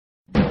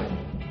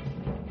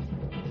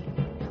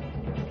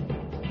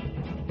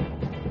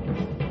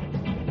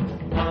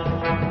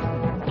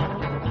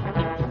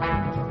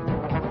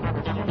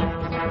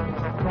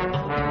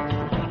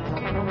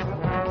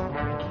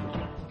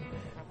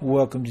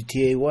welcome to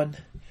TA1.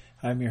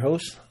 I'm your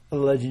host, the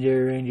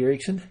legendary Randy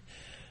Erickson.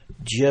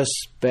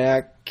 Just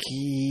back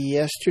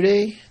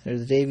yesterday, or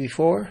the day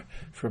before,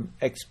 from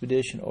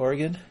Expedition,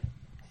 Oregon.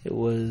 It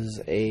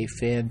was a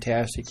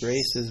fantastic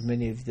race, as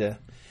many of the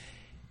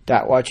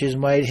dot watchers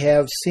might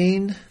have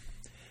seen.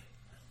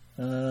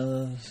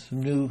 Some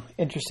new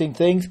interesting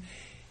things.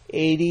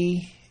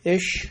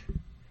 80-ish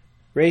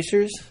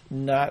racers.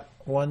 Not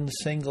one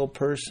single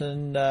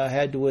person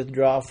had to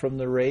withdraw from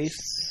the race.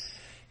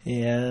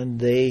 And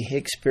they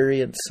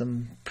experienced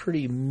some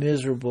pretty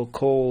miserable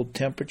cold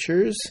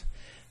temperatures.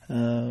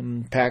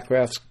 Pack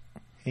rafts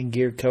and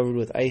gear covered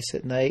with ice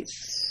at night.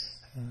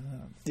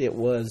 It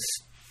was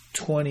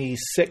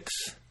 26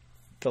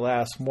 the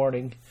last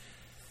morning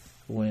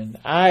when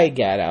I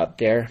got out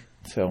there.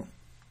 So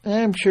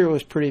I'm sure it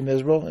was pretty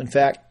miserable. In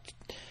fact,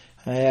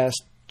 I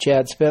asked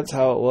Chad Spence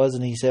how it was,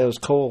 and he said it was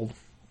cold.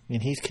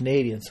 And he's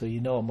Canadian, so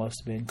you know it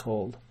must have been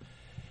cold.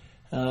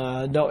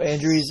 No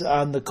injuries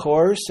on the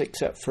course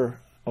except for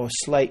a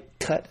slight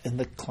cut in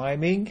the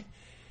climbing.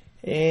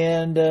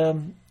 And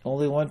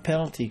only one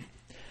penalty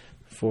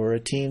for a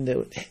team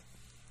that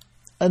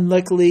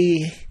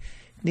unluckily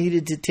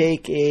needed to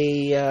take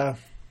a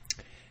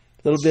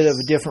little bit of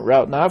a different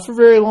route. Not for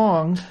very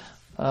long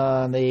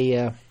on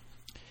a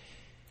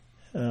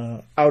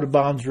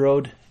out-of-bounds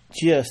road,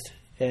 just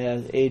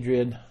as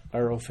Adrian,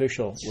 our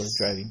official, was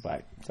driving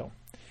by. So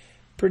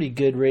pretty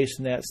good race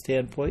from that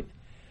standpoint.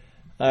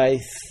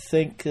 I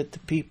think that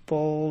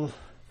the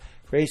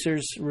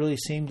racers really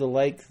seemed to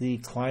like the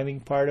climbing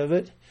part of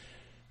it.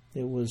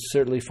 It was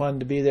certainly fun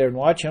to be there and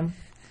watch them,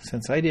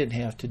 since I didn't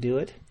have to do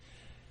it.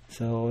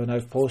 So, and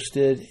I've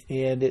posted,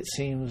 and it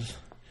seems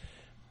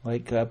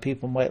like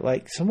people might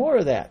like some more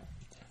of that.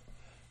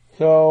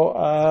 So,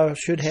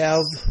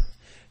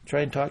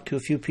 try and talk to a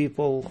few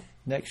people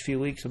next few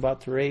weeks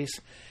about the race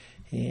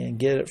and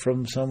get it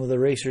from some of the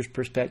racers'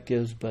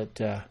 perspectives.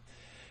 But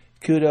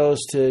kudos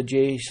to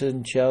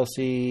Jason,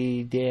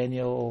 Chelsea,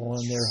 Daniel,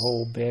 and their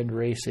whole band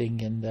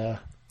racing, and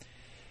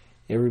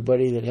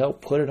everybody that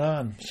helped put it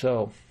on.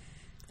 So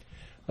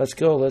let's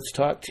go. Let's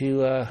talk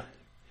to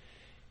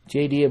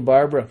JD and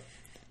Barbara.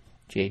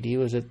 JD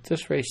was at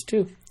this race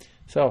too.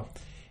 So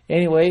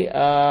anyway,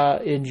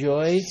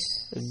 enjoy,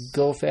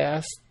 go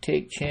fast,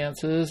 take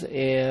chances,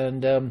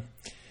 and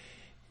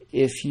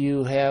if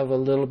you have a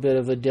little bit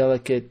of a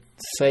delicate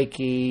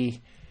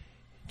psyche,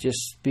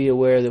 just be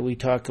aware that we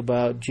talk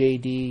about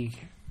JD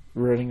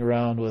running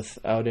around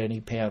without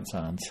any pants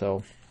on.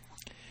 So,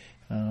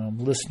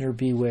 listener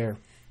beware.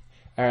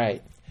 All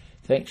right.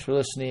 Thanks for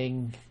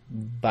listening.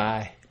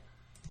 Bye.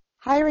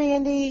 Hi,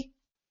 Randy.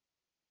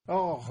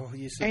 Oh,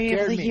 you scared me. Are you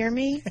able to me. hear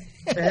me?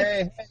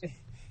 Hey.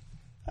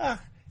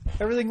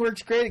 Everything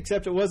works great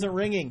except it wasn't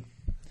ringing.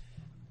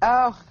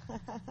 Oh.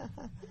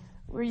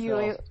 Are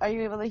you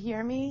able to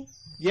hear me?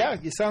 Yeah,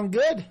 you sound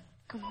good.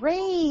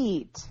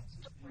 Great.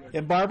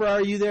 And Barbara,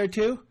 are you there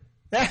too?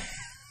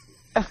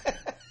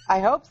 I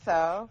hope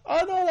so.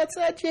 Oh, no, that's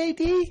not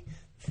JD.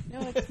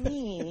 No, it's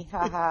me.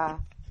 Haha.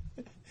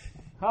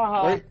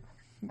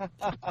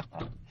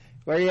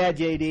 Where you at,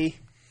 JD?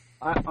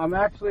 I'm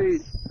actually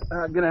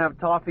going to have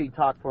Toffee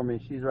talk for me.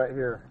 She's right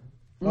here.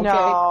 Okay.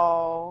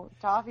 No,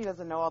 Toffee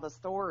doesn't know all the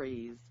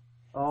stories.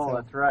 Oh,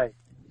 that's right.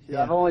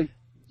 Yeah.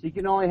 She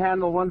can only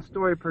handle one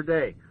story per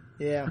day.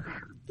 Yeah.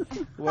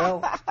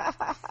 Well,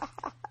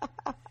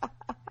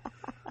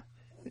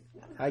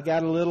 I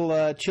got a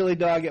little chili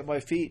dog at my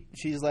feet.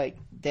 She's like,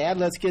 Dad,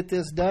 let's get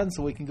this done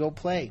so we can go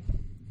play.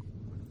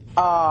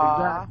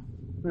 Aww.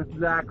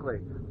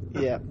 Exactly.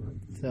 Yeah.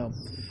 So,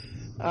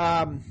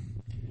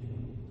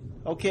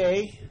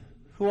 okay.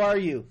 Who are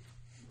you?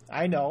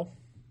 I know.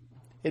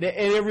 And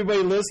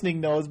everybody listening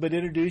knows, but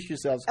introduce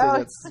yourselves.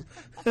 Oh.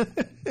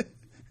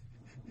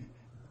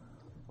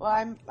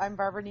 Well, I'm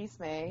Barbara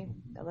Niece-May.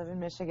 I live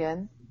in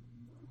Michigan.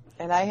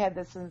 And I had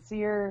the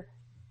sincere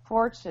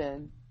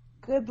fortune,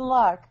 good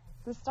luck,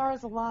 the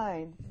stars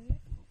aligned,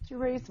 to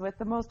race with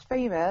the most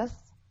famous.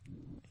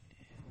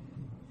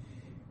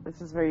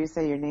 This is where you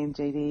say your name,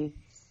 JD.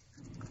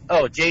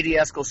 Oh, JD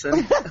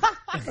Eskelson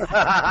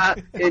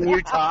in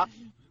Utah.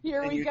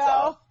 Here we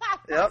Utah. go.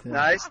 Yep,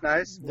 nice.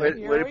 Way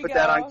to put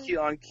that on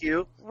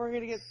cue. We're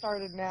going to get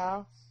started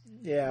now.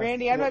 Yeah.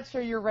 Randy, I'm not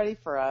sure you're ready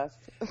for us.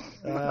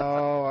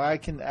 Oh,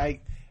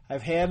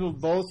 I've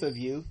handled both of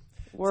you.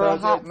 We're a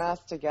hot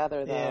mess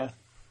together, though. Yeah.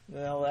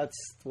 Well, that's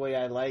the way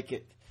I like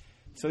it.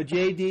 So,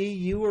 JD,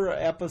 you were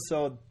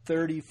episode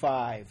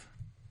 35.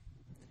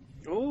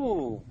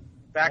 Ooh,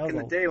 back in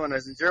the day when I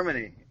was in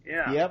Germany.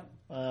 Yeah. Yep.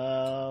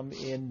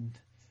 In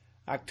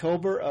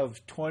October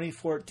of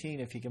 2014,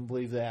 if you can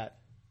believe that.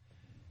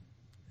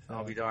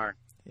 I'll be darned.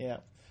 Yeah.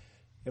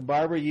 And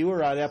Barbara, you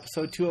were on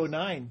episode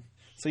 209.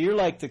 So you're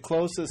like the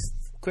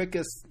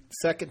quickest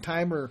second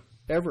timer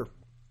ever.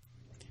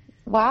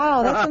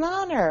 Wow, that's an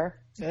honor.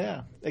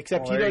 Yeah.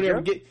 Except Well,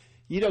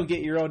 you don't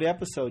get your own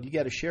episode. You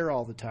got to share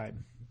all the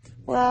time.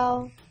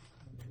 Well,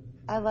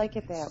 I like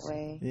it that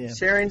way. Yeah.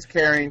 Sharing's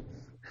caring.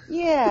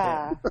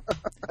 Yeah.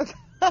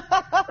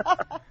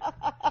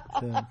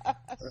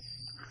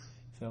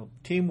 So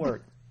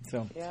teamwork.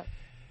 So Yep.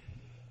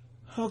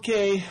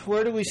 okay,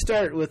 where do we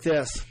start with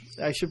this?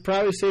 I should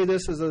probably say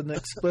this as an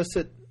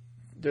explicit.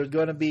 There's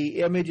going to be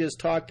images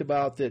talked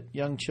about that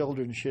young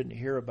children shouldn't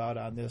hear about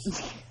on this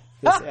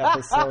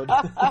episode.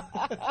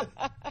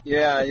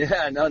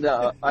 Yeah,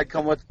 no. I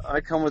come with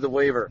a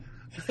waiver.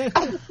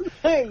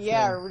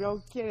 Yeah,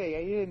 no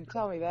kidding. You didn't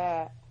tell me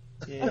that.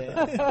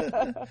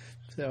 Yeah.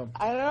 So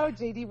I don't know,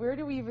 JD. Where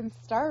do we even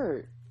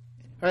start?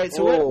 all right.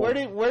 So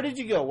where did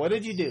you go? What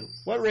did you do?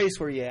 What race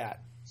were you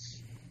at?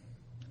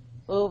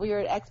 Well, we were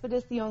at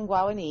Expedición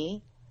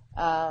Guaraní,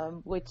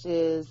 which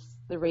is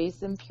the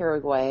race in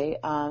Paraguay.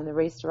 The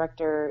race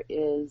director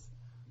is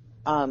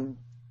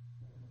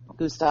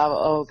Gustavo.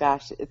 Oh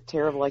gosh, it's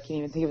terrible. I can't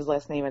even think of his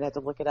last name. I'd have to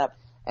look it up.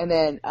 And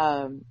then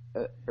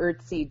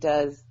Urtzi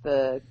does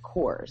the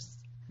course.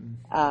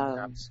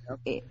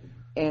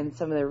 And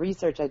some of the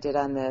research I did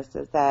on this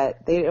is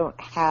that they don't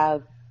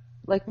have,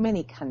 like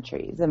many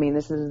countries. I mean,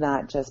 this is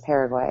not just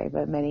Paraguay,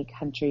 but many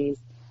countries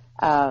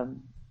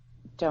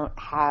don't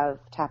have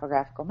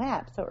topographical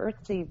maps. So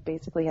Urtzi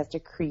basically has to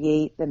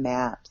create the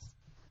maps.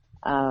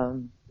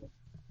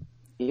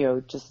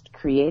 Just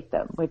create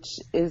them, which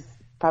is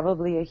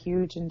probably a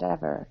huge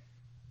endeavor.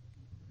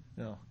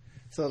 No.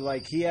 So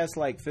like he has to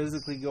like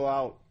physically go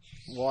out,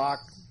 walk,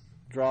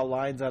 draw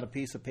lines on a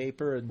piece of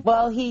paper, and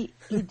Well, he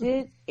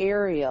did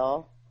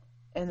aerial,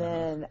 and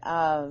then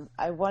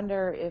I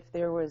wonder if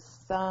there was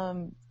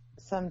some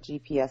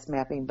GPS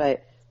mapping,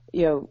 but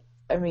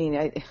I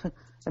mean,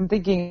 I'm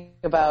thinking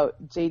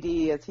about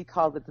JD as he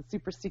called it, the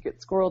super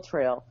secret squirrel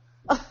trail.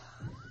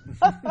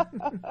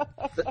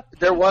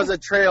 There was a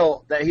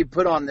trail that he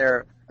put on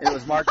there, and it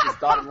was marked as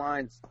dotted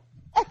lines.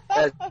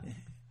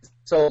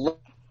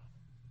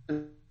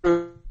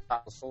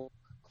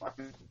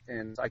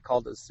 And I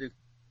called it the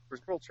Super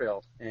Squirrel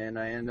Trail, and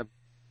I ended up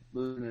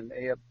losing an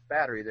A-up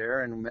battery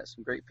there, and met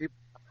some great people.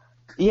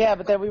 Yeah,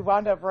 but then we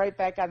wound up right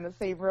back on the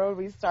same road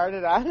we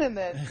started on,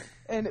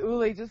 and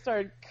Uli just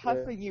started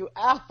cussing you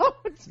out.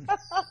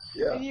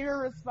 Yeah. And your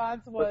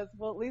response was,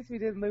 "Well, at least we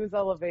didn't lose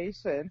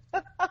elevation."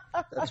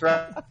 That's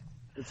right.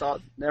 It's all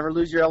never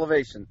lose your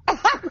elevation.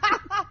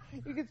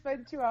 You can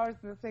spend 2 hours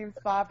in the same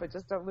spot, but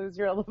just don't lose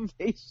your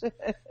elevation.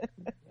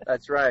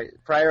 That's right.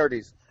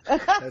 Priorities.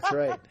 that's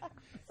right.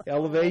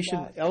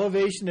 Elevation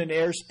and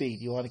airspeed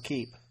you want to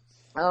keep.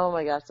 Oh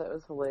my gosh, that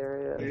was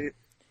hilarious.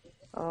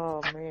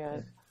 Oh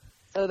man.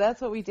 So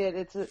that's what we did.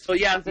 It's our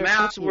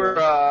maps fifth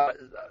were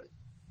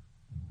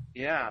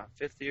year.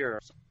 fifth year.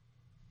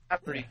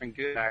 That's pretty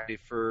good actually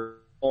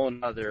for a whole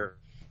other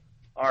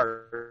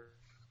art.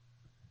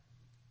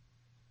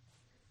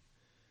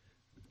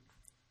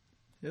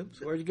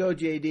 Oops, where'd you go,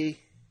 JD?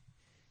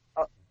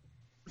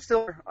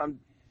 I'm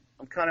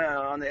kind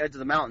of on the edge of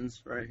the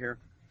mountains right here.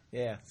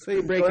 Yeah, so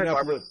you're breaking up.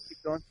 Barbara.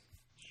 Keep going.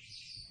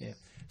 Yeah.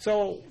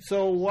 So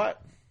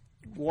what?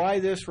 Why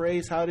this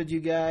race? How did you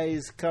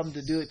guys come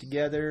to do it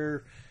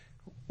together?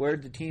 Where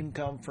did the team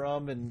come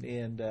from?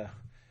 And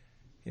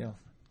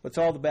what's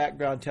all the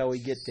background till we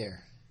get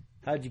there?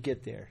 How'd you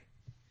get there?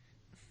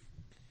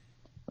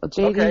 Well,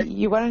 JD,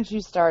 Okay. why don't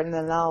you start, and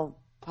then I'll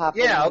pop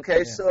in Yeah. with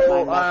Okay.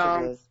 my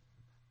messages.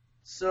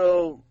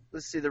 So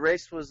let's see. The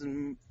race was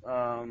in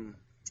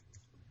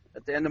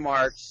at the end of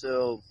March.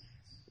 So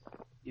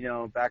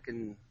back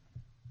in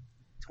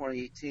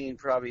 2018,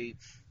 probably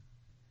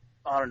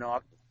I don't know,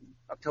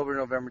 October,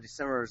 November,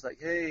 December. It was like,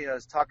 hey, I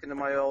was talking to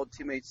my old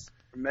teammates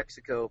from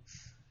Mexico,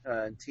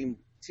 Team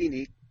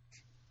Tini,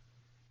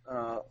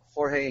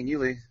 Jorge and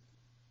Yuli,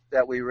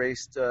 that we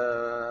raced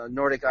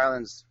Nordic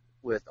Islands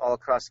with all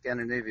across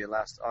Scandinavia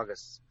last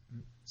August.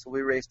 So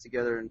we raced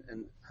together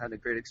and had a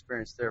great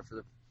experience there for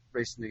the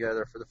racing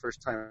together for the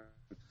first time.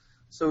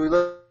 So we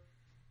look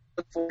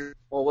forward,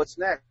 well, what's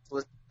next?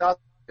 Let's South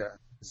America.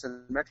 It's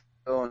in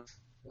Mexico and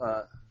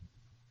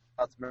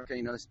South America,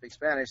 they speak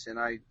Spanish and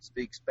I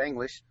speak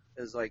Spanglish.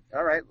 It's like,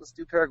 all right, let's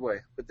do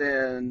Paraguay. But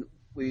then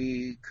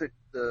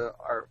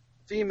our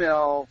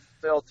female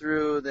fell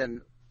through,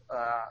 then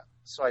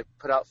so I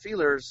put out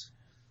feelers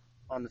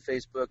on the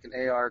Facebook and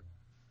AR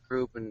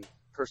group and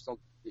personal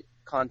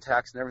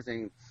contacts and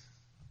everything.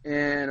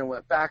 And it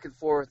went back and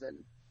forth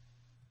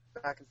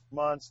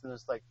months, and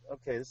it's like,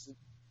 okay,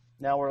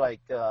 now we're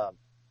like, I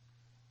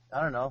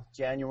don't know,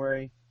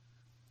 January,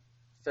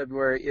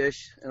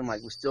 February-ish, and I'm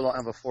like, we still don't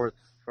have a fourth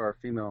for our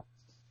female.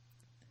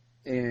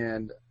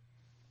 And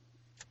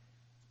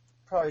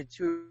probably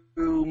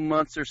 2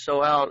 months or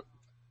so out,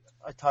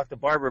 I talked to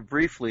Barbara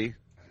briefly.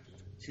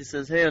 She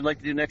says, hey, I'd like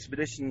to do an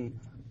expedition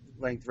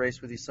length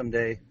race with you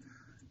someday.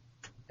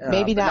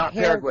 Maybe but not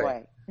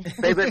Paraguay.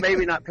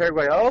 maybe not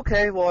Paraguay. Oh,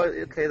 okay, well,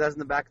 okay, that's in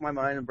the back of my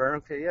mind. And Burn,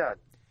 okay, yeah,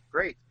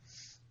 great.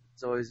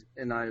 So,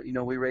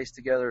 we raced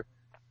together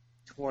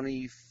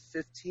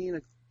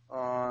 2015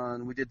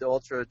 we did the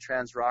Ultra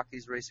Trans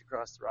Rockies race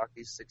across the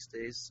Rockies, 6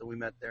 days. So we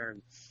met there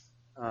and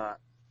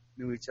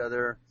knew each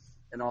other,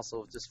 and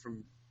also just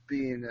from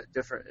being at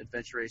different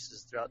adventure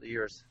races throughout the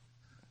years.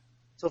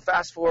 So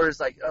fast forward, it's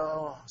like,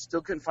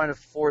 still couldn't find a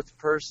fourth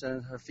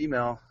person, a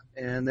female.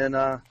 And then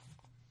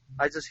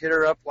I just hit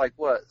her up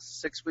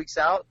 6 weeks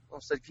out. I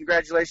said,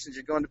 "Congratulations,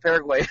 you're going to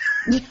Paraguay."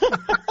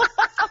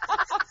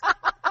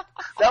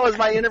 That was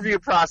my interview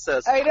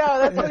process. I know,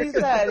 that's what he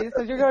said. He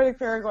said, "You're going to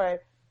Paraguay."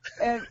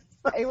 And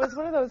it was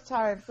one of those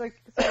times, so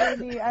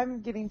Andy,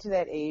 I'm getting to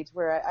that age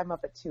where I'm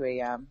up at 2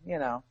 a.m.,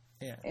 Yeah.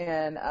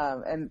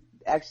 And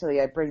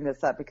actually I bring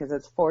this up because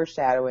it's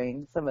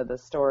foreshadowing some of the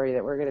story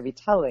that we're going to be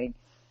telling.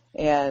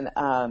 And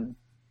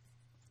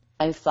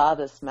I saw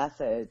this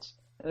message,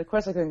 and of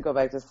course I couldn't go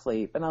back to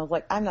sleep. And I was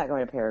like, I'm not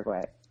going to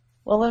Paraguay.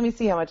 Well, let me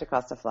see how much it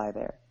costs to fly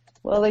there.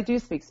 Well, they do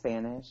speak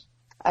Spanish.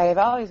 I have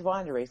always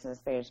wanted to race in a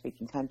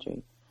Spanish-speaking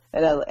country.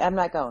 And I'm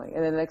not going.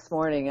 And then the next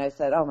morning I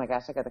said, oh my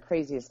gosh, I got the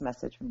craziest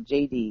message from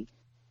JD.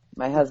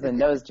 My husband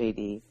knows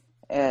JD.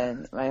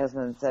 And my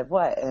husband said,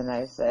 what? And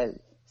I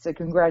said,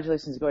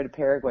 congratulations, going to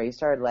Paraguay. He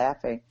started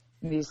laughing.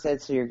 And he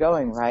said, so you're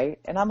going, right?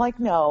 And I'm like,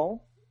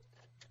 no,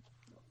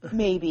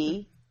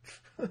 maybe.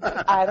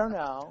 I don't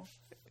know.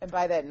 And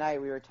by that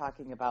night we were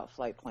talking about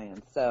flight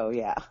plans. So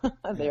yeah,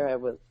 there I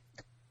was.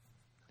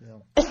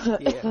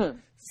 Yeah.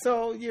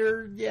 So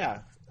you're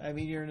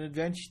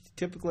an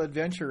typical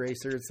adventure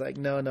racer. It's like,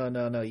 no,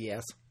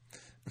 yes.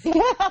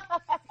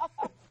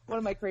 One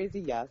of my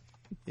crazy yes.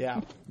 Yeah.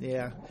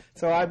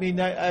 So,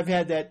 I've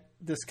had that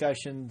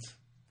discussions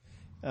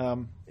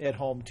at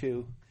home,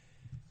 too.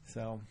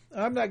 So,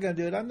 I'm not going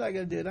to do it.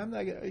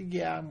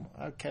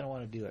 I kind of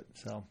want to do it.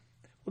 So,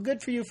 well,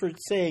 good for you for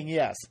saying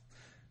yes.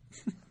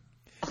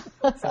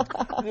 so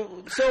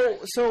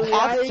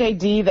why... Ask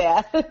JD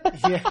that.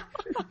 Yeah.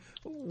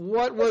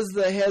 What was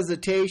the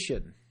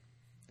hesitation?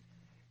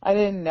 I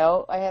didn't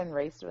know. I hadn't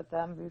raced with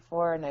them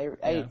before, and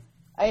I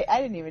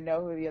didn't even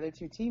know who the other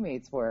two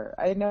teammates were.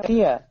 I had no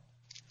idea.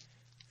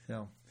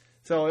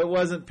 So it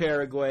wasn't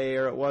Paraguay,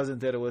 or it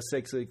wasn't that it was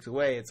 6 weeks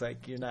away. It's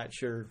like you're not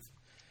sure.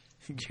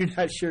 You're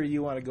not sure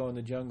you want to go in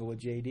the jungle with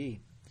JD.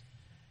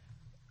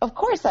 Of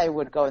course, I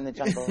would go in the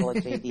jungle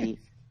with JD.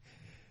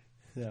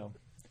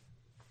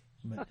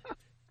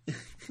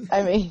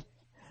 I mean,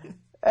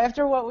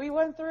 after what we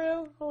went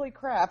through, holy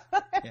crap!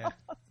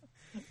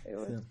 It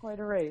was quite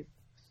a race.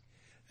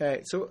 All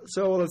right, so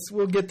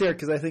we'll get there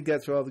because I think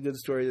that's where all the good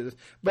stories is.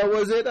 But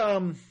was it,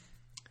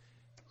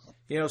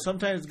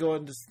 sometimes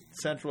going to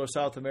Central or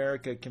South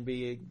America can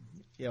be,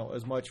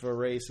 as much of a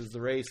race as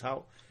the race.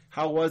 How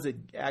was it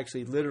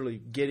actually literally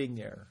getting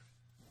there?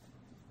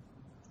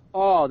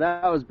 Oh,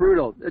 that was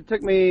brutal. It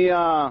took me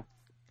 4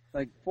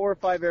 or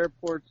 5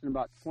 airports in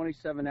about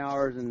 27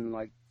 hours and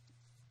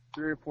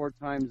 3 or 4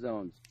 time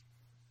zones.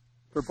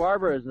 For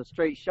Barbara, it's a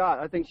straight shot.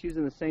 I think she's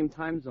in the same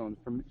time zone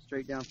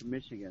straight down from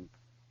Michigan.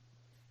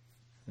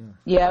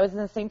 Yeah, I was in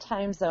the same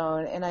time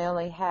zone, and I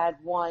only had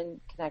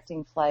one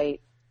connecting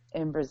flight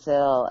in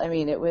Brazil. I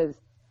mean, it was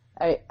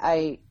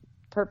I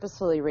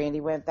purposefully,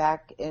 Randy, went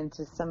back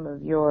into some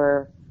of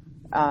your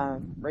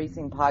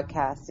racing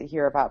podcasts to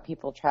hear about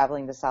people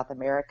traveling to South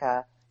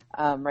America.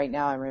 Right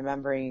now I'm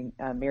remembering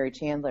Mary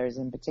Chandler's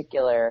in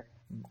particular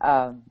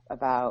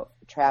about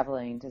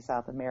traveling to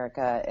South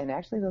America, and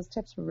actually those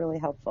tips were really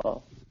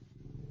helpful.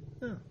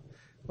 Yeah.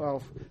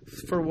 Well,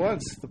 for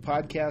once, the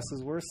podcast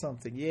is worth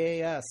something. Yay,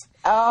 yes.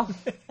 Oh,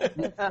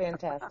 that's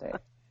fantastic.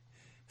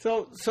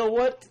 So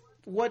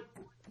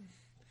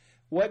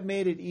what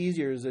made it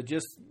easier? Is it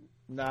just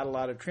not a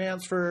lot of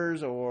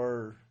transfers,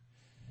 or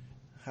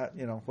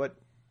what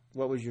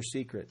was your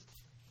secret?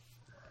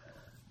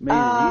 Made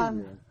it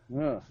easier.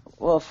 Yeah.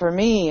 Well, for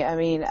me, I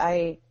mean,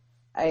 I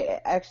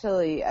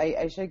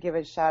should give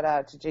a shout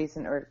out to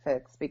Jason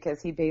Ertfix because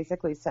he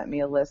basically sent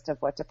me a list of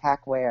what to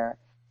pack where.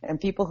 And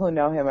people who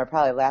know him are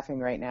probably laughing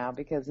right now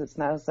because it's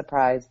not a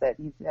surprise that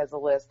he has a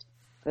list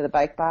for the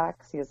bike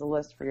box. He has a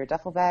list for your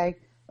duffel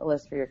bag, a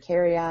list for your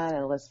carry-on,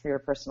 and a list for your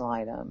personal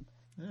item.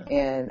 Yeah.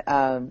 And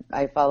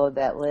I followed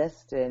that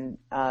list. And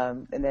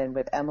then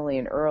with Emily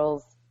and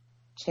Earl's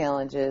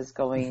challenges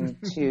going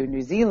to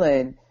New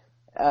Zealand,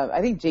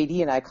 I think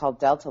JD and I called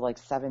Delta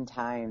 7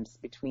 times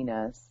between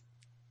us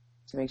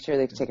to make sure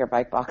they could take our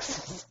bike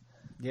boxes.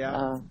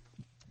 Yeah.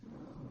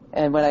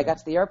 And when I got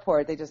to the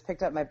airport, they just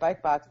picked up my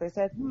bike box. They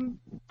said,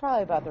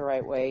 probably about the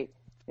right weight.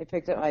 They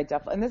picked up my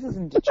duffel. And this is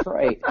in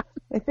Detroit.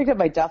 They picked up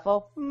my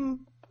duffel.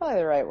 Probably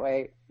the right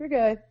weight. You're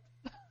good.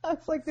 I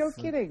was like, no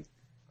kidding.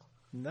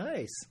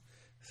 Nice.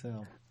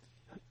 So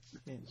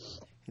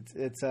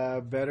it's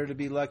better to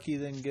be lucky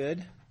than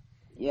good.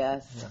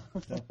 Yes.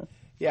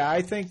 Yeah,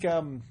 I think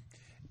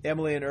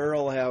Emily and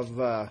Earl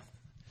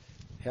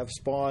have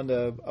spawned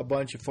a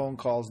bunch of phone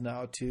calls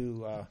now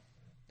to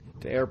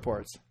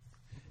airports.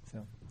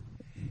 So,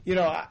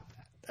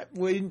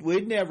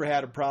 we'd never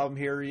had a problem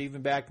here,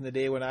 even back in the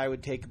day when I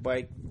would take a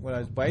bike when I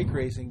was bike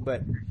racing.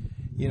 But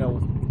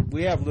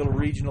we have little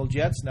regional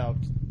jets now.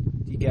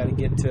 You got to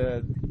get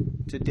to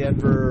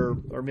Denver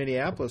or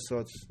Minneapolis,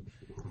 so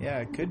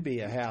it could be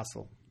a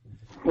hassle.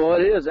 Well,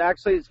 it is.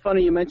 Actually, it's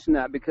funny you mention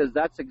that because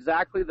that's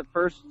exactly the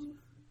first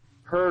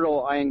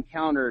hurdle I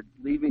encountered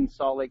leaving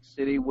Salt Lake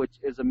City, which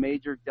is a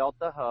major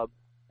Delta hub,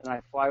 and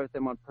I fly with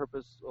them on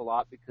purpose a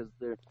lot because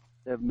they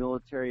have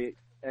military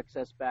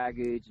excess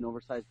baggage and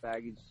oversized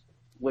baggage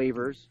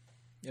waivers,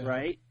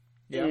 right?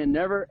 Yeah. and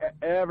never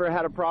ever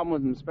had a problem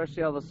with them,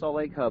 especially out of the Salt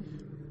Lake Hub.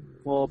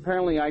 Well,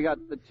 apparently I got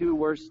the 2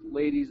 worst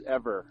ladies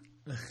ever.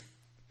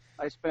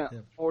 I spent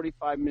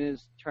 45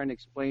 minutes trying to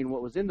explain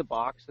what was in the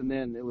box, and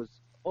then it was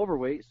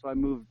overweight, so I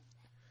moved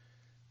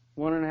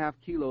 1.5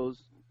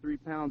 kilos, 3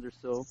 pounds or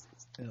so,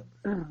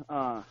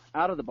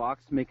 out of the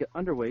box to make it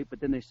underweight,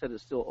 but then they said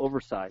it's still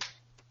oversized.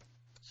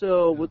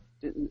 So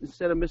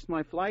instead of missing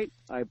my flight,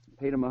 I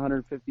paid them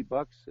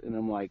 $150, and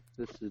I'm like,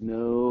 this is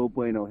no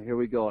bueno. Here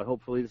we go.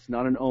 Hopefully this is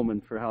not an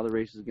omen for how the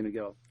race is going to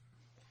go.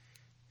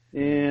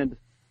 And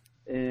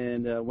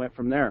went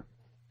from there.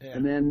 Yeah.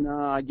 And then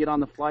I get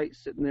on the flight,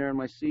 sitting there in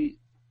my seat.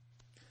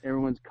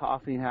 Everyone's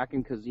coughing,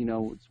 hacking because,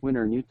 it's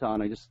winter in Utah,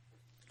 and I just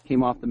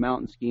came off the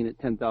mountain skiing at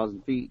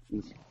 10,000 feet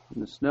in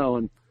the snow,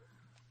 and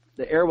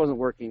the air wasn't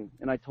working.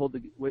 And I told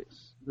the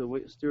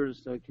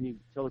stewardess, can you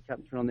tell the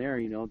captain to turn on the air?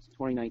 It's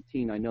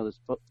 2019. I know this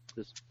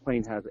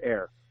plane has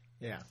air.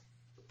 Yeah.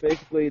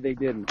 Basically, they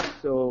didn't.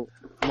 So,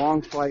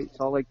 long flight,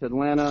 Salt Lake to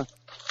Atlanta.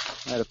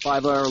 I had a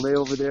 5-hour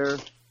layover there.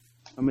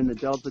 I'm in the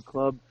Delta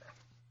Club,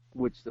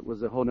 which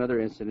was a whole other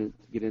incident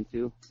to get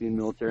into, being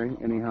military.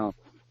 Anyhow,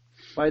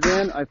 by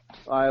then, I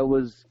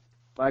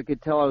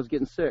could tell I was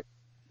getting sick.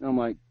 And I'm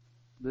like,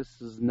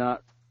 this is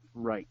not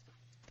right.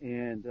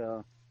 And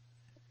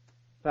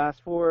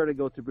fast forward, I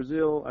go to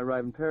Brazil. I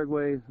arrive in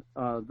Paraguay.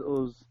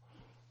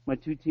 My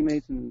 2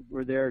 teammates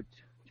were there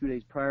 2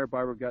 days prior.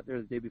 Barbara got there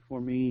the day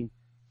before me.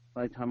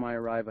 By the time I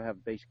arrive, I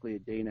have basically a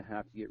day and a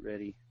half to get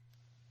ready.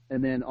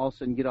 And then all of a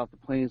sudden get off the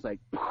plane, it's like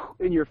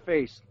in your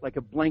face, like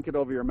a blanket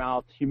over your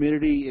mouth,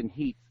 humidity and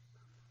heat.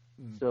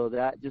 So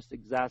that just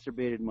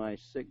exacerbated my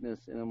sickness.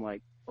 And I'm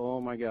like,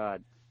 oh my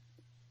God,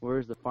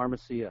 where's the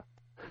pharmacia?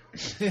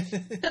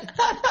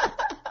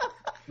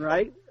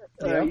 Right?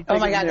 Oh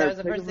my God, that was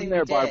the first thing we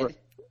did. Barbara.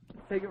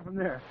 Take it from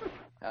there.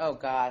 Oh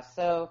gosh.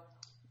 So,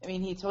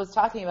 he was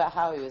talking about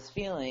how he was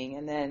feeling,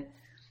 and then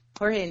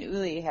Jorge and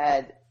Uli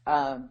had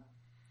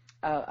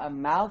a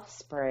mouth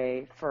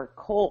spray for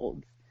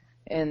colds,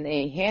 and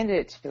they handed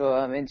it to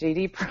him, and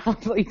JD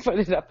probably put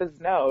it up his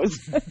nose.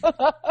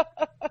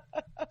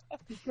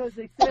 Because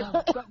they said it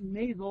was something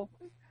nasal.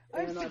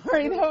 I'm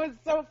sorry, that was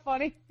so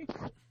funny.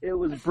 It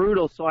was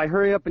brutal, so I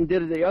hurry up and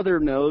did the other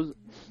nose,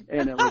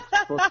 and it was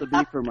supposed to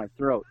be for my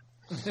throat.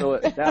 So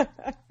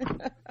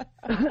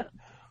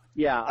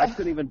yeah, I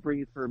couldn't even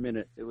breathe for a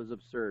minute. It was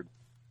absurd.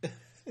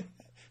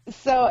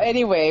 So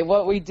anyway,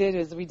 what we did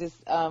is we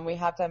just we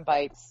hopped on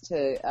bikes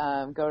to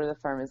go to the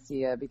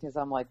pharmacia, because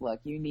I'm like, look,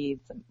 you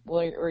need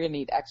we're gonna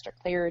need extra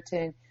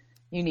Claritin,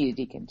 you need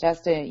a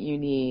decongestant, you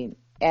need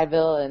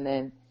Advil, and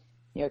then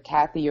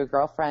Kathy, your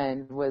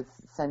girlfriend, was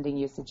sending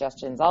you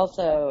suggestions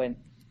also,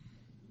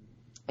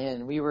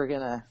 and we were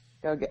gonna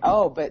go get.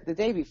 Oh, but the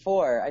day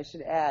before, I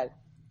should add,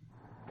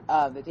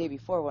 the day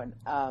before when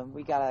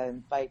we got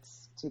on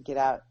bikes to get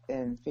out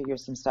and figure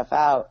some stuff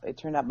out, it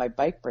turned out my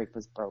bike brake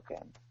was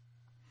broken.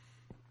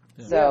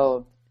 Yeah.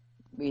 So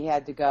we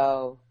had to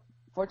go.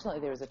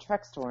 Fortunately, there was a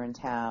truck store in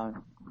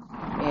town,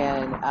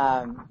 and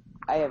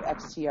I have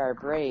XTR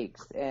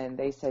brakes, and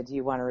they said, do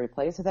you want to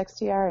replace with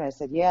XTR? And I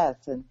said, yes.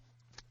 And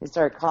they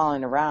started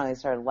calling around. They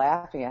started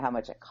laughing at how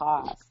much it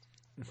cost.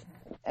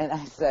 And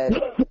I said,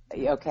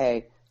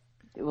 okay,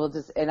 we'll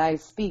just, and I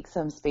speak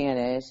some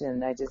Spanish,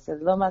 and I just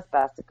said, lo más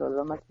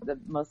básico, the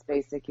most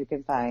basic you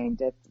can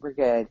find. We're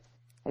good.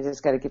 I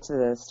just got to get to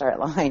the start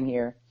line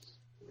here.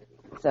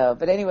 So,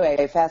 but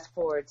anyway, fast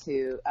forward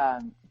to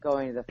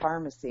going to the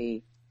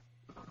pharmacy.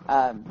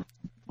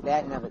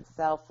 That in of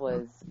itself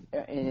was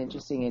an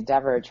interesting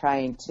endeavor,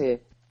 trying to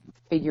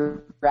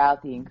figure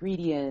out the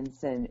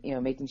ingredients and,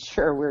 making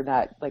sure we're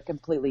not like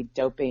completely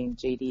doping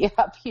JD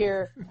up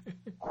here.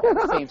 At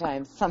the same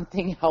time,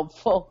 something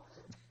helpful.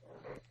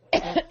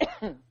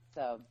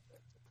 So,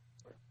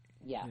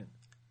 yeah.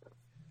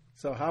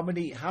 So how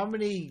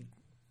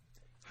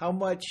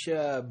much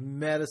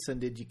medicine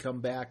did you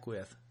come back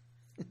with?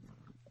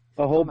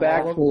 A whole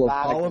bag full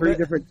of 3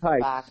 different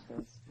types.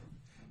 Boxes.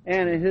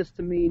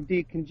 Antihistamine,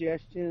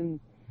 decongestion,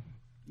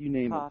 you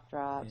name Cough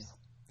drops,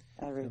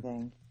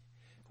 everything.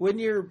 When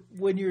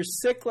you're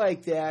sick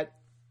like that,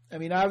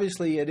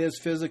 obviously it is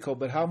physical,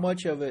 but how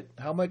much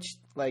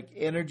like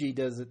energy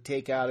does it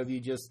take out of you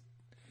just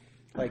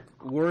like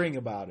worrying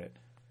about it?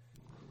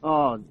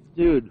 Oh,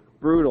 dude,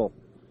 brutal.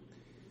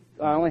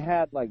 I only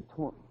had like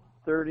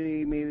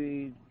 30,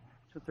 maybe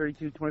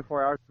 32,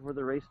 24 hours before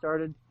the race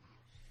started,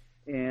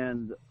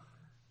 and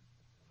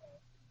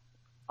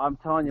I'm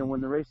telling you,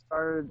 when the race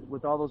started,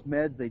 with all those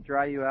meds, they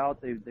dry you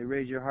out, they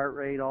raise your heart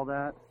rate, all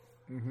that.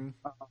 Mm-hmm.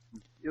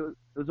 It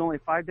was only a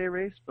 5-day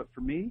race, but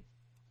for me,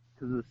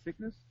 because of the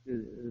sickness,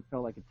 it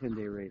felt like a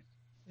 10-day race.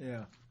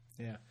 Yeah.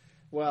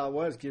 Well, it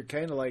was. You're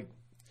kind of like,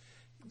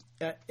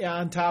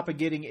 on top of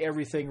getting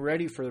everything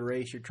ready for the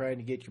race, you're trying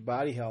to get your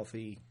body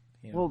healthy.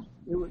 Well,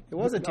 it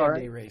was a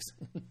 10-day race.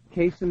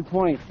 Case in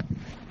point,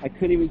 I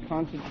couldn't even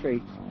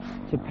concentrate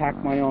to pack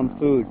my own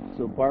food,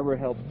 so Barbara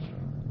helped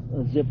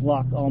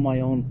Ziploc all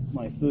my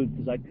food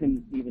because I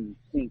couldn't even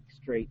think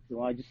straight.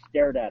 So I just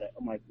stared at it.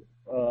 I'm like,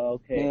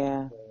 okay.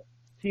 Yeah.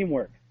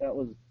 Teamwork. That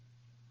was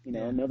You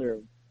know,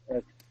 another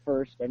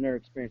first. I've never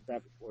experienced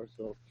that before,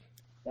 so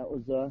that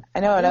was. I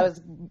know, and I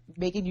was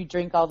making you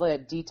drink all the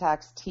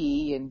detox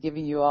tea and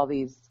giving you all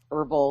these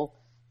herbal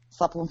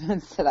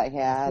supplements that I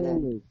had,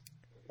 and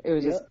it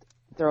was just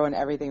throwing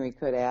everything we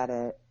could at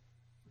it.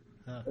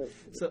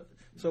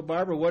 So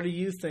Barbara, what are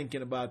you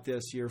thinking about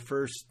this? Your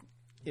first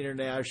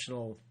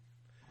international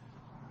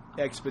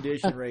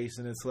expedition race,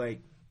 and it's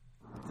like,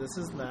 this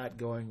is not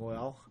going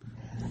well.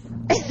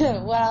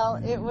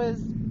 Well, it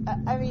was.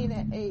 I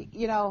mean,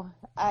 you know,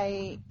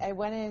 I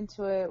went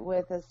into it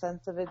with a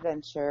sense of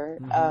adventure.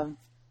 Mm-hmm.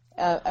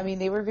 I mean,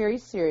 they were very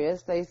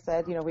serious. They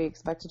said, you know, we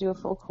expect to do a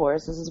full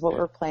course. This is what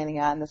we're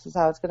planning on. This is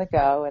how it's going to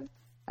go. And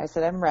I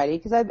said, I'm ready,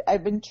 because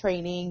I've been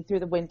training through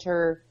the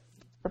winter,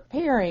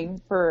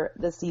 preparing for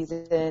the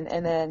season,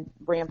 and then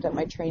ramped up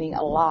my training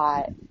a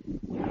lot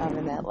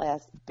in that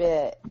last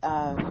bit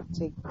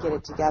to get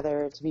it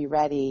together to be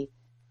ready.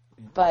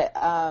 But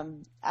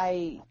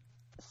I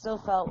still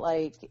felt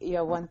like, you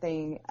know, one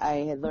thing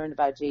I had learned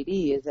about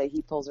JD is that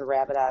he pulls a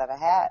rabbit out of a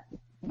hat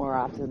more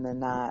often than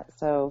not.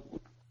 So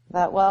I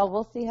thought, well,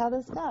 we'll see how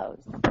this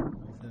goes.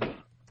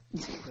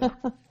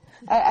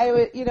 I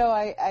would, you know,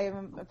 I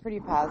am a pretty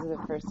positive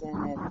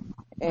person,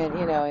 and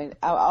you know, and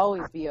I'll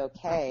always be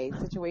okay.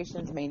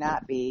 Situations may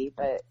not be,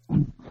 but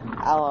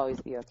I'll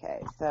always be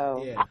okay.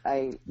 So yeah.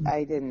 I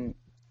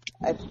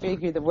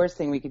figured the worst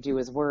thing we could do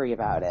is worry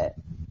about it.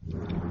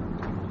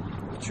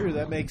 True,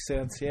 that makes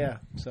sense. Yeah.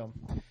 So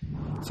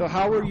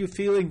how were you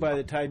feeling by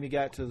the time you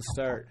got to the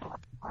start?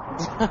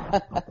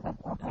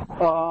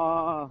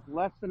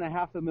 Less than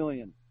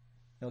 $500,000.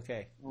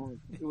 Okay.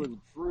 It was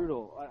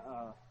brutal.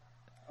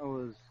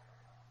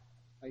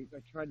 I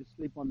tried to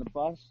sleep on the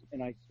bus,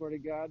 and I swear to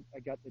God, I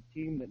got the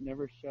team that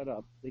never shut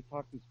up. They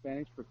talked in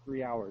Spanish for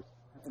 3 hours.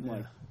 I'm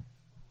like,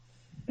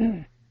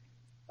 I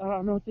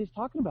don't know what they're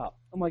talking about.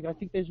 I'm like, I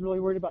think they're really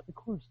worried about the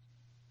course.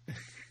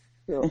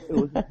 So it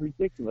was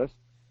ridiculous.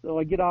 So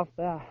I get off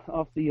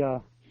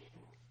the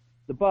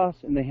bus,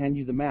 and they hand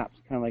you the maps,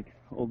 kind of like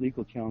old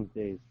Eco Challenge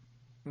days.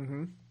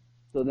 Mm-hmm.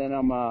 So then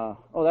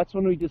that's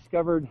when we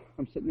discovered,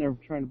 I'm sitting there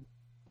trying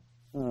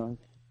to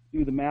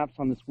do the maps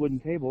on this wooden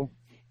table,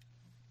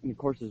 and of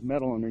course there's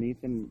metal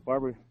underneath, and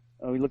Barbara,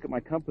 we look at my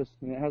compass,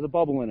 and it has a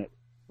bubble in it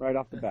right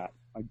off the bat,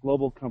 my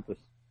global compass.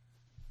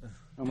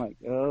 I'm like,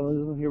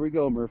 oh, here we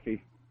go,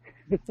 Murphy.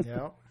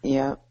 Yeah.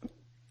 Yeah.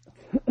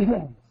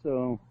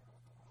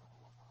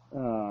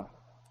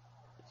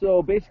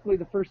 So basically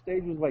the first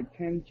stage was like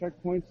 10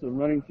 checkpoints, so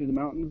running through the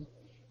mountains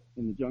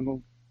in the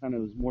jungle kind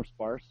of was more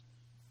sparse.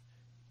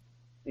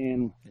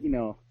 And, you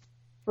know,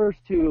 first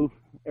 2,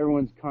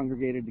 everyone's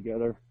congregated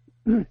together.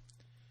 And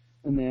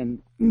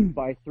then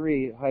by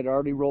 3, I'd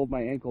already rolled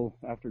my ankle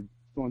after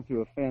going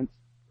through a fence.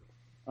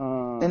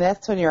 And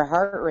that's when your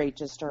heart rate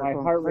just started going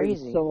crazy. My heart rate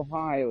was so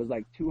high, it was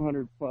like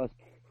 200 plus,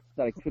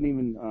 that I couldn't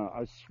even,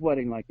 I was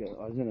sweating like I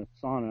was in a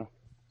sauna,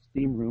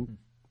 steam room.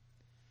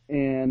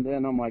 And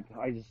then I'm like,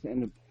 I just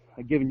ended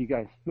up giving you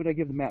guys, who did I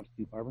give the maps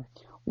to, Barbara?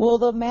 Well,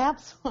 the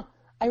maps,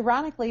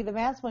 ironically, the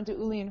maps went to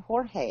Uli and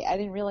Jorge. I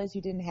didn't realize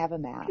you didn't have a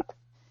map.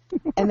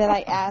 And then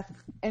I asked,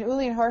 and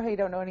Uli and Jorge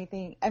don't know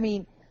anything. I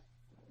mean,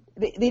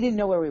 they didn't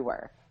know where we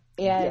were.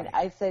 And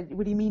I said,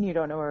 what do you mean you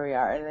don't know where we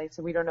are? And they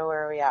said, we don't know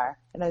where we are.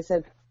 And I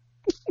said,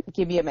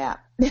 give me a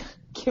map.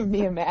 Give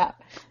me a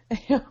map.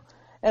 And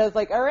I was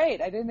like, all right,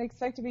 I didn't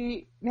expect to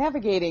be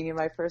navigating in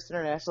my first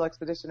international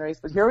expedition race,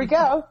 but here we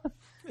go.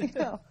 You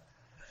know.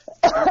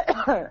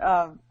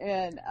 I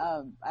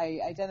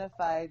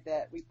identified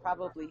that we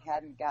probably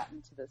hadn't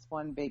gotten to this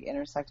one big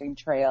intersecting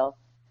trail,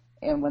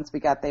 and once we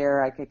got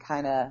there, I could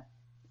kind of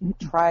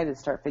try to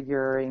start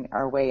figuring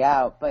our way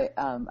out. But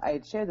I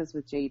had shared this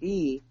with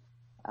JD,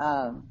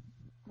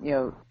 you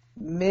know,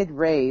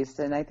 mid-race,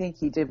 and I think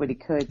he did what he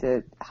could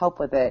to help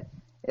with it,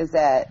 is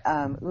that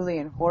Uli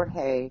and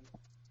Jorge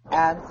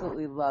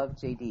absolutely love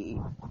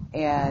JD,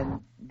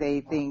 and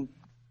they think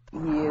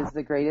he is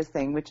the greatest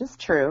thing, which is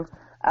true.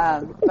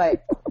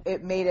 But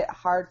it made it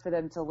hard for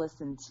them to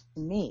listen to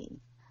me.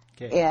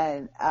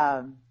 Okay.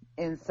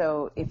 And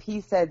so if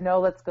he said, no,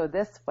 let's go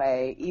this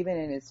way, even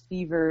in his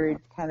fevered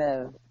kind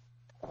of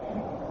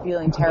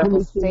feeling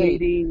terrible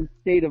state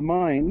of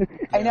mind.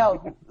 I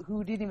know,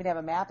 who didn't even have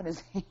a map in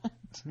his hand.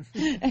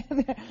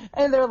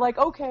 and they're like,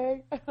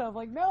 okay. And I'm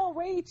like, no,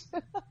 wait.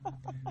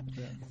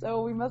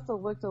 So we must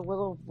have looked a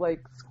little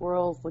like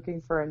squirrels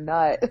looking for a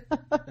nut.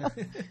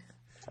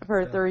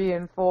 For 3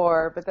 and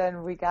 4, but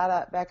then we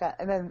got back up,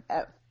 and then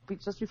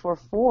just before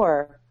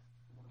 4,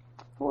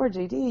 poor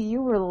JD,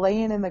 you were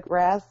laying in the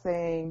grass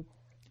saying,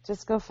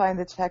 just go find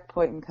the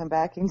checkpoint and come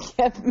back and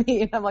get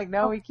me. And I'm like,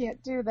 no, we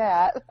can't do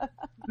that.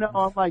 No,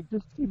 I'm like,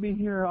 just keep me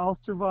here, I'll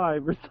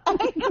survive.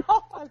 I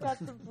know, I've got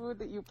some food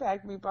that you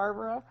packed me,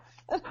 Barbara.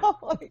 And I'm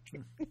like,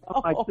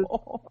 no. I'm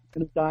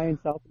going to die in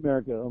South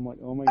America. I'm like,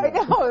 oh my God. I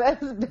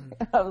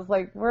know, I was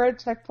like, we're at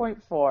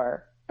checkpoint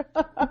 4.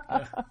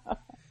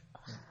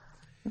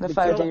 The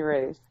 5-day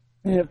race.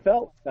 It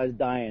felt like I was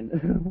dying.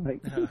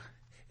 Like,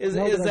 is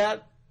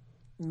that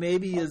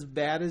maybe as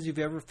bad as you've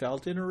ever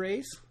felt in a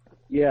race?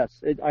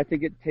 Yes, I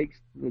think it takes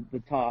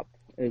the top.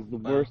 It was the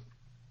worst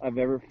I've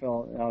ever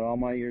felt out of all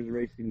my years of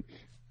racing.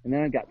 And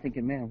then I got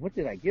thinking, man, what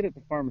did I get at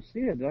the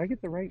pharmacy? Did I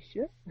get the right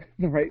shit?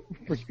 The right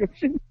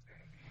prescription?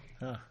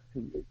 Huh.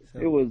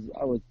 It was,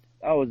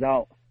 I was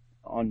out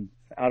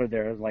of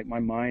there. It was like my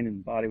mind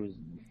and body was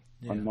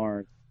on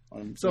Mars.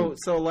 So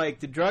like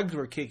the drugs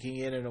were kicking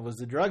in, and it was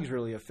the drugs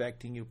really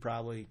affecting you,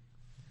 probably.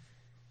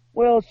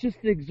 Well, it's just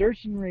the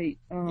exertion rate.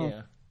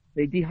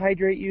 They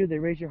dehydrate you, they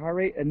raise your heart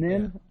rate, and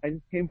then I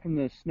just came from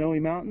the snowy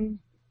mountains,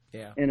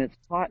 and it's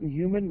hot and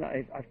humid.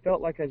 I felt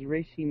like I was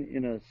racing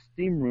in a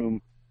steam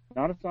room,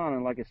 not a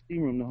sauna, like a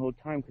steam room the whole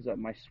time, because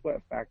my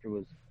sweat factor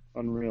was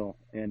unreal,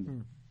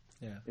 and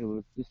it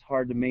was just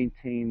hard to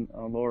maintain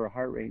a lower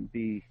heart rate and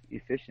be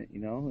efficient,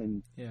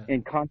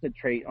 and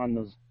concentrate on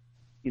those,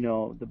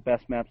 the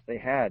best maps they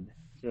had.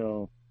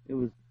 So it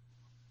was,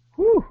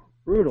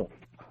 brutal.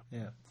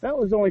 Yeah, that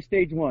was only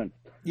stage one.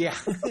 Yeah.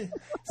 So.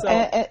 Go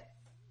ahead.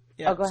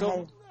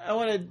 I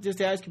want to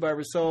just ask you,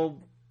 Barbara. So,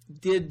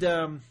 did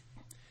the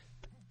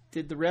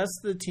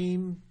rest of the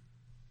team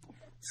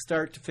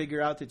start to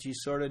figure out that you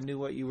sort of knew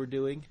what you were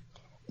doing?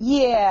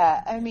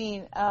 Yeah, I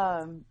mean,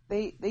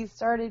 they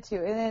started to,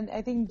 and then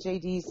I think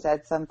JD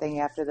said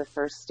something after the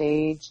first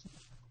stage,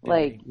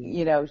 like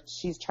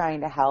she's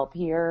trying to help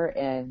here,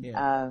 and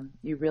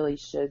you really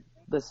should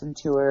listen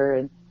to her,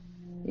 and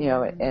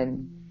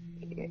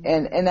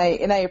and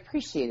I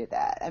appreciated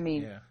that. I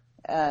mean,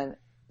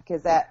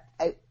 because that.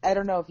 I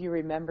don't know if you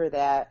remember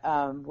that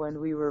when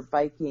we were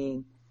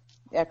biking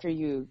after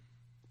you.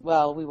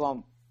 Well, we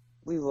won't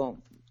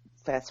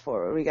fast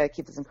forward. We got to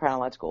keep this in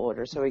chronological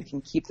order so we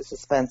can keep the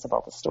suspense of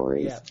all the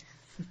stories.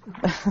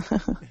 Yeah.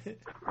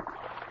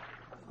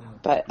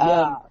 But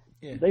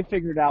they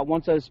figured out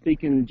once I was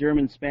speaking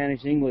German,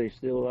 Spanish, English.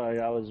 Still,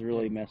 I was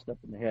really messed up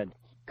in the head.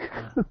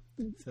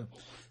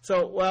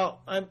 So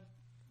well,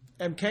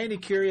 I'm kind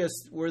of curious.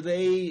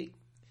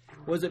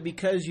 Was it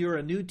because you're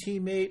a new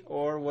teammate,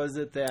 or was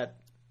it that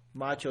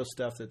macho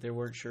stuff that they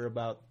weren't sure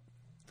about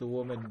the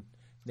woman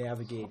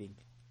navigating?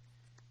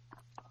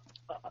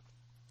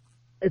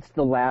 It's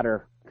the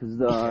latter,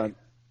 because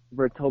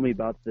Bert told me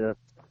about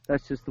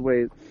that's just the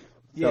way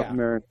South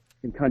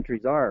American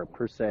countries are,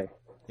 per se.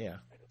 Yeah.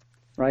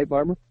 Right,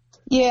 Barbara?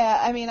 Yeah,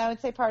 I mean, I would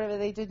say part of it,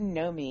 they didn't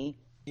know me.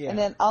 Yeah. And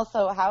then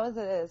also, how is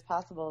it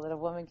possible that a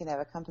woman can have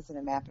a compass and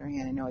a map in her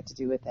hand and know what to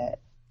do with it?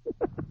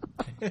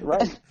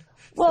 Right.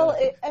 Well,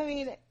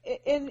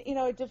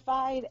 it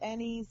defied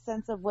any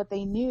sense of what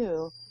they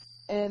knew.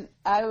 And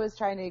I was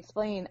trying to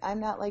explain, I'm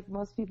not like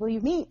most people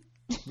you meet.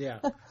 Yeah.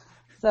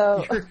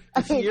 So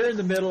you're in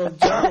the middle of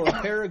jungle in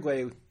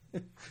Paraguay.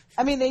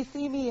 I mean, they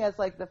see me as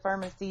like the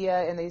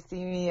pharmacia, and they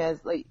see me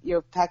as like,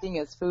 packing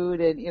as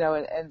food and,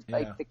 and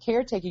like the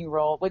caretaking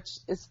role, which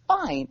is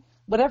fine.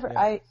 Whatever,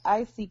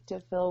 I seek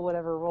to fill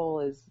whatever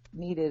role is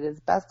needed as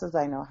best as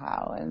I know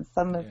how. And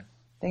some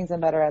things I'm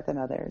better at than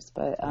others.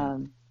 But,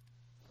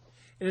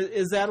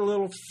 is that a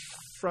little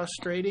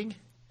frustrating?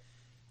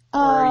 Or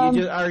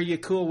are you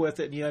cool with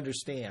it and you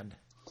understand?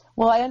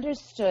 Well, I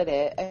understood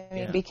it. I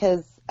mean,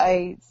 because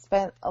I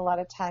spent a lot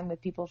of time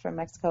with people from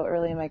Mexico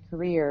early in my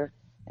career,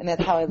 and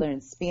that's how I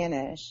learned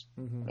Spanish.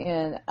 Mm-hmm.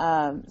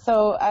 And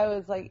so I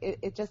was like,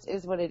 it just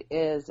is what it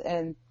is.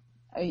 And,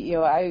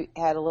 I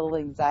had a little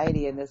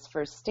anxiety in this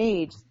first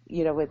stage,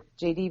 with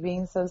JD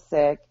being so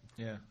sick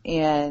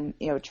and,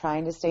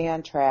 trying to stay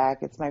on track.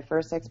 It's my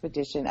first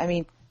expedition. I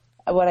mean,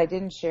 what I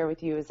didn't share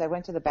with you is I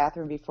went to the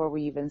bathroom before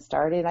we even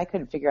started, and I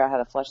couldn't figure out how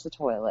to flush the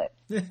toilet.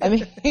 I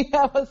mean,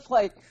 I was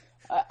like,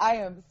 I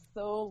am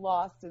so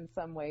lost in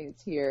some ways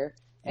here.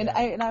 And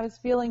I was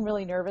feeling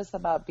really nervous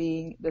about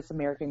being this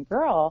American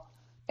girl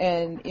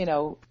and,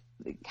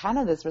 kind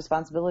of this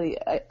responsibility.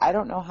 I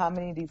don't know how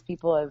many of these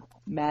people have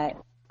met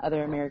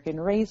other American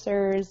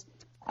racers.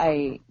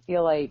 I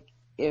feel like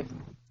I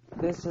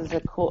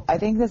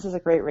think this is a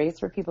great race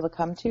for people to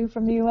come to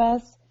from the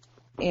U.S.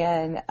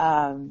 And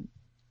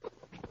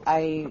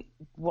I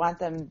want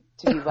them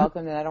to be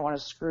welcomed, and I don't want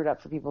to screw it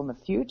up for people in the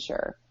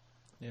future.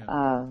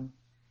 Yeah.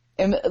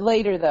 And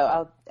later,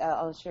 though,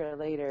 I'll share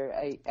later.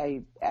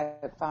 I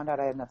found out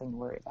I had nothing to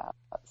worry about.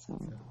 So.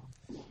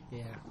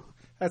 Yeah,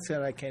 that's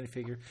what I kind of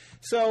figured.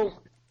 So,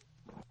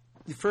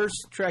 the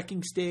first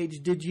trekking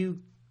stage, did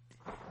you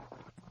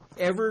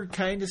ever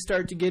kind of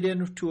start to get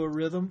into a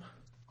rhythm?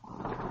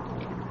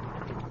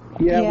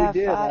 Yeah, we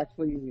did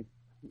actually.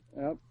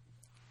 Yep.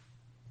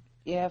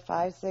 Yeah,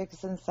 5,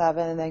 6, and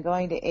 7, and then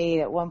going to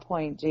 8. At one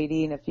point,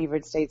 JD in a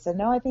fevered state said,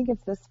 "No, I think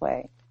it's this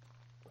way."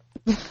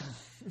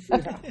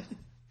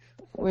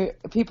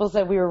 People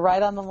said we were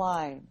right on the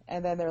line,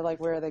 and then they're like,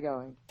 "Where are they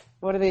going?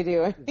 What are they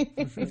doing?"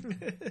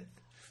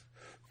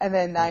 And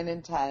then 9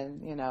 and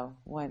 10,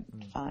 went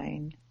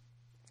fine.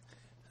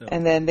 So.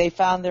 And then they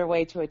found their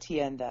way to a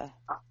tienda,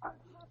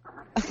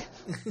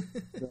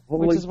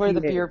 which is where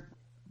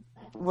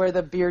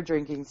the beer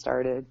drinking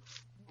started.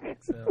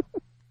 So.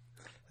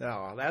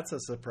 Oh, that's a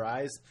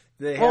surprise.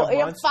 They have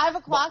at 5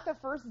 o'clock the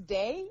first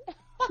day?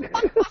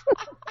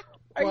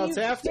 Are you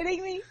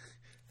kidding me?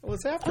 Well,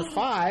 it's after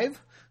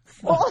 5.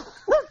 Well,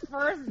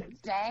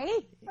 first day?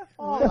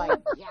 Oh my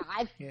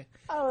God. Yeah.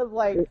 I was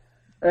like,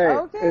 Hey,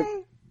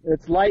 okay.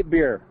 it's light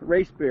beer,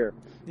 race beer.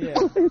 Yeah.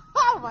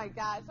 Oh my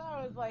gosh.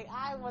 I was like,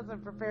 I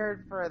wasn't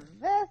prepared for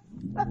this.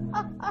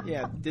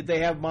 Yeah. Did they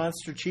have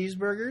monster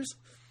cheeseburgers?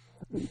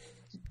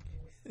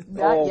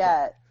 Not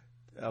yet.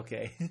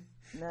 Okay.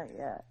 Not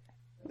yet.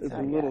 It's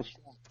a Not little.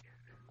 yet.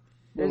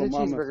 There's a little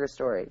mama. cheeseburger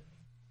story.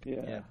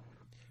 Yeah. Yeah.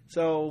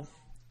 So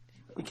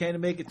you kind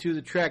of make it to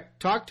the trek.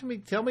 Tell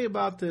me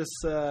about this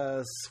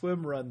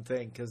swim run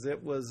thing, because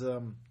it was.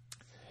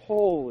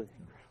 Holy.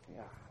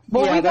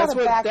 Well, yeah, we that's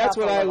gotta back up a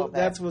little bit.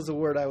 that was the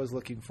word I was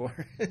looking for.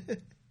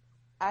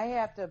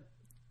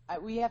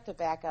 We have to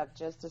back up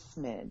just a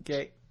smidge.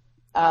 Okay.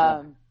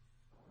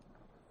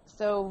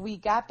 So we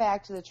got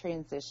back to the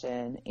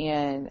transition,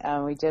 and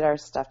we did our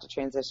stuff to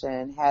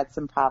transition, had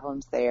some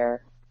problems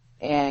there,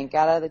 and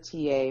got out of the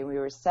TA. We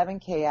were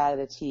 7K out of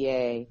the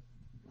TA,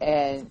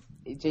 and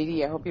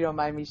JD, I hope you don't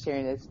mind me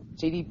sharing this,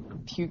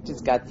 JD puked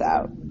his guts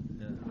out.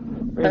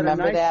 Had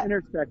Remember a nice that?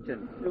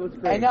 intersection. It was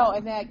great. I know,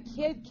 and that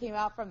kid came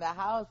out from the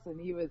house,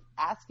 and he was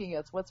asking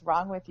us, "What's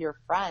wrong with your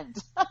friend?"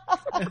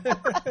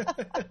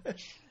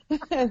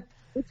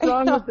 What's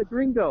wrong with the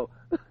gringo?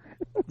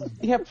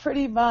 Yeah,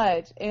 pretty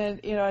much.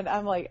 And, and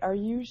I'm like, are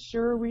you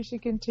sure we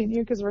should continue?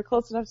 Because we're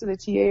close enough to the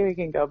TA we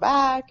can go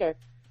back.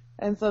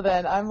 And so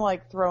then I'm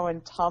like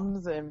throwing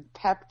Tums and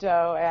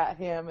Pepto at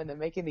him and then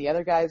making the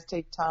other guys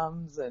take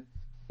Tums. And,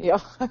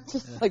 I'm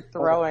just like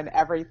throwing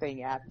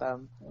everything at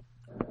them.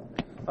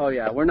 Oh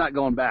yeah, we're not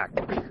going back.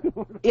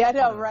 Yeah,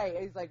 no, right.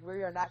 He's like,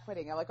 we are not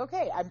quitting. I'm like,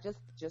 okay, I'm just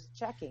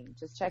checking.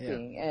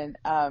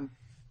 Yeah.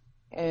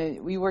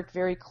 And we worked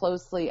very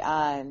closely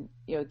on,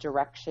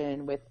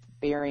 direction with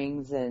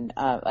bearings, and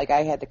like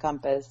I had the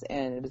compass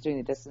and it was doing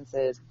the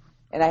distances,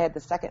 and I had the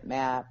second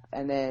map,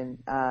 and then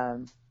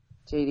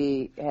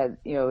JD had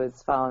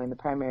was following the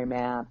primary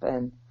map,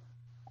 and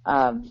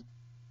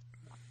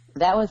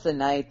that was the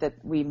night that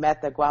we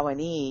met the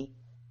Guawani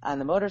on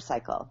the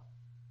motorcycle.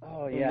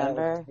 Oh yeah,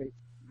 remember?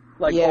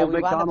 Like yeah, old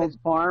McDonald's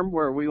farm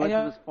where we went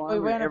to this farm we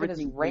where went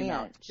everything over this came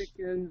out, ranch,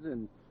 chickens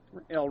and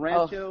El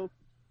Rancho.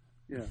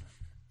 Yeah.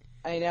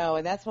 I know,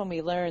 and that's when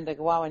we learned the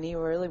Guawani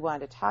really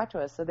wanted to talk to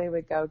us, so they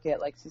would go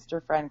get like sister,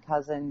 friend,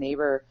 cousin,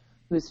 neighbor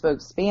who spoke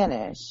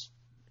Spanish,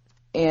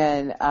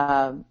 and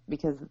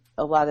because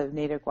a lot of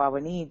native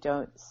Guawani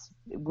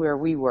where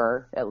we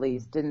were at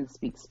least, didn't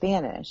speak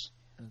Spanish.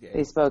 Okay.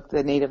 They spoke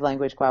the native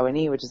language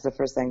Guawani, which is the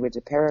first language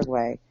of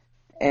Paraguay.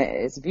 And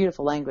it's a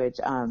beautiful language.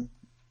 But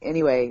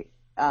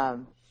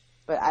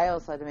I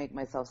also had to make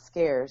myself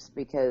scarce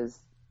because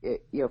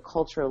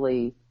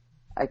culturally,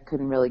 I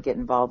couldn't really get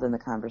involved in the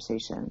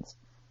conversations.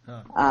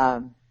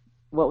 Huh.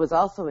 What was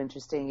also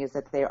interesting is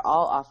that they're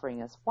all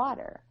offering us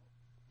water.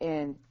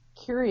 And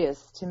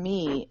curious to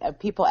me,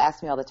 people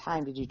ask me all the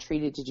time, did you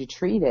treat it? Did you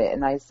treat it?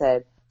 And I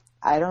said,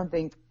 I don't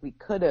think we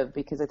could have,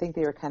 because I think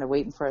they were kind of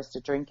waiting for us to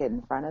drink it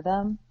in front of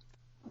them.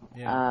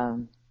 Yeah.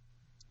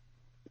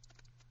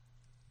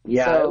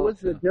 It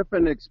was a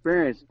different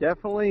experience.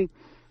 Definitely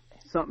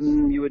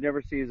something you would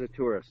never see as a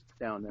tourist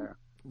down there.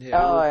 Yeah.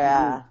 Oh,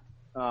 yeah.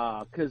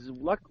 Because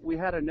we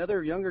had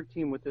another younger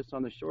team with us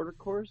on the shorter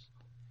course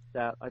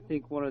that I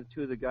think one or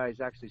two of the guys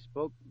actually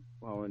spoke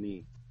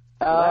Guawani.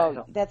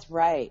 So that's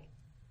right.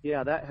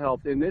 Yeah, that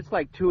helped. And it's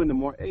like 2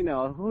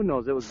 a.m. Who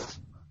knows? It was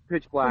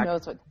pitch black. Who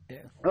knows what? Yeah.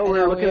 Oh, we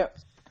were looking at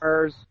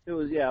stars. It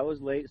was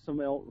late. Some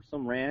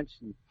ranch,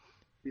 and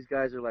these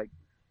guys are like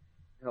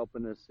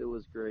helping us. It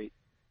was great.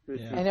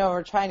 Yeah. I know,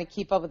 we're trying to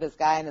keep up with this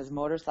guy on his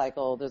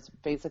motorcycle that's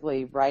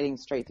basically riding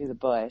straight through the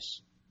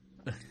bush.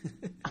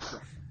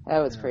 That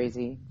was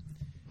crazy.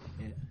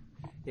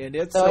 Yeah. And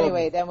it's so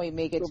anyway, then we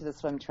make it to the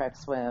swim track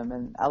swim,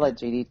 and I'll let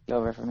JD take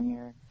over from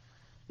here.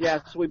 Yeah,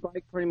 so we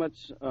bike pretty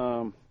much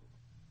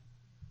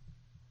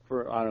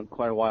for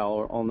quite a while,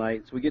 or all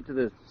night. So we get to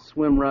the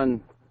swim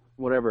run,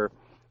 whatever.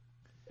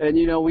 And,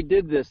 we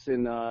did this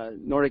in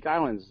Nordic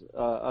Islands,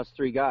 us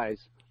 3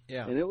 guys.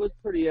 Yeah. And it was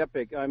pretty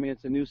epic. I mean,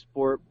 it's a new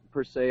sport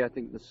per se. I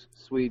think the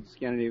Swedes,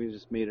 Scandinavians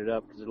just made it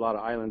up because there's a lot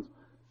of islands.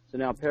 So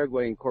now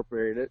Paraguay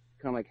incorporated it,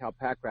 kind of like how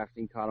pack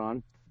rafting caught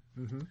on.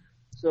 Mm-hmm.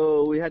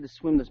 So we had to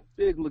swim this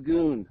big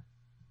lagoon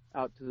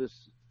out to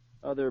this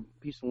other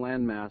piece of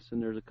landmass,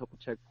 and there's a couple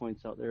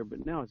checkpoints out there,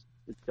 but now it's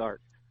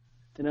dark.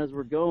 And as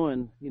we're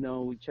going,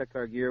 we check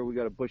our gear. We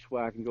got to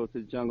bushwhack and go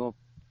through the jungle.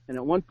 And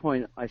at one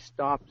point, I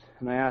stopped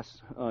and I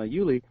asked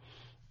Yuli,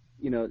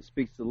 that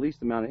speaks the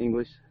least amount of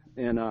English,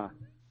 and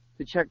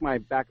to check my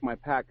back of my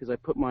pack, because I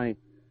put my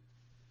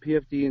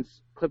PFD and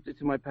clipped it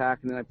to my pack,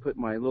 and then I put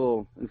my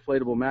little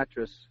inflatable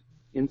mattress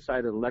inside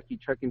of the Lucky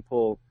trekking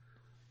pole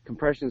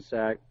compression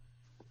sack,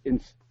 and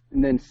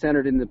then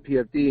centered in the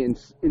PFD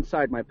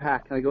inside my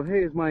pack. And I go,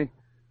 hey,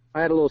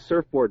 I had a little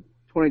surfboard,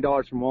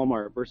 $20 from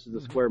Walmart versus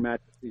the square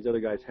mattress these other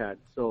guys had.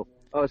 So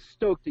I was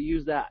stoked to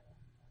use that.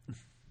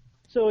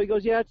 So he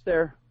goes, yeah, it's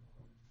there.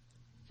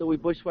 So we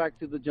bushwhack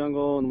through the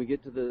jungle, and we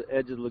get to the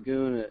edge of the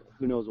lagoon at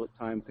who knows what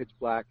time, pitch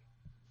black.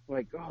 We're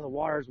like, oh, the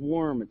water's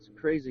warm. It's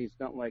crazy. It's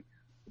not like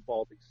the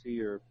Baltic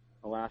Sea or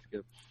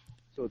Alaska.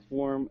 So it's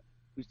warm.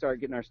 we start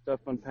getting our stuff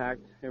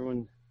unpacked.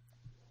 Everyone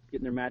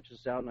getting their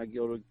mattress out, and I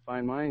go to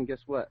find mine. And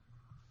guess what?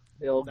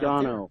 El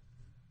Gano,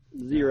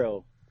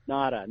 zero,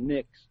 nada,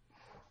 nix.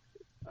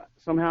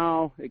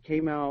 Somehow it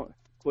came out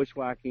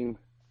bushwhacking,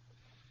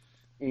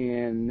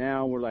 and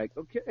now we're like,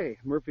 okay,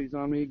 Murphy's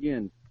on me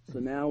again. So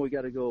now we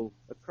got to go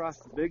across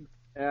the big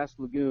ass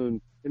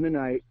lagoon in the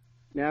night,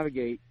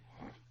 navigate.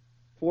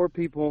 4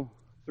 people,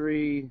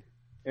 3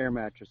 air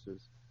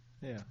mattresses.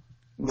 Yeah.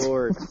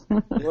 Lord,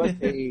 what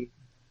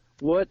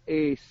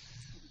a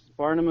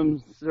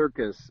Barnum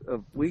circus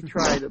of. We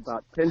tried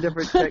about 10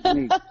 different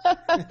techniques.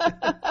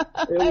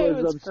 It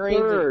was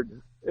absurd.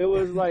 Crazy. It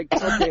was like,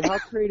 okay, how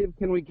creative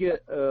can we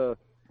get?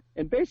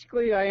 And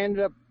basically, I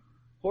ended up.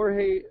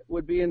 Jorge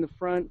would be in the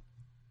front.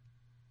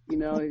 You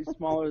know, he's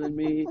smaller than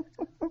me,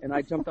 and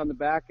I jumped on the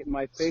back, and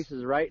my face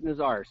is right in his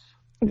arse,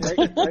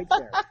 right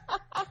there.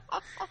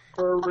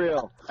 For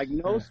real, like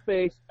no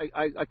space.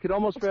 I could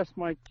almost rest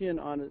my chin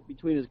on it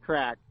between his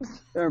crack.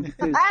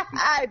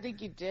 I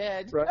think you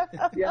did. Right?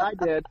 Yeah, I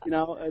did. You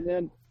know, and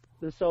then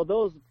so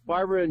those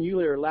Barbara and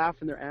Yulia are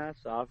laughing their ass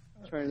off,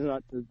 trying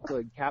not to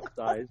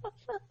capsize.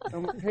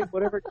 I'm like, hey,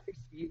 whatever it takes,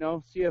 you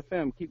know,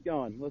 CFM, keep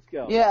going, let's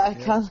go. Yeah.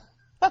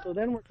 So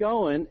then we're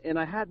going, and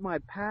I had my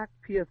pack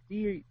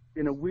PFD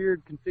in a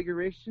weird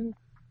configuration,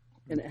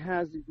 and it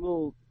has these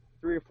little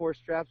 3 or 4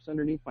 straps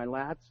underneath my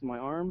lats and my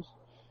arms.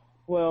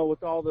 Well,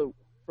 with all the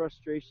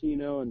frustration, you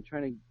know, and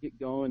trying to get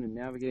going and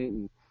navigate,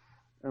 and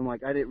I'm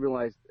like, I didn't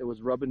realize it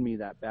was rubbing me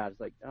that bad.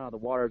 It's like, oh, the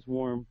water's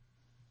warm.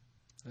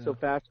 Yeah. So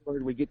fast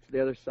forward, we get to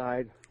the other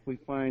side. We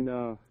find,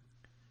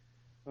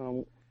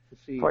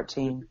 let's see,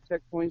 14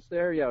 checkpoints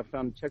there. Yeah, I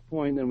found a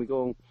checkpoint. Then we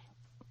go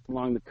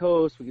along the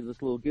coast. We get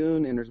this little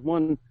lagoon, and there's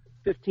one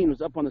 15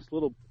 was up on this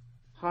little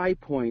high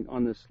point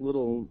on this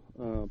little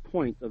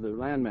point of the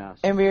landmass.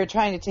 And we were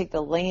trying to take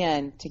the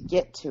land to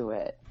get to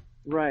it.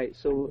 Right,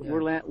 so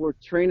we're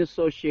train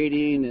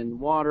associating and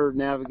water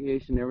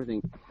navigation and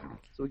everything.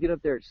 So we get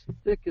up there, it's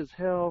thick as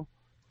hell.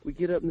 We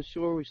get up in the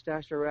shore, we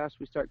stash our ass,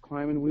 we start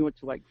climbing. We went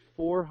to like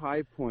 4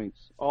 high points,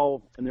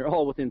 and they're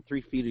all within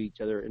 3 feet of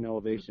each other in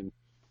elevation.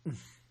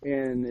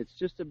 And it's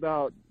just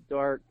about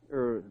dark,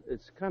 or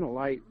it's kind of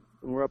light,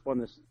 and we're up on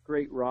this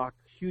great rock,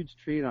 huge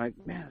tree, and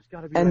man, it's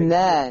got to be right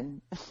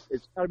here.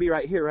 It's got to be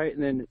right here, right?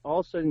 And then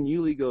all of a sudden,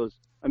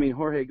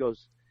 Jorge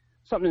goes,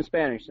 something in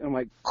Spanish. And I'm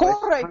like,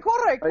 corre.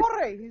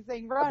 He's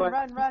saying, run.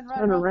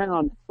 Turn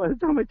around. By the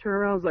time I turn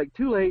around, it's like,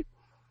 too late.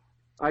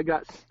 I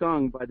got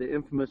stung by the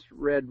infamous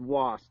red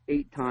wasp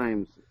 8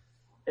 times.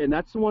 And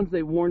that's the ones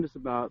they warned us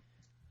about.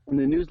 In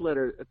the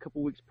newsletter a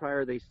couple weeks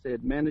prior, they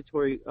said,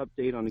 mandatory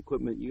update on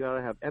equipment. You got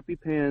to have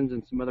EpiPens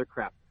and some other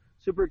crap.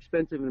 Super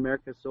expensive in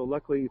America, so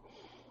luckily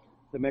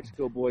the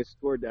Mexico boys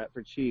scored that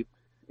for cheap.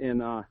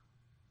 And I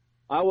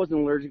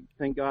wasn't allergic.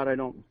 Thank God I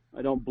don't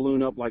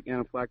balloon up like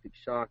anaphylactic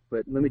shock.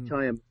 But let me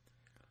tell you,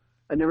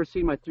 I never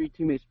seen my 3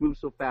 teammates move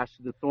so fast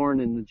to the thorn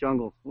in the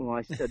jungle. Well,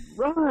 I said,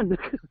 run.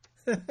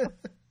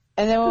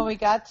 And then when we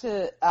got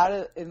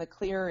in the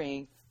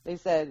clearing, they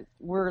said,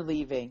 we're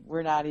leaving.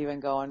 We're not even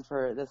going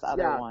for this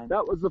other one.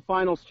 That was the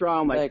final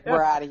straw. I'm like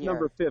we're out of here.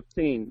 Number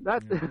 15.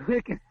 That's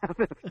they can have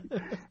it.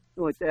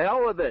 I'm like, the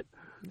hell with it.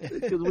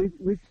 Because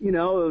we, you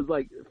know, it was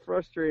like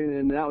frustrating,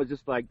 and that was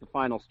just like the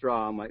final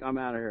straw. I'm like, I'm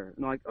out of here.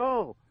 And I'm like,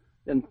 oh.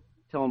 Then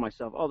telling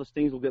myself, oh, the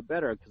stings will get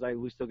better because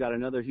we still got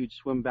another huge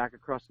swim back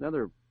across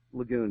another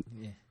lagoon.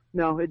 Yeah.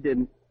 No, it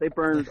didn't. They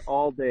burned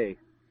all day.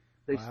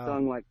 They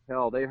stung like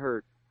hell. They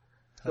hurt.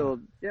 So,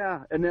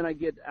 yeah. And then I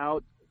get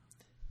out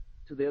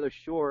to the other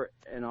shore,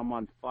 and I'm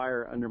on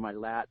fire under my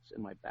lats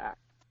and my back.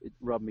 It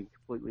rubbed me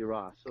completely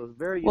raw. So it was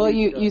very well,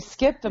 you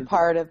skipped a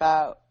part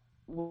about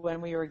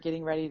when we were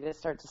getting ready to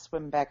start to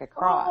swim back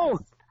across. Oh,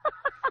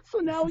 so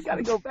now we got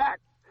to go back.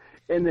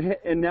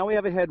 And now we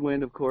have a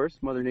headwind, of course,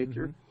 Mother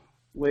Nature. Mm-hmm.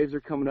 Waves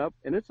are coming up,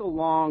 and it's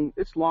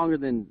longer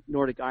than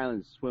Nordic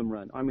Island's swim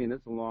run. I mean,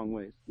 it's a long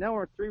ways. Now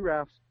we're 3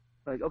 rafts.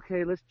 Like,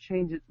 okay, let's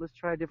change it. Let's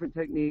try a different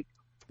technique.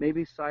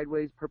 Maybe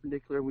sideways,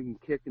 perpendicular, we can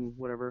kick and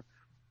whatever.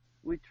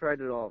 We tried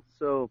it all.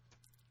 So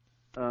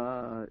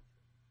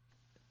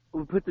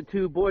we put the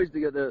 2 boys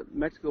together, the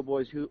Mexico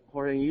boys,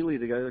 Jorge and Yuli,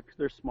 together because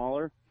they're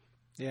smaller.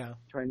 Yeah.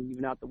 Trying to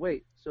even out the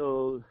weight.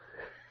 So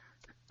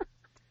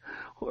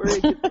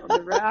Jorge gets on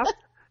the raft.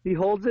 He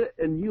holds it,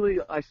 and Yuli,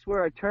 I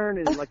swear I turn,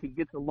 and like he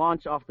gets a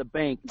launch off the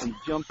bank, and he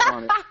jumps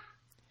on it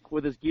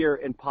with his gear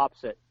and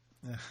pops it.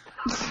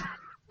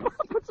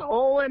 Puts a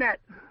hole in it.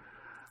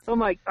 So I'm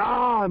like,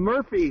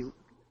 Murphy,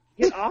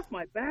 get off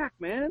my back,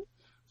 man.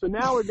 So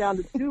now we're down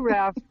to 2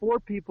 rafts, 4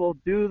 people,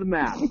 do the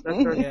math.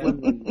 That's our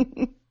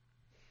swim.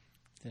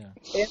 Yeah.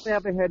 And we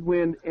have a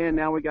headwind, and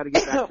now we got to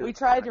get back to We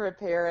tried to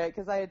repair it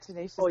because I had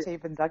tenacious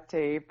tape and duct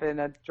tape and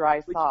a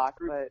dry sock.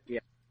 But yeah,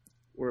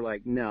 we're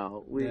like,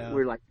 no.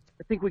 We're like,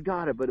 I think we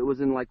got it, but it was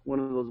in like one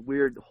of those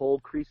weird hole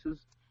creases.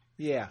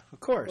 Yeah, of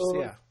course,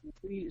 yeah.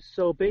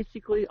 So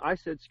basically, I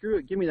said, screw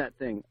it, give me that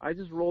thing. I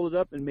just rolled it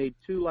up and made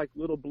 2 like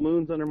little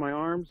balloons under my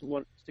arms,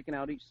 one sticking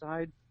out each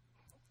side.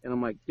 And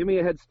I'm like, give me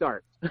a head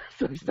start.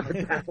 So I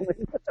started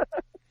paddling.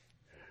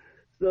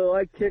 So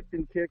I kicked,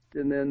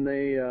 and then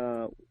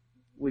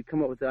we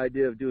come up with the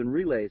idea of doing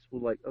relays.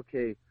 We're like,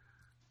 okay,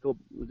 we'll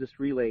just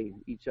relay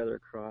each other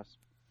across.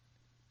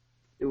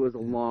 It was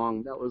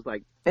that was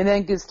like. And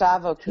then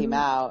Gustavo came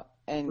out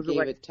and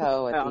gave a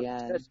tow at the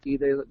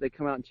end. They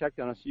come out and checked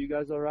on us. Are you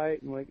guys all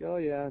right? And we're like, oh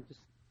yeah,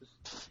 just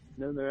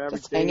their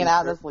average just hanging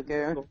out in this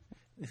lagoon.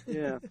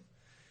 Yeah.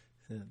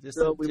 just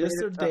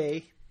a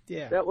day.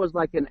 Yeah. That was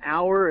like an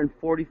hour and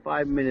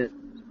 45 minutes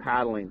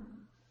paddling,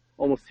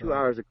 almost 2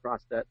 hours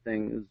across that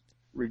thing. It was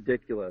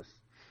ridiculous.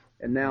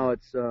 And now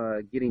it's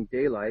getting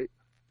daylight,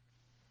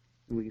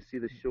 and we can see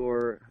the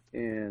shore,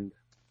 and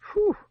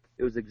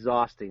it was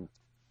exhausting.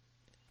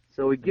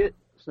 So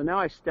now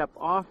I step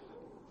off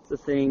the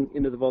thing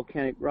into the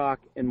volcanic rock,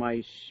 and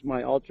my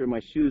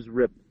shoes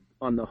ripped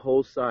on the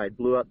whole side,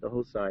 blew out the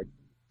whole side.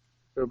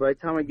 So by the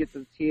time I get to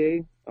the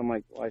TA, I'm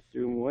like, well, I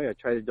threw them away. I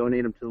tried to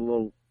donate them to the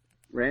little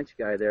ranch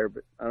guy there,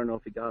 but I don't know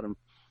if he got them.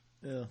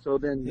 Yeah. So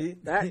then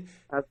that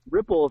has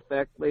ripple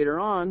effect later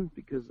on,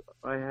 because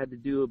I had to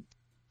do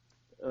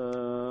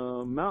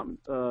a mountain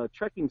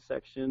trekking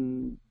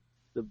section,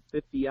 the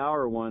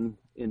 50-hour one,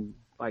 in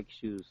bike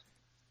shoes.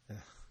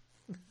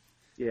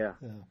 Yeah.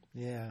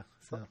 Yeah.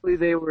 So. Hopefully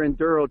they were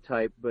enduro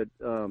type, but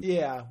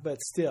yeah,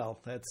 but still,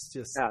 that's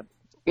just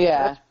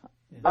yeah.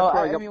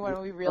 I mean, when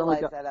we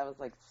realized that, I was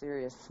like,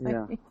 seriously.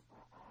 Yeah.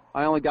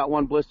 I only got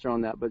one blister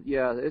on that, but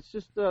yeah, it's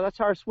just that's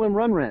how our swim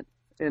run went.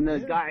 And the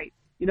guy,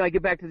 I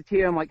get back to the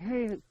TA, I'm like,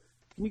 hey, can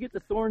you get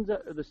the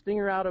the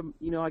stinger out of?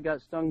 I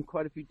got stung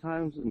quite a few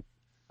times, and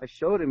I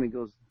showed him. He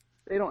goes,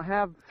 they don't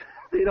have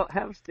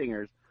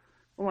stingers.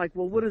 I'm like,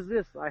 well, what is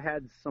this? I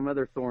had some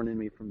other thorn in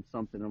me from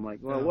something. I'm like,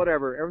 well,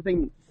 whatever.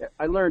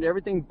 I learned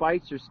everything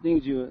bites or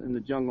stings you in the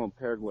jungle in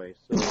Paraguay.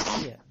 So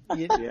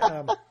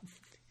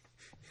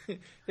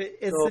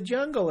it's the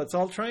jungle. It's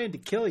all trying to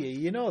kill you.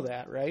 You know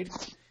that, right?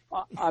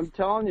 I'm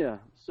telling you.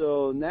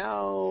 So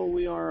now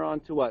we are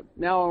on to what?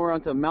 Now we're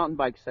on to a mountain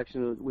bike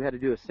section. We had to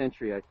do a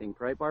century, I think,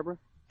 right, Barbara?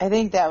 I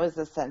think that was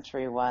the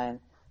century one,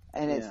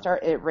 and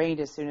it rained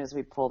as soon as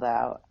we pulled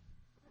out,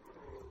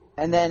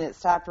 and then it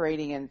stopped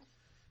raining, and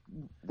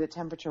the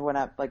temperature went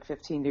up like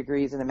 15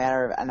 degrees in a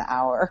matter of an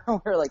hour.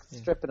 We're like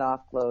stripping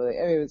off clothing.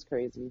 I mean, it was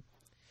crazy.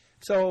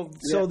 So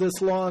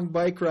this long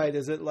bike ride,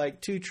 is it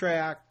like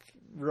 2-track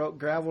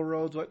gravel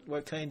roads?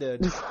 What kind of?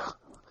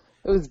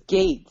 It was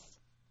gates.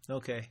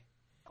 Okay.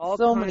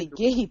 So many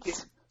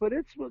gates. But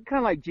it's kind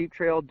of like Jeep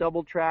Trail,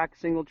 double track,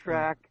 single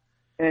track,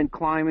 and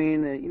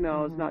climbing. And,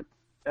 it's not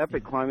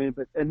epic climbing,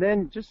 and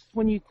then just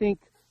when you think,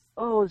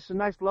 oh, it's a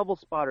nice level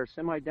spot or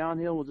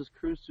semi-downhill, we'll just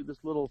cruise through this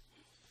little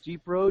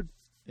Jeep road.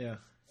 Yeah.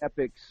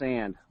 Epic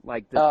sand,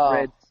 like the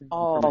red.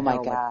 Oh my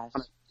gosh.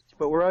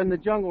 But we're in the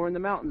jungle, we're in the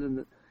mountains, and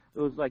it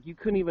was like you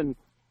couldn't even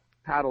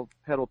pedal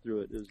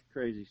through it. It was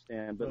crazy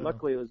stand. But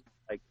luckily it was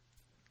like,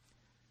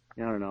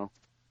 I don't know,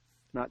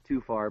 not too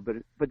far.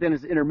 But then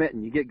it's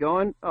intermittent. You get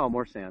going,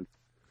 more sand.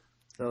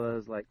 So it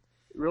was like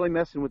really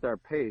messing with our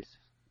pace.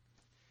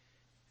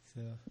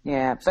 So.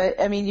 Yeah,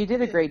 but I mean, you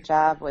did a great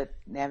job with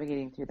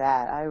navigating through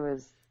that. I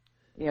was,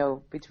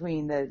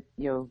 between the,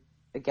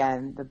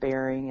 again, the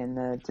bearing and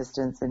the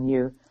distance, and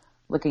you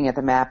looking at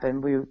the map,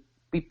 and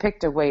we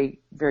picked a way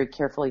very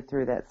carefully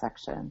through that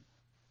section.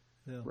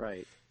 Yeah.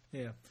 Right.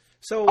 Yeah.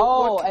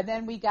 So. And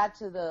then we got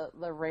to the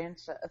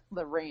ranch.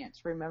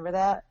 Remember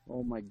that?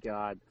 Oh my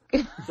God.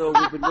 So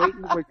we've been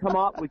waiting.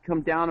 We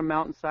come down a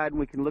mountainside, and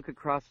we can look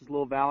across this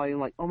little valley, and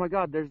like, oh my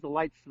God, there's the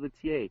lights to the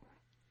TA,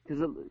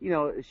 because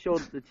it showed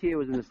the TA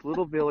was in this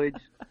little village,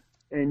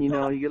 and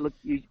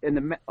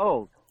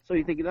so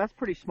you think that's a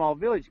pretty small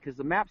village, because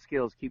the map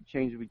scales keep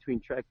changing between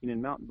trekking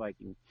and mountain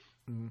biking.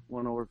 Mm-hmm.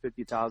 One over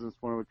 50,000,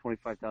 one over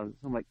 25,000.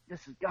 So I'm like,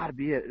 this has got to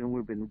be it. And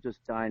we've been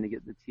just dying to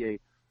get the TA.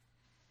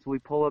 So we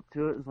pull up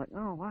to it, and it's like,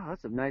 oh, wow,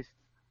 that's a nice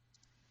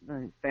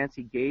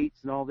fancy gates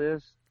and all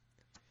this.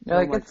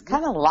 You're like, it's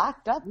kind of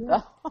locked up,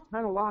 though.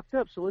 Kind of locked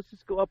up, so let's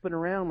just go up and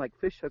around like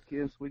fish hook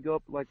in. So we go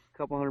up like a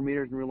couple hundred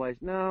meters and realize,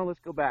 no, let's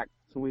go back.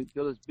 So we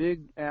go this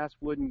big-ass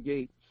wooden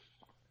gate,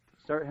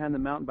 start handing the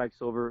mountain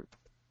bikes over,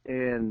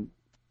 and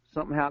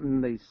something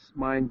happened.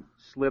 Mine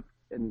slipped,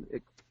 and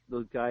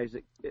those guys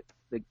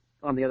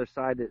on the other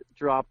side that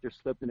dropped or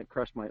slipped, and it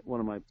crushed one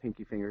of my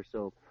pinky fingers.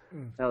 So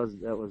that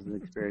was an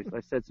experience.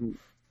 I said some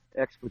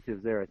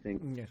expletives there, I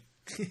think.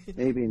 Yeah.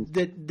 Maybe.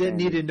 Didn't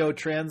need to know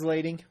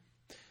translating.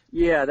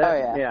 Yeah.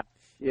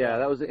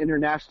 That was an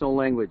international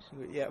language.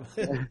 Yeah.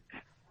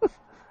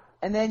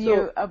 And then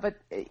go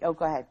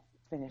ahead.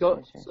 Finish.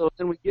 So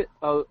then we get.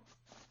 What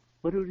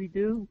did we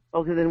do?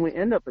 Okay, then we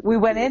end up. We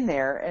went in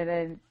there, and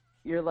then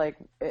you're like,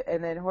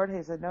 and then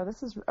Jorge said, "No,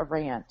 this is a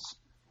ranch."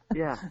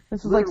 Yeah.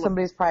 This is like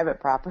somebody's private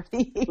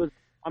property.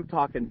 I'm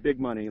talking big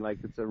money, like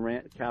it's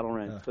a cattle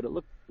ranch, but it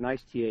looked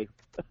nice, TA.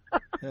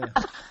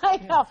 I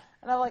know.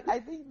 And I'm like, I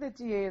think the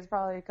TA is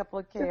probably a couple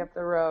of K up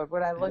the road.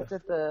 When I looked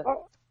at the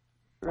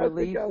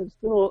relief.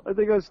 I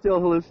think I was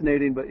still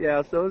hallucinating, but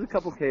yeah, so it was a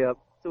couple K up.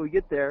 So we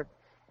get there,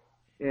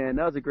 and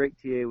that was a great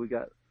TA. We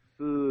got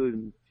food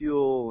and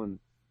fuel,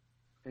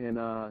 and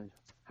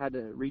had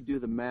to redo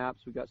the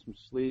maps. We got some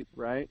sleep,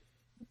 right?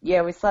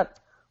 Yeah, we slept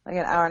like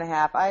an hour and a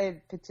half. I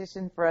had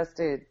petitioned for us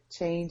to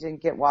change and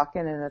get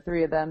walking, and the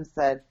three of them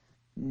said,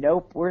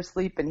 nope, we're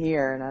sleeping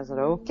here. And I said,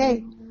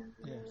 okay.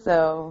 Yeah.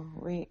 So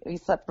we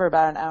slept for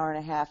about an hour and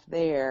a half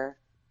there,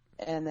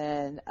 and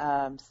then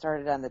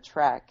started on the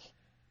trek.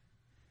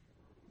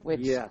 Which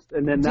yes,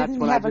 and then that's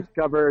when I have a-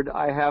 discovered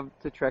I have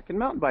the trek and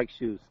mountain bike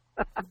shoes.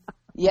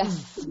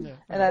 Yes. Yeah.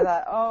 And I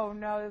thought, oh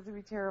no, this would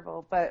be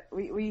terrible. But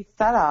we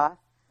set off,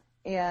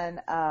 and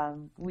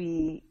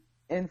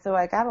so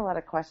I got a lot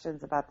of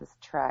questions about this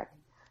trek.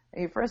 I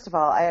mean, first of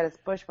all, I had us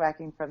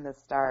bushwhacking from the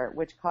start,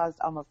 which caused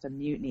almost a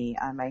mutiny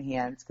on my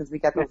hands because we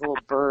got those little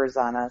burrs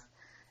on us.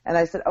 And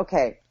I said,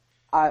 okay,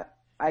 I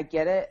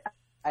get it.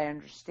 I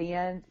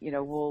understand.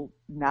 We'll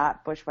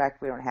not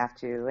bushwhack. We don't have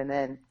to. And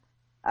then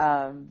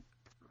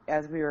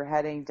as we were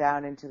heading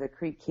down into the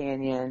Creek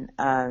Canyon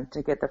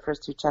to get the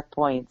first two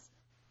checkpoints,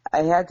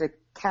 I had to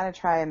kind of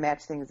try and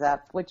match things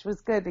up, which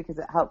was good because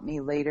it helped me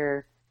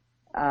later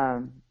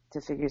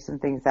to figure some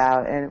things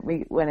out. And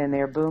we went in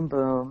there, boom,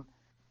 boom.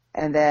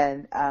 And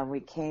then we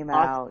came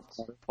out.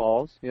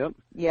 Falls, yep.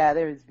 Yeah,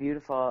 it was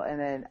beautiful. And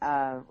then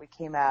we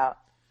came out,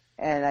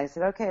 and I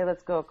said, okay,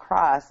 let's go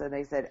across. And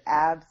they said,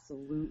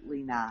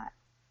 absolutely not.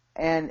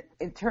 And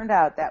it turned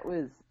out that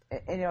was,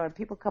 and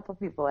a couple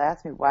people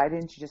asked me, why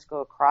didn't you just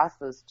go across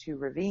those two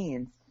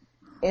ravines?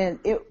 And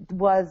it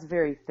was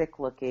very thick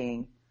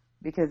looking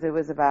because it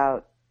was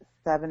about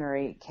 7 or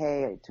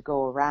 8K to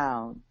go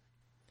around.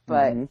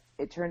 But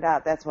it turned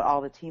out that's what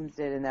all the teams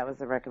did, and that was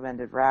the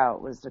recommended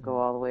route, was to go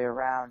all the way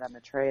around on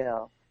the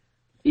trail.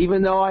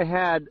 Even though I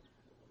had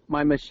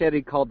my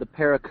machete called the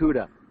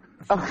Paracuda.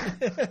 Oh,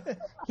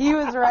 he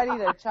was ready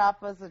to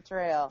chop us a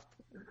trail.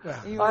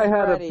 He was I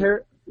had ready.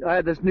 I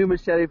had this new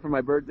machete for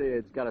my birthday.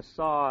 It's got a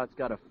saw, it's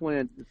got a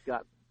flint, it's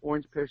got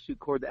orange parachute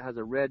cord that has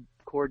a red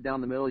cord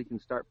down the middle you can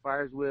start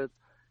fires with.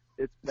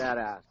 It's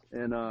badass.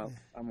 And I'm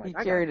like, He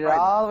carried it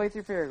all the way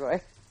through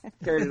Paraguay.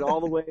 Carried it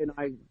all the way, and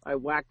I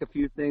whacked a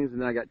few things,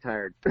 and then I got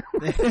tired.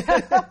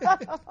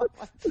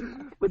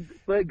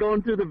 but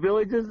going through the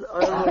villages,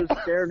 I was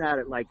staring at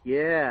it like,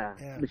 yeah.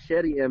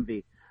 Machete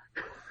envy.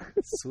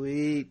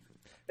 Sweet.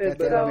 But,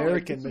 Got that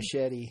American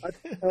machete.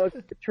 I was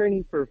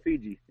training for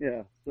Fiji,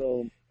 yeah.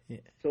 So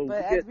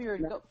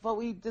But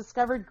we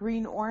discovered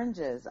green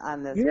oranges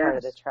on this part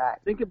of the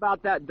track. Think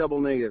about that double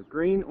negative.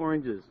 Green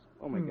oranges.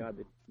 Oh my God,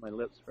 they my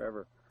lips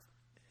forever.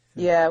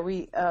 Yeah,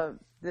 we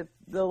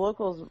the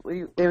locals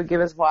they would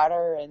give us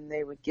water, and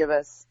they would give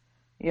us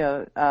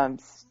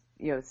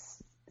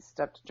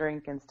stuff to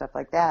drink and stuff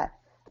like that.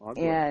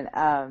 Okay.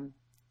 And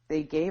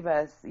they gave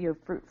us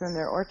fruit from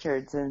their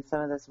orchards, and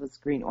some of this was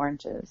green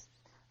oranges.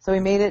 So we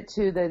made it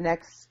to the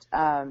next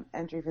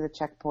entry for the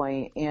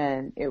checkpoint,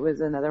 and it was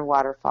another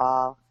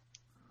waterfall,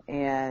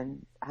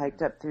 and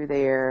hiked up through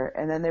there.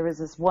 And then there was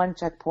this one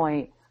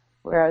checkpoint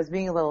where I was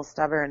being a little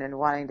stubborn and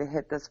wanting to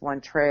hit this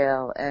one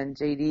trail, and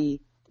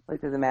JD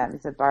looked at the map and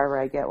he said,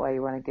 Barbara, I get why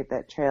you want to get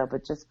that trail,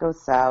 but just go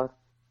south,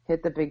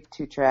 hit the big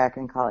 2-track,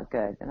 and call it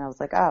good. And I was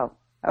like, oh,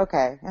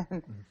 okay.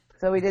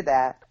 So we did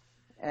that,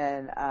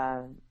 and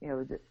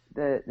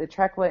the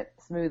trek went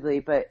smoothly,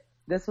 but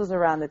this was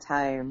around the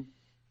time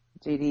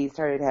JD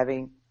started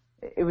having,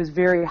 it was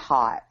very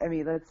hot. I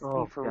mean, let's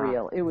be for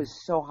real. It was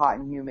so hot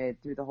and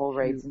humid through the whole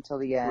race until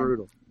the end.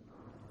 Brutal.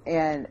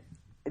 And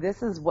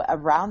this is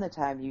around the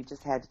time you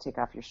just had to take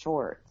off your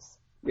shorts.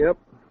 Yep.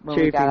 When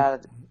we got out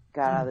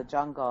of the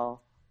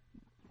jungle.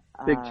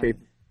 Big shape.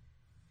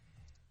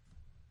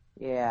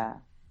 Yeah.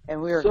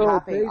 And we were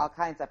hopping all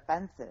kinds of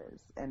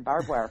fences and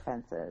barbed wire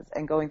fences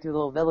and going through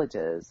little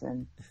villages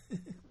and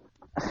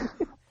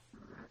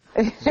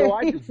So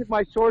I just took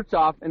my shorts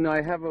off, and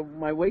I have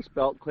my waist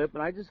belt clip,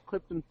 and I just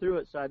clipped them through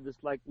it, so I had this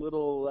like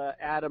little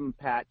Adam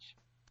patch,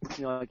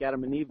 like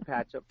Adam and Eve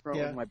patch up front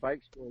with my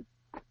bike shorts,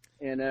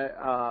 and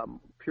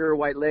pure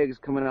white legs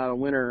coming out of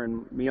winter,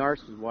 and my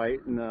arse is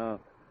white, and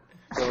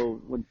so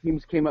when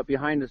teams came up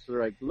behind us,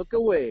 they're like, look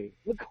away.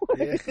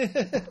 Yeah.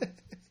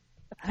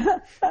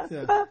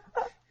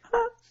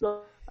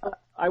 So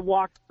I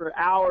walked for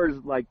hours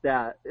like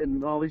that,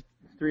 and all these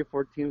 3 or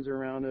 4 teams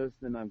around us,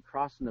 and I'm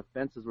crossing the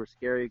fences were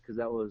scary because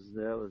that was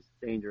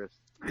dangerous.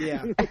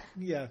 Yeah,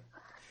 yeah.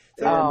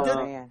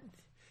 Man.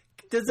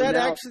 Does that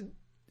actually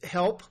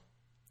help?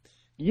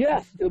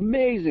 Yes,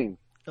 amazing.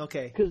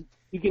 Okay. Because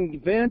you can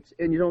vent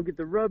and you don't get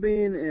the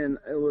rubbing, and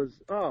it was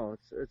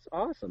it's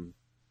awesome.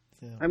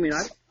 Yeah. I mean,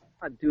 I'm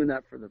not doing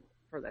that for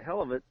the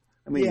hell of it.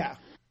 I mean,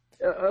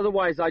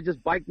 otherwise I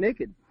just bike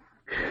naked.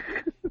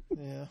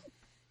 Yeah.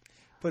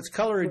 Puts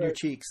color in your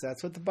cheeks.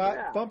 That's what the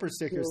bumper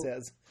sticker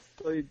says.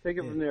 So you take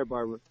it from there,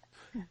 Barbara.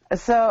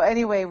 So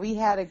anyway, we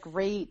had a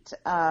great.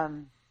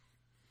 The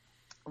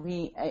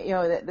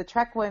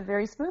trek went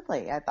very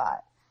smoothly, I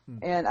thought,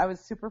 and I was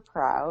super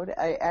proud.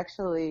 I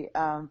actually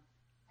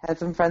had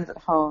some friends at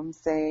home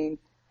saying,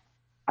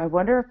 "I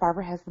wonder if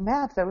Barbara has the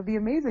maps. That would be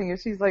amazing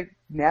if she's like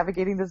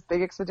navigating this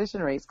big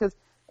expedition race." Because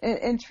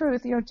in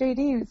truth,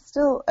 JD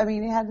still,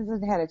 he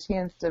hasn't had a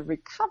chance to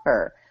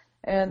recover.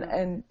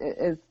 And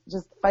is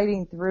just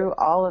fighting through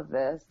all of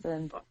this,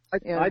 and I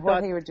what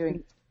thought they were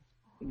doing.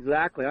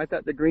 Exactly. I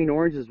thought the green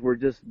oranges were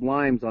just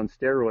limes on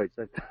steroids.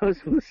 I thought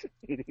it was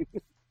fascinating.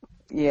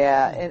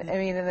 Yeah, and I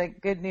mean, and the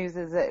good news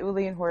is that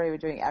Uli and Jorge were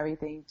doing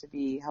everything to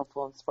be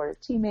helpful and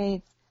supportive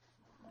teammates.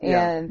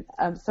 And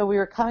so we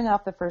were coming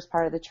off the first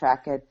part of the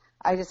trek, and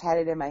I just had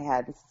it in my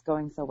head, this is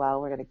going so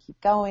well, we're going to keep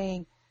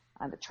going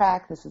on the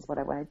track, this is what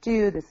I want to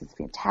do, this is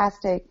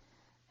fantastic.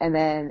 And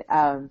then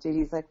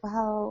JD's like,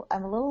 well,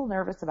 I'm a little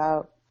nervous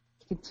about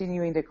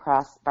continuing to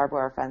cross barbed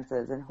wire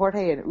fences. And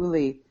Jorge and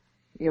Uli,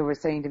 were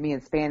saying to me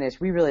in Spanish,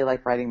 we really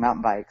like riding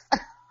mountain bikes.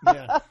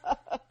 Yeah.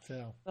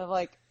 So. I'm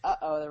like,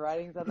 uh-oh, the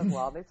writing's on the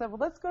wall. They said, well,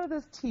 let's go to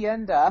this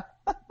tienda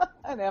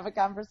and have a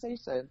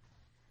conversation.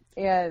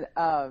 And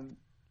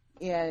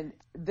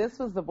this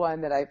was the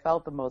one that I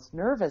felt the most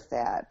nervous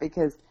at,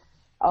 because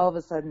all of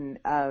a sudden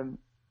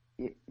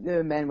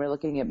the men were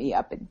looking at me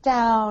up and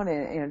down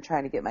and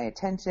trying to get my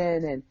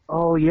attention. And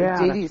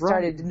JD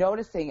started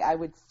noticing I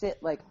would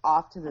sit like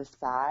off to the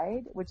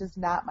side, which is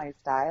not my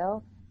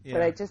style,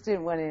 but I just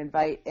didn't want to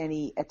invite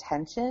any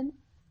attention.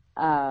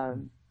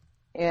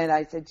 And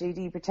I said,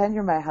 JD, pretend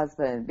you're my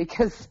husband,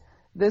 because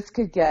this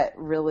could get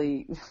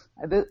really,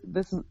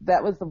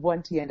 that was the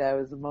one tienda I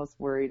was the most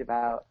worried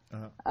about.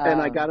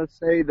 And I got to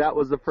say, that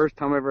was the first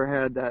time I ever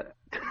had that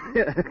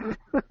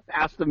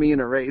asked of me in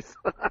a race.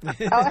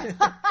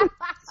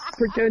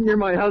 Pretend you're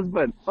my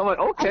husband. I'm like,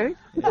 okay.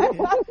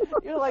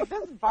 You're like,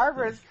 this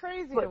Barbara is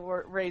crazy to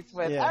race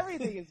with. Yeah.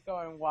 Everything is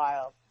going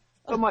wild.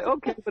 I'm like,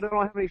 okay, but I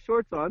don't have any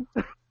shorts on.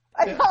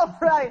 I know,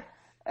 right.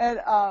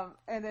 And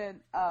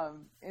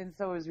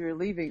so as we were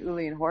leaving,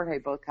 Uli and Jorge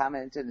both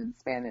commented in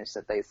Spanish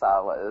that they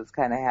saw what was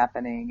kind of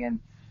happening, and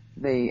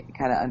they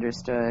kind of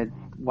understood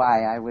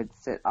why I would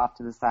sit off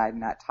to the side and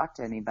not talk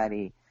to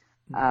anybody.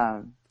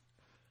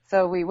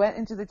 So we went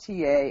into the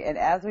TA, and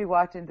as we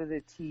walked into the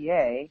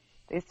TA,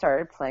 they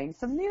started playing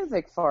some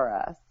music for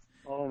us.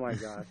 Oh my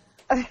God.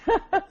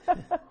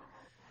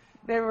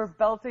 They were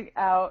belting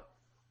out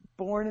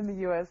Born in the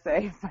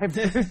USA by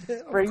Bruce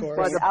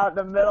Springsteen out in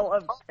the middle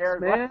of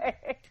Paraguay. Man,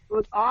 it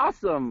was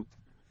awesome.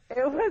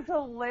 It was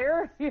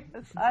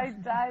hilarious. I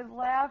died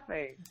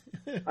laughing.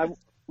 I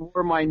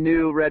wore my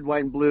new red,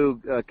 white, and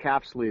blue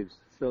calf sleeves,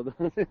 so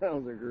those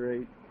are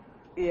great.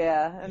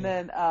 Yeah, and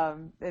then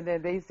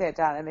they sat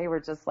down and they were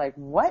just like,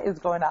 "What is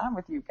going on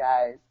with you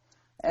guys?"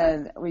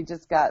 And we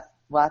just got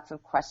lots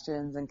of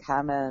questions and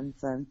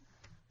comments, and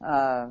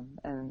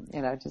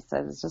just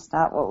said it's just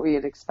not what we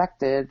had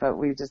expected, but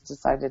we just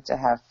decided to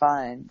have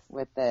fun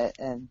with it,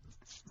 and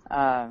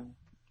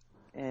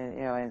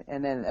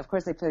then of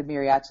course they played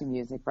mariachi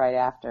music right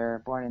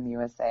after Born in the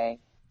USA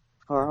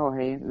for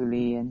Jorge and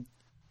Uli, and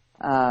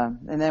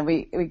then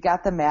we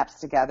got the maps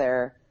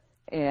together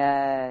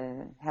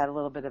and had a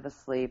little bit of a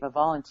sleep. A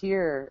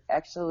volunteer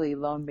actually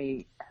loaned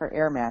me her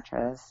air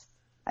mattress.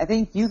 I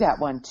think you got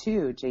one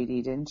too,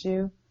 JD, didn't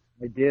you?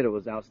 I did. It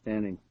was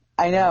outstanding.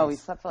 I know. We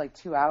slept for like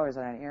 2 hours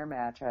on an air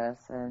mattress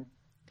and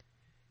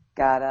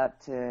got up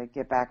to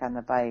get back on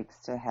the bikes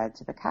to head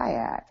to the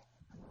kayak.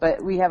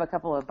 But we have a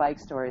couple of bike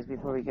stories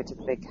before we get to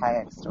the big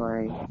kayak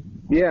story.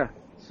 Yeah.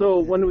 So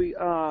when we,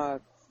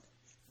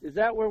 is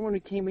that where when we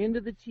came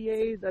into the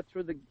TA, that's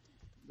where the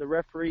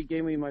referee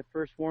gave me my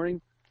first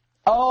warning?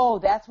 Oh,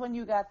 that's when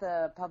you got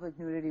the public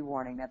nudity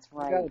warning. That's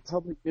right. I got a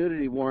public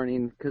nudity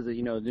warning because of,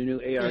 the new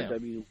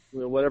ARW,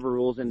 whatever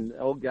rules, and the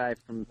old guy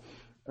from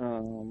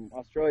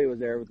Australia was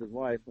there with his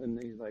wife, and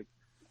he's like,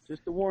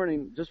 just a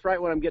warning, just right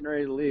when I'm getting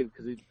ready to leave,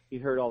 because he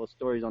heard all the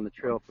stories on the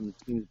trail from the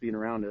teams being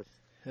around us.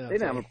 Okay. They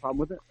didn't have a problem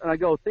with it. And I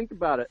go, think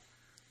about it.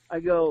 I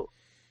go,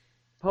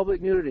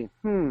 public nudity.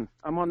 I'm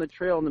on the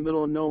trail in the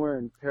middle of nowhere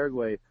in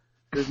Paraguay.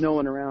 There's no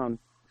one around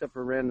except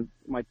for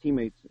my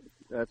teammates.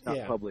 That's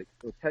not public.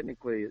 So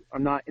technically,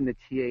 I'm not in the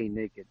TA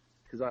naked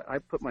because I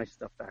put my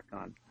stuff back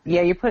on.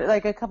 Yeah, you put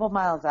like a couple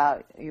miles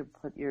out. You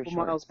put your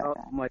shorts back on.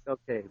 I'm like,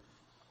 okay,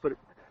 put it.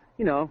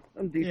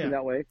 I'm decent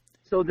that way.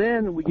 So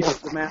then we get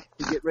the map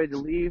to get ready to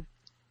leave,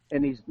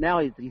 and he's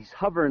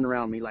hovering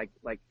around me like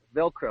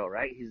Velcro,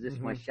 right? He's just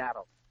my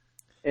shadow.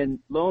 And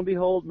lo and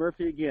behold,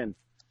 Murphy again.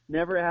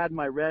 Never had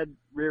my red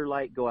rear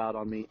light go out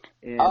on me.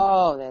 And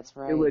that's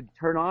right. It would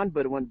turn on,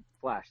 but it wouldn't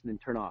flash and then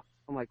turn off.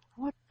 I'm like,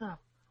 what the?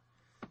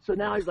 So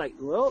now he's like,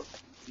 well,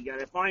 you got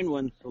to find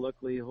one. So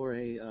luckily,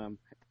 Jorge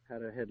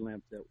had a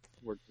headlamp that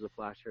worked as a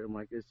flasher. I'm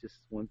like, it's just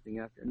one thing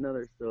after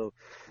another. So,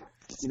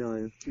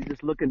 he's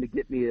just looking to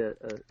get me a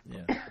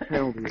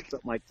penalty or something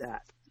like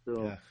that.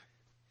 So,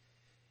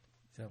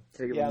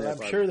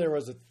 I'm sure there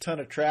was a ton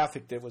of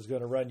traffic that was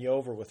going to run you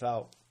over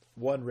without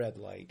one red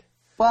light.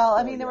 Well,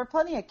 I mean, there were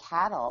plenty of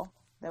cattle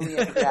that we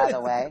had to get out of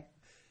the way.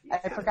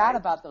 I forgot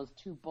about those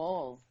 2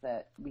 bulls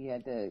that you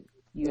had to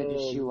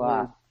shoo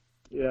off.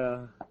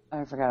 Yeah.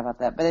 I forgot about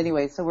that. But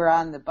anyway, so we're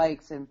on the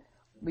bikes and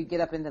we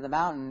get up into the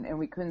mountain and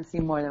we couldn't see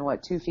more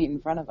than 2 feet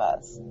in front of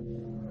us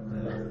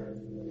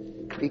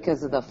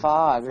because of the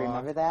fog.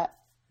 Remember that?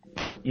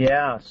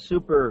 Yeah,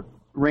 super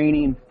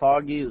rainy and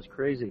foggy. It was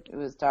crazy. It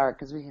was dark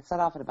because we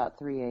set off at about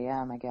 3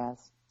 a.m., I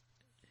guess.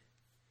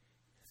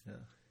 Yeah.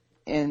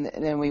 And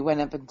then we went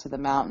up into the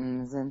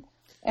mountains and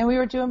we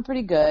were doing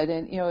pretty good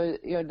and,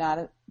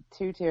 not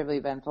too terribly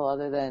eventful,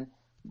 other than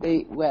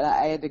when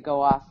I had to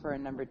go off for a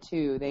number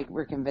 2, they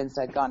were convinced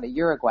I'd gone to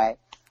Uruguay.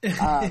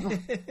 That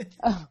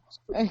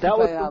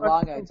was how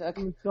long I took.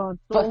 It was gone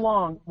so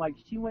long. Like,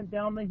 she went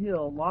down the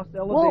hill, lost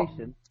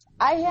elevation.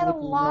 Well, I had a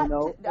lot.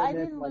 I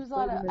didn't lose a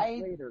lot of.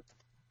 I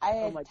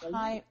had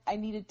time. I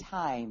needed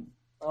time.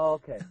 Oh,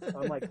 okay.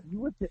 I'm like, you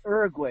went to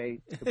Uruguay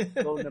to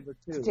go number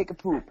 2. To take a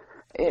poop.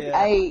 It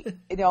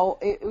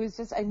was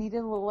just, I needed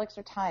a little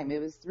extra time. It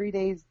was 3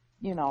 days,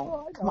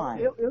 come on.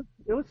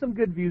 It was some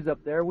good views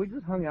up there. We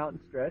just hung out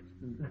and stretched.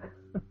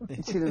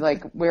 She was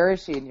like, where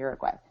is she in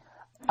Uruguay?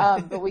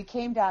 But we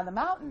came down the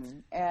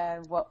mountain,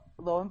 and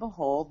lo and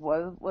behold,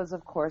 was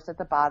of course at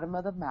the bottom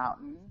of the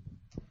mountain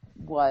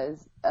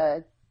was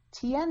a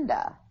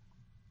tienda.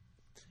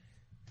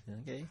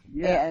 Okay.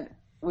 Yeah. And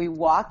we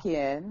walk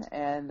in,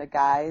 and the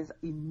guys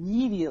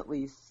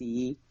immediately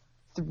see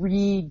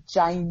 3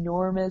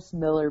 ginormous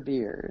Miller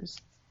beers.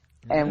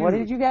 And what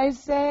did you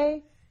guys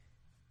say?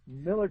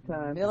 Miller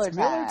time. Miller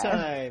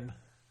time.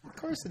 Of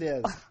course it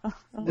is.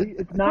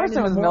 It's 9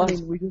 in the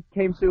morning. We just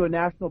came through a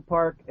national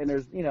park, and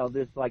there's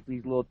like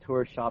these little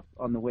tourist shops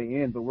on the way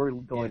in, but we're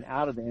going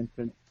out of the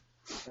entrance,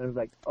 and it was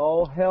like,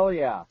 oh hell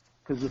yeah,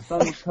 because the sun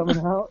was coming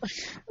out.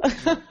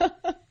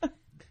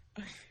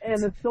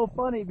 And it's so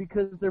funny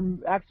because they're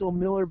actual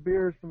Miller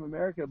beers from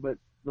America, but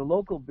the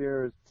local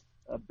beer is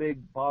a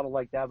big bottle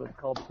like that, but it's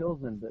called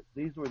Pilsen. But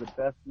these were the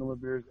best Miller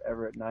beers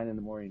ever at 9 in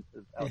the morning. It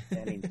was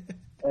outstanding.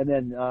 And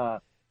then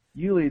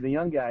Yuli, the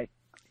young guy,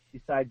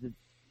 decides to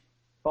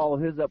follow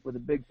his up with a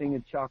big thing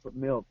of chocolate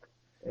milk.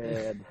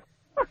 And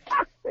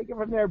take it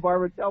from there,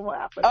 Barbara. Tell him what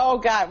happened. Oh,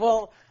 God.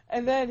 Well,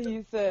 and then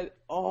he said,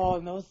 oh,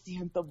 no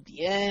siento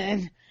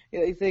bien.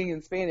 He's saying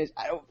in Spanish,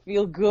 I don't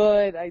feel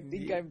good. I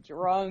think I'm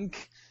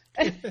drunk.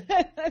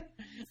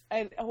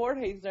 And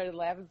Jorge started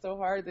laughing so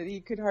hard that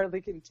he could hardly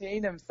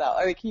contain himself.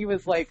 Like, he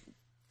was like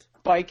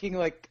biking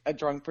like a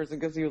drunk person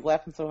because he was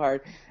laughing so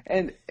hard.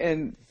 And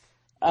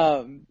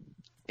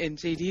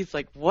JD's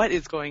like, what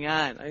is going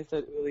on? I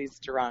said, Uli's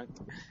drunk.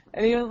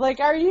 And he was like,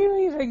 are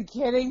you even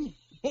kidding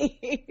me?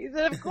 He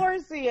said, of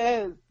course he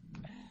is.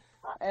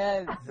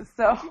 And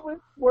so he was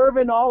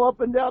swerving all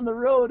up and down the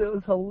road. It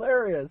was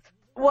hilarious.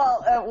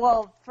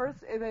 Well,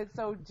 first, and then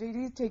so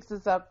JD takes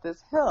us up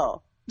this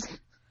hill.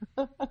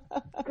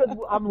 Because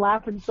I'm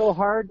laughing so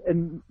hard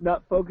and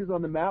not focused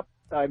on the map,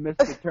 I missed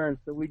the turn.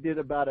 So we did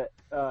about a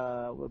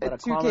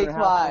 2K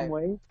climb.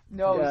 Way.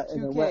 No, it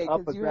was 2K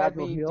because you had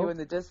me doing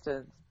the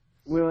distance.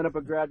 We went up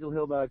a gradual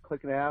hill about a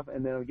click and a half,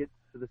 and then we get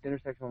to this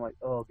intersection. I'm like,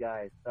 oh,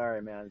 guys,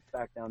 sorry, man. It's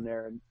back down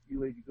there. And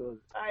Yuli goes,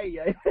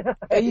 ay.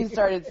 And he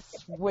started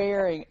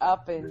swearing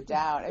up and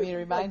down. I mean, it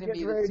reminded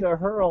me. Ready to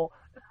hurl.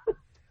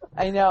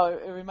 I know.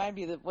 It reminded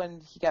me that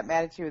when he got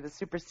mad at you with the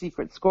super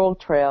secret squirrel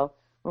trail,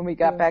 when we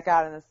got back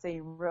out on the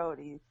same road,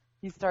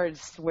 he started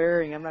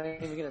swearing. I'm not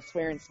even going to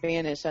swear in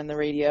Spanish on the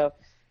radio.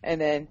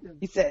 And then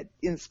he said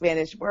in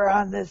Spanish, we're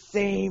on the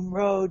same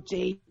road,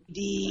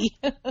 JD.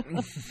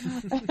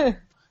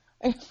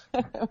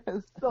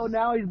 So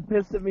now he's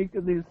pissed at me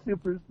because he's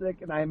super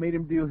sick, and I made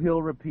him do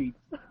hill repeats.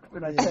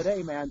 And I said,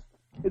 hey, man,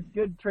 it's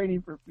good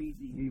training for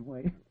Fiji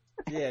anyway.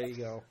 Yeah, there you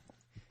go.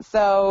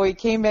 So we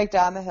came back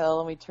down the hill,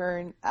 and we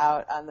turned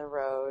out on the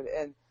road.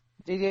 And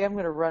JD, I'm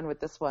going to run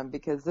with this one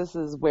because this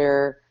is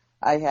where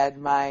I had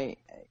my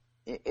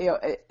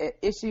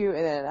issue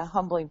and then a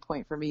humbling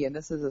point for me. And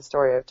this is a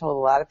story I've told a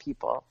lot of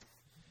people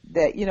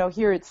that,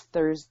 here it's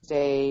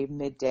Thursday,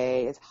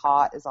 midday. It's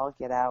hot as all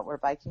get out. We're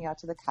biking out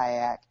to the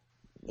kayak.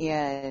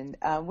 And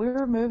we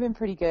were moving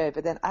pretty good,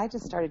 but then I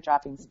just started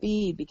dropping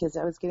speed because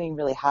I was getting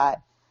really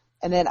hot.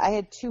 And then I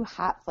had 2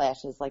 hot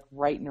flashes, like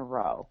right in a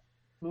row.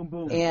 Boom,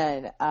 boom.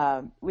 And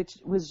which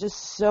was just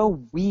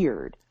so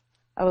weird.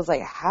 I was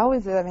like, how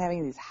is it I'm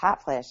having these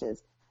hot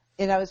flashes?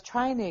 And I was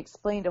trying to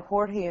explain to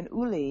Jorge and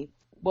Uli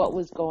what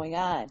was going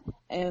on.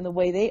 And the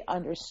way they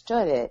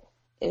understood it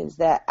is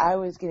that I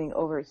was getting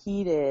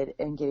overheated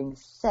and getting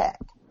sick.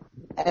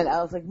 And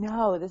I was like,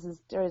 no, I was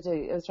trying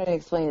to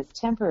explain it's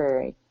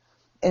temporary.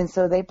 And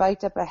so they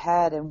biked up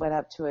ahead and went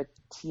up to a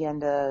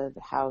tienda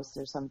house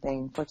or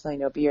something. Fortunately,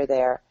 no beer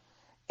there.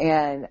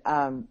 And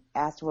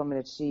asked a woman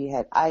if she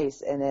had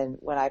ice. And then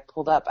when I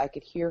pulled up, I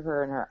could hear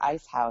her in her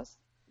ice house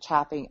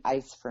chopping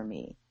ice for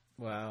me.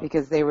 Wow.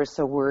 Because they were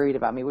so worried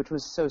about me, which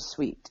was so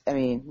sweet. I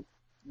mean.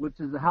 Which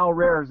is, how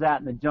rare is that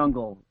in the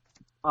jungle?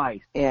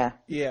 Ice. Yeah.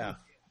 Yeah.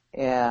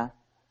 Yeah.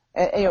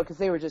 And, because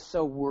they were just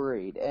so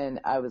worried. And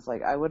I was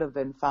like, I would have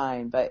been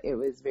fine, but it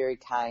was very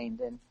kind.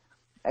 And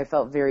I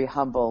felt very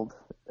humbled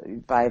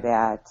by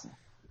that.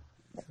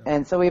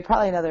 And so we had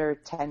probably another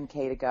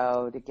 10K to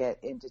go to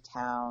get into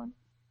town,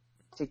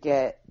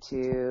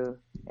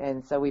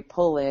 and so we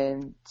pull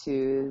in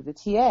to the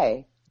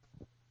TA.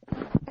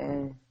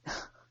 And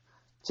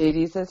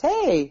JD says,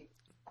 hey.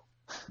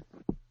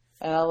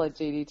 And I'll let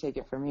JD take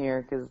it from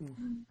here because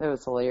it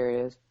was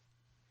hilarious.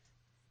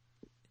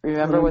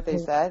 Remember what they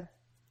said?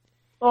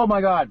 Oh,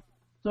 my God.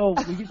 So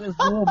we get this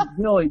little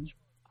village,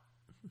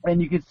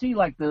 and you could see,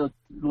 like, the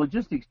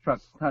logistics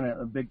truck, kind of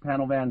a big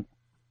panel van,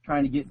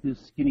 trying to get to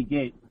Skinny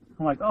Gate.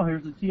 I'm like, oh,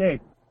 here's the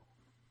TA.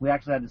 we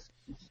actually had to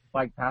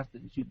spike past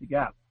it and shoot the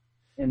gap.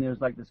 And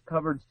there's like this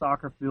covered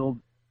soccer field,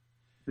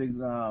 big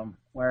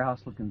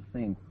warehouse-looking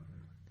thing.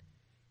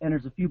 And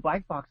there's a few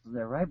bike boxes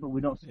there, right? But we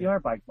don't see our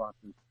bike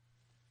boxes.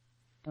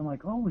 I'm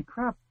like, holy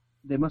crap,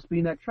 they must be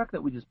in that truck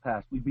that we just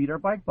passed. We beat our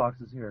bike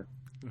boxes here.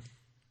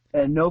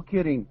 And no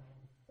kidding,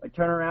 I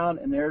turn around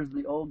and there's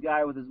the old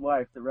guy with his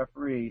wife, the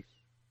referee,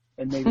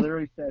 and they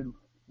literally said,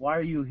 "Why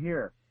are you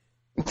here?"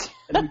 And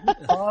we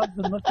just paused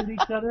and looked at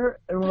each other,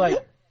 and we're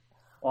like,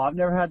 well, I've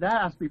never had that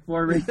asked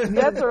before.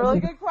 That's a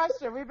really good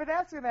question. We've been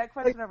asking that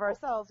question of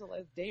ourselves the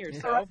last day or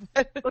so.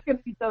 Looking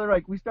at each other,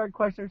 like, we started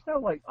questioning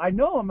ourselves, like, I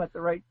know I'm at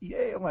the right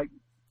TA. I'm like,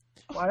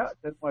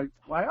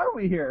 why are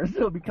we here?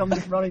 So it becomes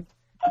this running,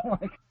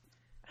 like,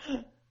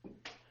 it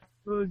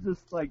was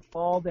just like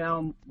fall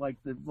down, like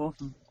the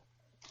most,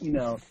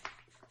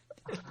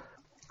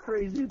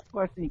 craziest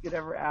question you could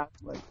ever ask,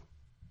 like.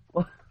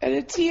 At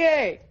a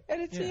TA.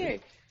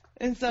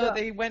 And so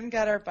they went and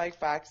got our bike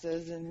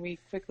boxes, and we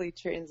quickly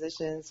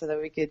transitioned so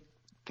that we could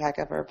pack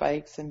up our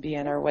bikes and be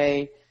on our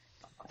way.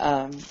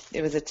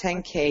 It was a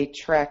 10K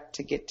trek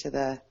to get to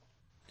the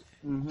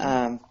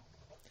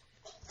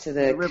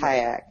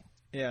kayak.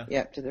 Yeah.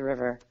 Yep, to the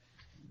river.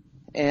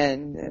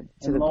 And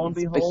to the lo and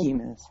behold,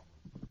 behemoths.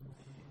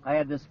 I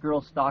had this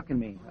girl stalking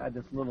me. I had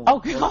this little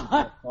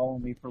girl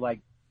following me for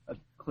like a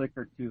click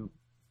or two.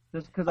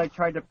 Just because I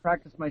tried to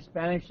practice my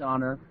Spanish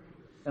on her.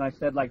 And I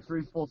said like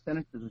 3 full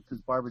sentences because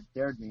Barbara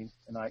dared me,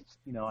 and I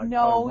think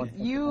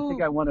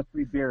I won a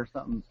free beer or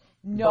something.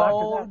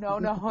 No, that's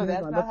not how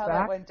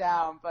that went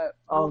down. But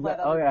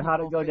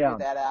how'd it go down?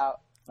 That out.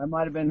 I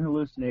might have been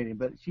hallucinating,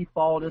 but she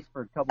followed us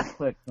for a couple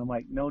clicks. And I'm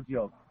like, no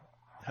joke.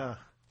 Huh.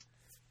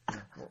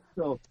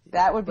 So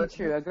that would be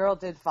true. A girl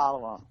did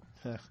follow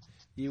him.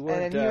 You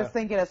weren't, and then he was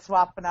thinking of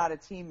swapping out a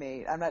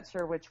teammate. I'm not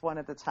sure which one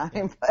at the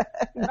time,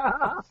 but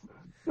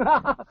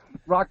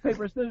rock,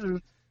 paper,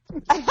 scissors.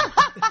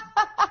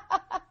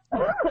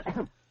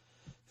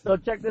 So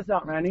check this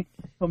out, Randy.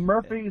 So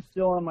Murphy is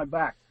still on my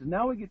back. So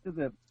now we get to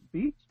the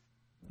beach.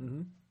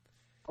 Mm-hmm.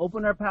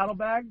 Open our paddle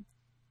bag.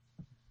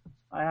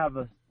 I have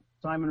a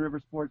Simon River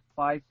Sports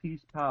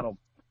 5-piece paddle.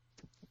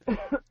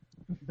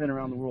 Been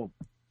around the world.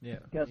 Yeah.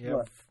 Guess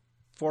what?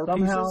 4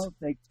 Somehow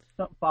pieces?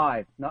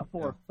 5, not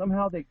 4. Yeah.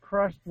 Somehow they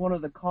crushed one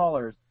of the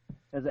collars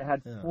as it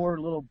had 4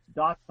 little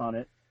dots on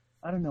it.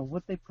 I don't know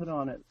what they put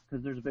on it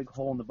because there's a big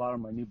hole in the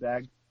bottom of my new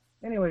bag.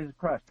 Anyways, it's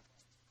crushed.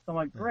 So I'm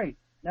like, great.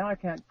 Now I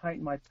can't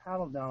tighten my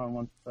paddle down on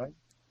one side.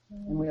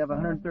 And we have a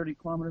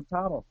 130-kilometer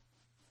paddle.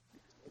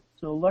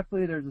 So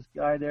luckily there's this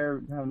guy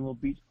there having a little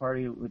beach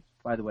party, which,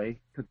 by the way,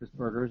 cooked us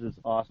burgers. It's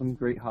awesome.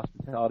 Great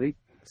hospitality.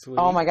 Sweet.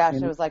 Oh, my gosh.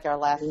 It was like our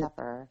last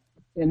supper.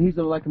 And he's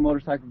like a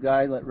motorcycle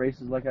guy that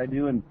races like I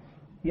do. And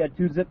he had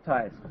 2 zip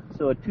ties.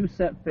 So a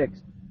 2-cent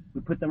fix.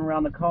 We put them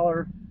around the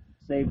collar,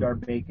 saved our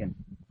bacon.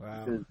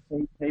 Wow. Because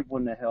tape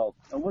wouldn't have held.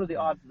 And what are the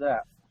odds of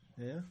that?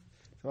 Yeah.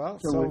 Well,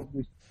 so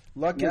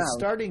luck is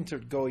starting to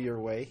go your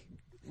way.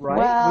 Right.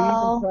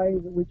 Well,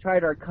 we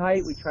tried our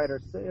kite, we tried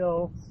our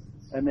sail,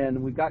 and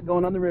then we got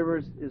going on the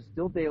rivers. It's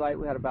still daylight.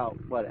 We had about,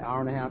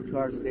 hour and a half, 2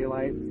 hours of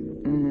daylight.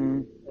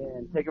 Mm-hmm.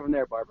 And take it from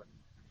there, Barbara.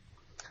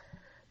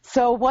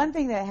 So one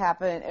thing that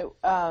happened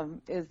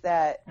is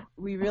that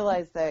we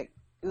realized that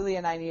Uli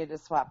and I needed to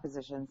swap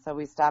positions. So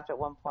we stopped at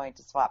one point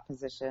to swap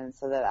positions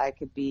so that I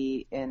could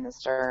be in the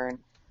stern.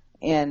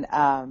 And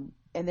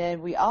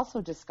then we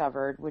also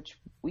discovered, which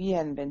we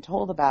hadn't been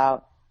told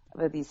about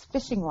these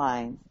fishing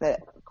lines that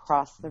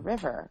cross the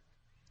river.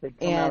 They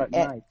come out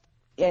at night.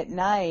 At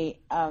night,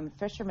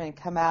 fishermen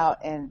come out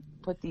and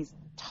put these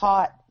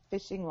taut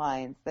fishing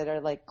lines that are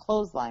like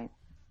clothesline.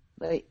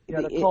 They're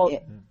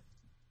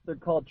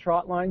called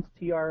trot lines,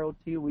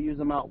 T-R-O-T. We use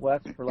them out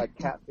west for like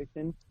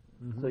catfishing.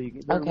 Mm-hmm. So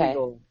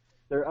legal.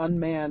 They're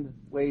unmanned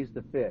ways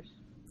to fish.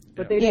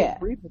 But they didn't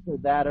brief us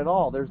with that at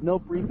all. There's no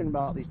briefing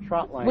about these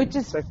trot lines. Which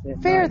is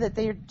fair that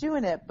they're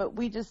doing it, but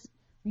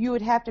you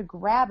would have to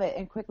grab it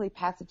and quickly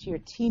pass it to your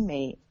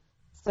teammate.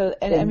 So,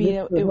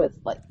 it was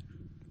like,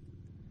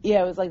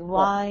 it was like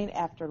line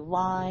after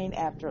line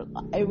after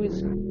line. It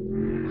was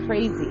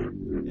crazy.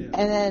 Yeah.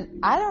 And then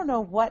I don't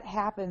know what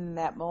happened in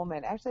that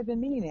moment. Actually, I've been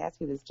meaning to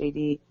ask you this,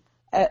 JD.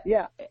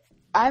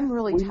 I'm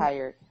really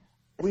tired.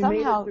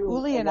 Somehow,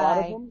 Uli and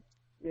I.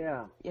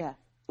 Yeah.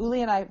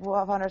 Uli and I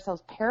found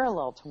ourselves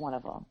parallel to one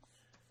of them.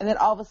 And then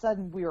all of a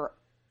sudden we were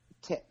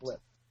tipped.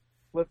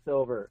 Flipped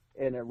over.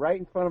 And right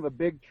in front of a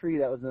big tree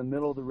that was in the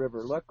middle of the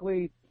river.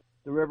 Luckily,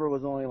 the river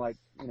was only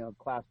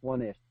class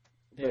 1-ish.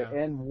 Yeah.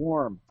 And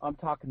warm. I'm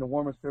talking the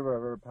warmest river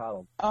I've ever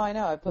paddled. Oh, I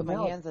know. I put my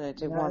hands in it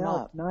to warm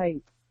up. It's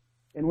night.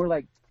 And we're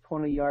like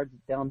 20 yards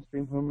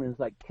downstream from him. And it's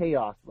like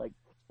chaos. Like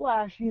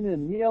splashing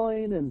and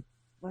yelling. And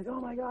like,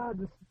 oh my God,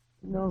 this,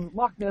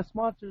 Loch Ness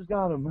Monster's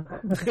got him.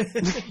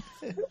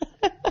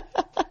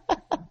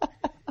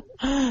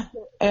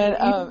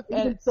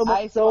 And so much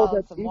I so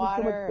swallowed some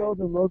water. So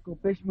the local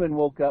fisherman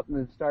woke up and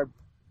then started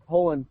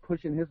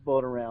pushing his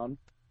boat around.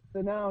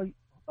 So now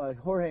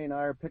Jorge and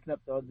I are picking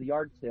up the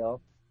yard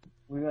sail.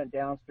 We went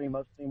downstream,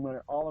 upstream, went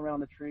all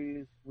around the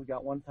trees. We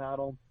got one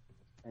paddle,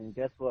 and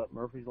guess what?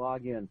 Murphy's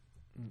Log in.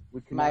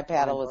 We could My not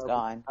paddle find was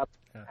barbers. gone. Up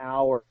an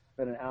hour,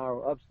 spent an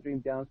hour upstream,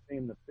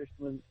 downstream. The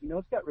fisherman,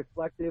 it's got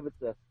reflective.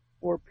 It's a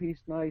 4-piece,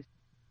 nice,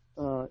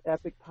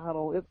 epic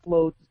paddle. It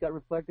floats. It's got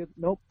reflective.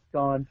 Nope,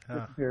 gone.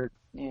 Disappeared.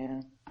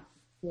 Yeah.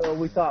 So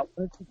we thought,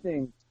 what's the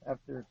thing?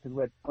 Because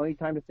we had plenty of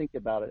time to think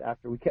about it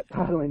after we kept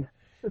paddling.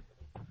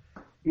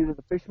 Either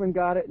the fisherman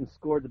got it and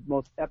scored the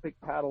most epic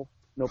paddle,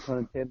 no pun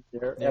intended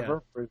there,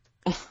 ever.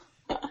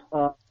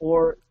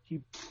 Or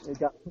it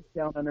got pushed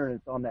down under and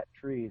it's on that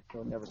tree, so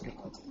it never took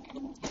off.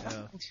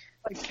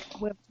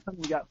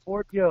 We got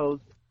 4 Joes,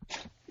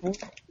 4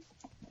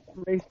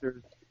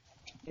 racers,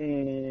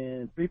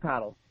 and 3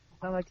 paddles.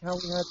 Kind of like how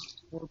we had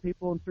 4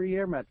 people and 3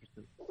 air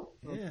mattresses.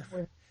 Yeah.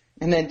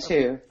 And then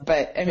 2.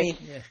 But, I mean,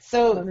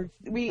 so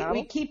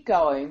we keep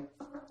going.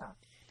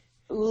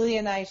 Uli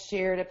and I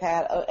shared a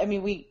paddle. I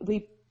mean,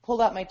 we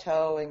pulled out my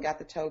tow and got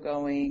the tow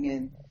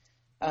going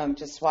and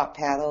just swapped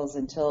paddles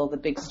until the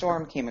big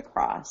storm came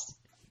across.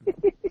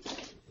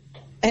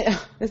 And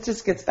this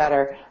just gets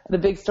better. The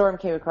big storm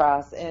came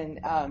across, and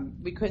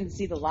we couldn't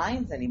see the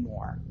lines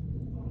anymore,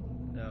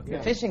 the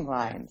fishing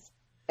lines.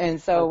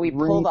 And so we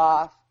pulled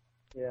off.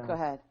 Yeah. Go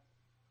ahead.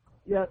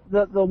 Yeah,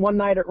 the one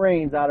night it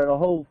rains out of the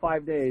whole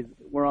 5 days,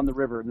 we're on the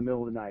river in the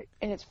middle of the night.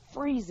 And it's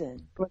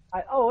freezing. But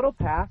it'll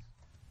pass.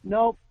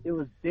 Nope, it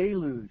was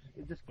deluge.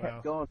 It just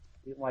kept going.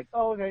 Like,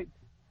 okay,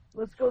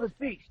 let's go to this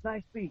beach.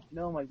 Nice beach.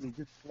 I'm like, we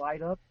just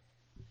slide up,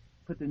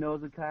 put the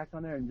nose of the kayak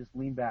on there, and just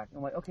lean back.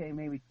 I'm like, okay,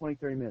 maybe 20,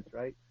 30 minutes,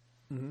 right?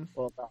 Mm-hmm.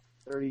 Well, about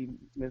 30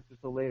 minutes or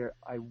so later,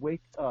 I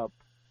wake up.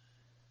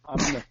 I'm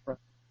in the front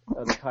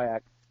of the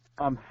kayak.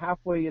 I'm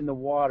halfway in the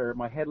water.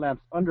 My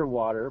headlamp's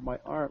underwater. My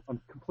arm,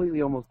 I'm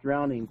completely almost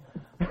drowning.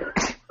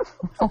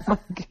 Oh, my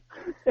God.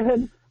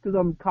 And because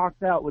I'm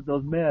cocked out with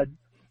those meds.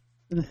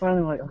 And then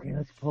finally I'm like, okay,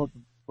 let's pull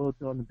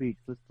on the beach.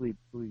 Let's sleep.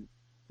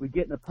 We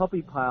get in a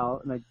puppy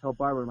pile, and I tell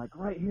Barbara, I'm like,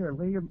 right here,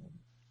 lay your...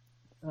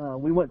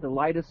 we went the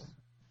lightest,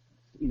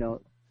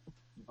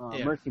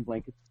 immersing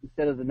blankets.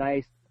 Instead of the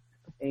nice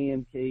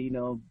AMK,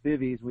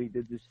 bivvies, we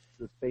did this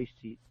the space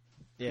sheet.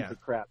 Yeah. Piece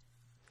of crap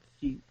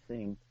sheet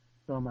thing.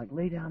 So I'm like,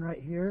 lay down right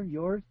here,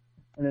 yours,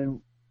 and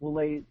then we'll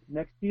lay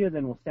next to you,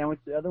 then we'll sandwich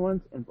the other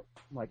ones, and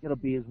I'm like, it'll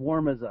be as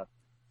warm as a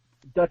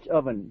Dutch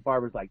oven.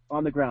 Barbara's like,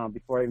 on the ground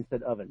before I even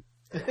said oven.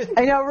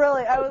 I know,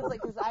 really. I was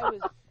like, because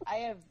I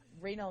have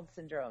Raynaud's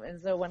syndrome,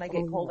 and so when I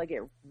get cold, I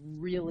get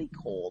really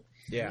cold.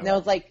 Yeah. And I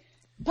was like,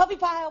 puppy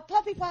pile,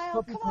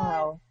 come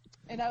on.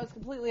 And I was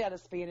completely out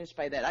of Spanish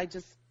by then. I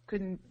just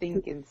couldn't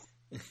think and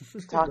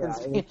talk in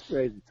Spanish. It's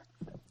crazy.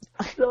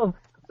 So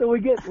we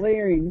get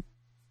layering,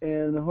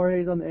 and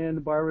Jorge's on the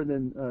end, Barbara,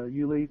 then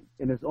Yuli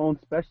in his own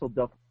special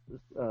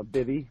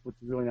bivvy, which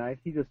is really nice.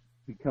 He just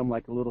become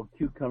like a little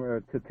cucumber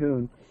or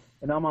cocoon,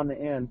 and I'm on the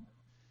end.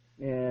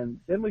 And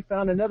then we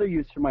found another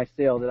use for my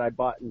sail that I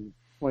bought in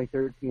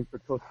 2013 for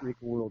Costa Rica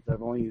Worlds.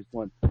 I've only used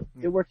once.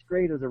 It works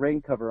great as a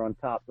rain cover on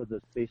top of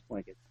the space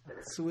blanket.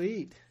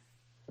 Sweet.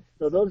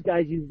 So those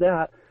guys use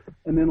that,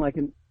 and then like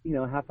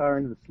half hour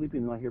into the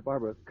sleeping, I hear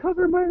Barbara,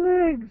 cover my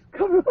legs,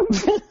 cover them.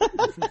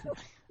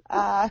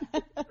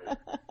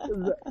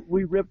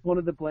 We ripped one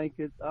of the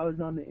blankets. I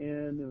was on the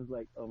end. It was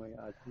like, oh my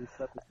gosh, we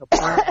slept a couple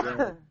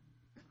hours.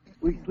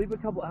 We sleep a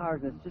couple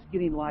hours, and it's just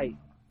getting light.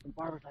 And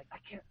Barbara's like, I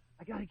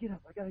gotta get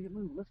up. I gotta get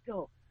moved. Let's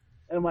go.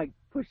 And I'm like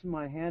pushing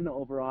my hand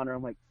over on her.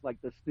 I'm like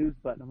the snooze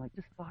button. I'm like,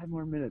 just 5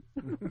 more minutes.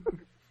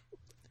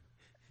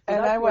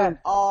 And I went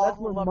all.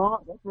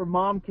 That's where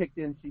mom kicked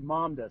in. She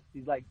mommed us.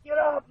 She's like, get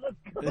up, let's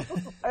go.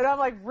 And I'm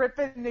like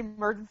ripping the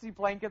emergency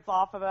blankets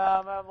off of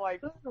them. I'm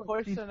like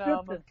pushing them.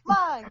 Come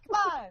on.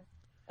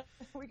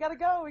 We gotta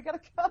go.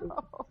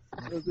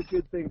 It was a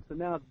good thing. So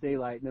now it's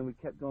daylight, and then we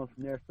kept going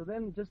from there. So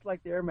then, just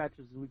like the air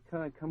mattresses, we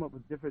kind of come up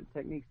with different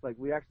techniques. Like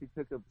we actually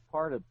took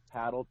apart a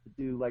paddle to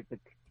do like the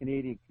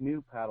Canadian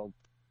canoe paddle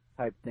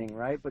type thing,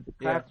 right? But the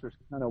cracks were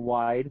kind of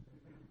wide,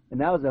 and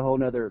that was a whole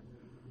nother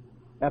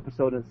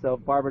episode in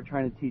itself. Barbara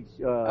trying to teach.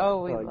 We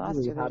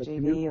lost you there,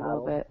 JD, a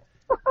little bit.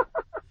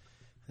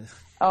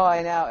 Oh,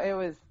 I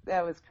know.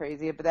 That was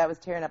crazy, but that was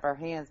tearing up our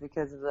hands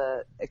because of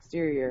the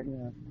exterior.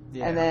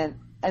 Yeah.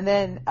 And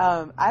then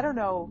I don't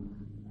know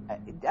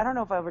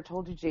if I ever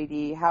told you,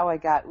 JD, how I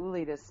got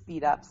Uli to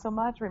speed up so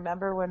much.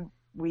 Remember when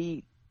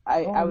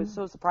I was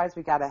so surprised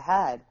we got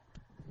ahead,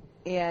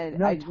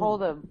 and I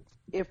told him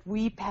if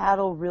we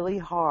paddle really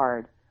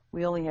hard,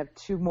 we only have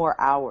 2 more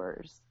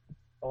hours.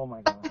 Oh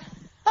my God.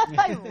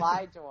 I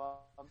lied to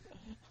him.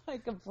 I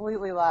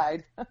completely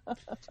lied.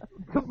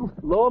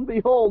 Lo and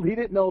behold, he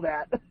didn't know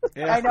that.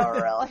 Yeah. I know,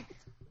 really.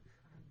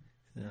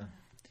 Yeah.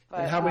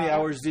 But, and how many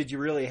hours did you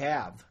really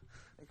have?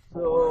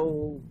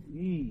 So,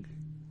 probably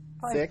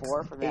 6,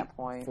 4 from 8, that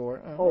point.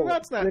 4. Oh,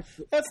 that's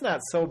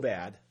not so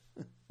bad.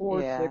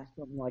 4 Yeah. 6,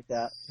 something like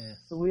that. Yeah.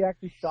 So we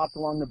actually stopped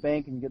along the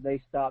bank, and they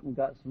stopped and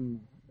got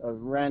some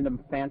random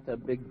Fanta,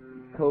 big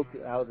Coke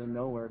out of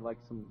nowhere, like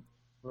some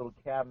little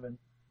cabin.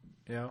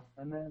 Yeah.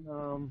 And then,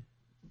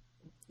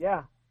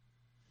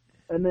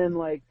 and then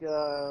like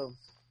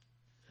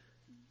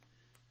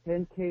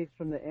 10 Ks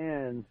from the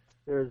end,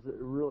 there's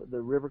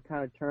the river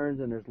kind of turns,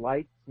 and there's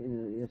lights,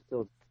 and it's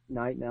still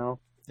night now.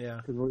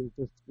 Yeah. Because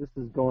this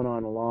is going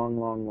on a long,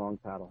 long, long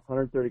paddle.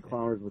 130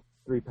 kilometers with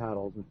 3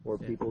 paddles and 4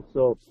 people.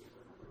 So,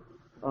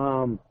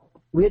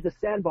 we hit the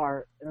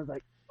sandbar, and I was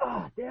like,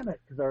 damn it,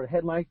 because our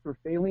headlights were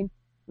failing,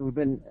 and we've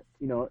been,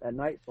 at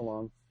night so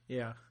long.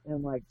 Yeah.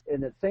 And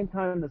and at the same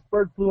time, this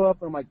bird flew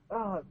up, and I'm like,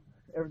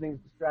 everything's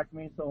distracting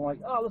me. So I'm like,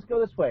 let's go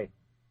this way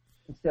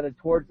instead of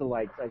towards the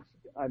lights.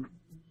 I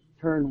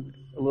turned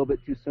a little bit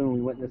too soon.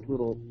 We went in this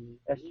little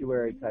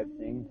estuary type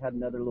thing. Had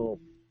another little,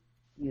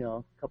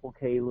 couple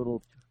K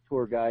little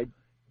tour guide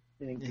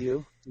sitting to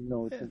you. We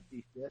couldn't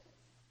see shit.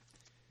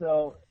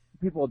 So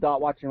people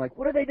dot watching like,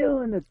 what are they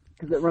doing?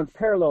 Because it runs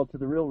parallel to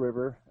the real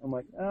river. I'm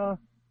like,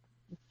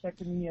 just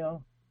checking,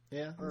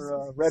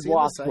 for red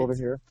wasps over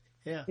here.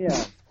 Yeah.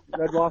 Yeah,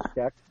 red wasp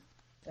check.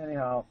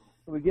 Anyhow,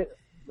 so we get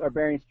our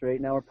bearings straight.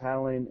 Now we're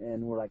paddling,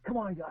 and we're like, come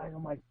on, guys.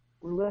 I'm like,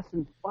 we're less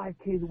than 5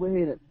 Ks away,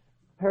 and it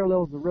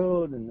parallels the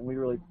road, and we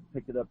really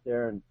picked it up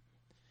there and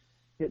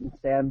hitting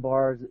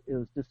sandbars. It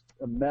was just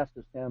a mess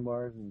of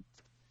sandbars, and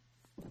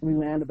we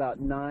land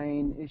about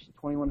 9-ish,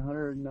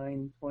 2100,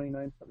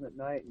 9:29 something at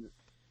night, and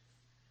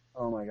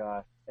oh my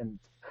gosh! And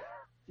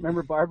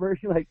remember, Barbara,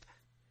 you're like,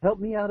 help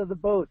me out of the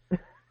boat.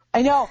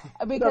 I know,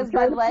 because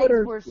my legs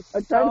were so...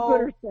 I'm trying to put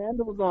her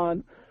sandals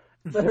on,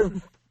 but her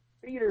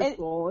feet are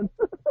swollen.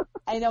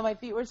 I know, my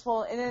feet were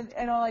swollen. And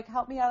then, like,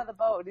 help me out of the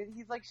boat. And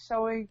he's, like,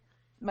 showing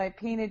my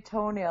painted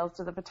toenails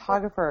to the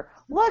photographer.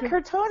 Look,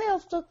 her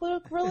toenails still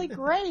look really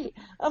great.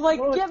 I'm like,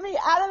 get me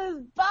out of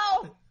this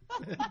boat.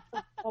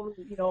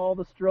 all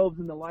the strobes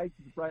and the lights,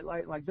 the bright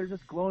light, like, they're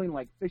just glowing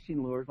like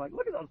fishing lures. Like,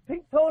 look at those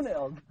pink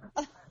toenails.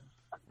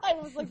 I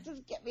was like,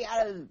 just get me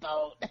out of this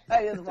boat.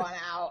 I just want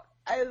out.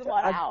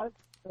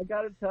 I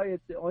got to tell you,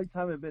 it's the only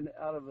time I've been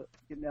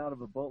getting out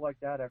of a boat like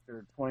that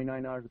after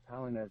 29 hours of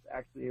paddling. I was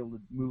actually able to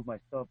move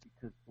myself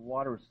because the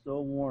water was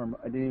so warm.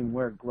 I didn't even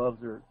wear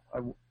gloves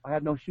I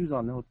had no shoes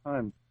on the whole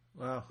time.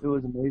 Wow, it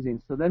was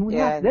amazing. So then we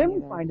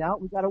find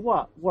out we got to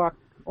walk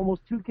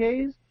almost 2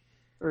 Ks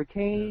or a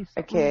K,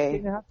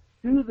 and a half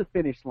to the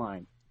finish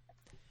line.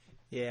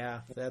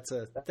 Yeah, that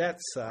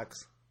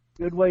sucks.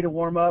 Good way to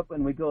warm up,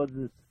 and we go to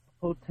this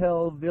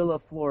Hotel Villa,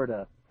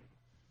 Florida,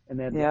 and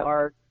then the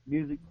art.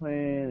 Music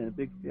playing and a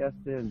big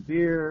fiesta and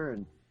beer,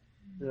 and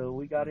so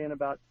we got in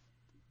about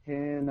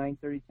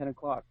 9:30, 10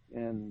 o'clock,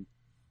 and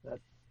that's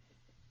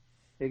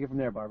take it from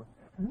there, Barbara.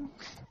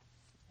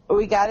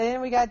 We got in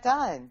and we got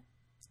done.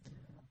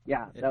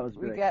 Yeah, that was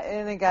great. We got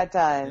in and got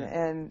done,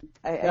 and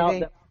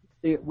I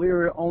think we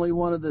were only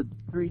one of the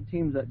 3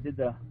 teams that did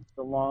the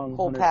long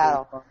whole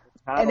paddle,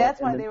 and that's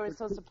why they were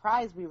so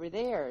surprised we were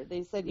there.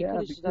 They said you could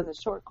have just done the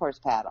short course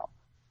paddle.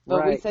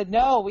 But we said,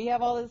 no, we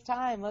have all this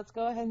time. Let's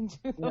go ahead and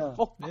do the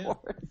full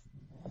course.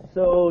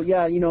 So,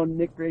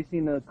 Nick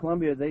Racing,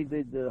 Columbia, they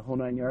did the whole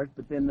 9 yards.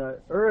 But then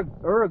the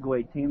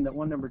Uruguay team that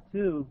won number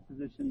 2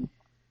 position,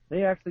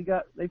 they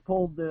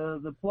pulled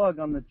the plug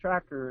on the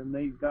tracker, and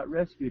they got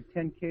rescued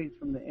 10 Ks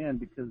from the end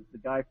because the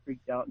guy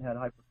freaked out and had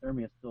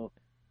hypothermia. So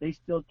they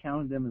still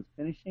counted them as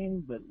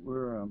finishing, but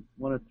we're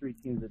one of 3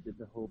 teams that did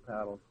the whole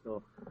paddle.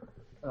 So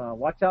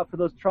watch out for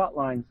those trot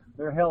lines.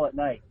 They're hell at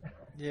night.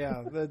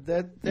 Yeah,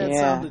 that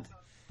sounded...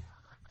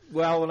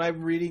 Well, when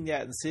I'm reading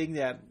that and seeing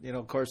that,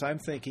 of course, I'm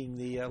thinking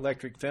the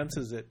electric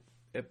fences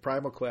at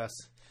PrimaQuest.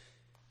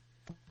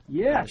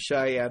 Yeah.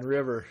 Cheyenne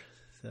River.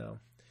 So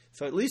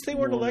at least they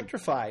weren't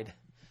electrified.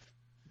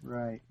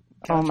 Right.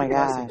 Oh, my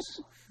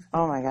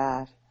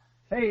gosh.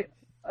 Hey,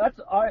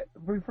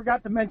 we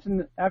forgot to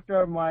mention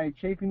after my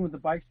chafing with the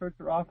bike shorts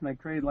were off and I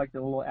created like the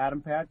little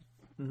atom patch.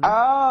 Mm-hmm.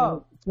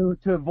 Oh.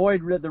 To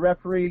avoid the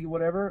referee,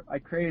 whatever, I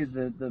created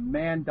the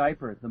man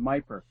diaper, the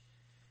Miper.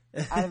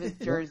 Out of his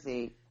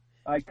jersey.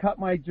 I cut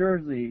my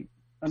jersey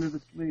under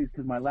the sleeves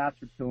because my lats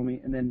were killing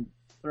me, and then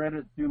threaded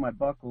it through my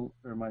buckle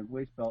or my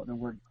waist belt, and it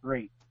worked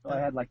great. So I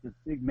had like this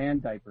big man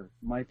diaper,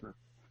 Miper.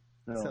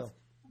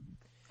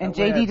 And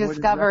JD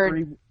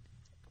discovered.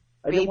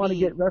 I didn't want to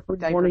get referee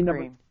warning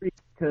number 3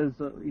 because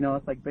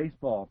it's like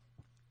baseball.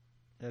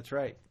 That's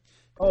right.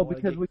 Oh,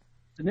 because the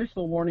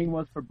initial warning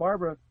was for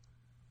Barbara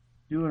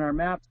doing our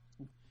map.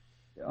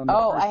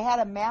 I had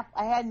a map.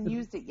 I hadn't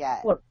used it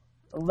yet. Look,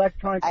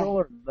 electronic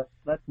roller.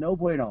 That's no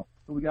bueno.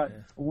 So we got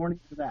a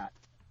warning for that.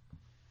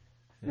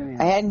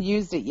 I hadn't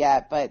used it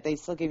yet, but they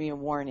still gave me a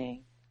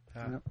warning.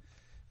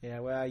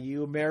 Yeah, well,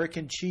 you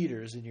American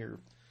cheaters and your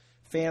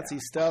fancy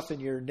stuff and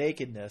your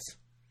nakedness.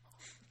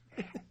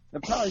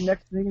 Probably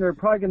next thing they're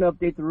probably going to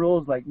update the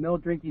rules like no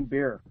drinking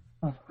beer.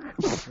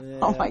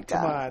 Oh my God!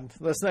 Come on,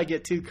 let's not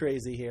get too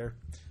crazy here.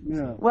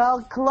 Yeah.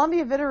 Well,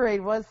 Columbia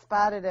Vitterade was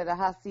spotted at a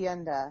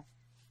hacienda.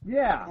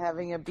 Yeah.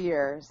 Having a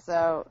beer,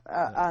 so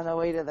on the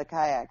way to the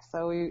kayak.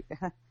 So we,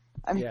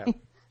 I'm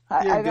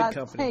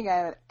not saying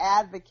I'm an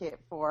advocate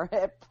for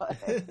it, but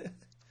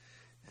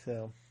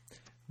So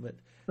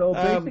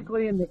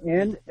basically, in the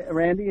end,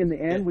 Randy,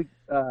 we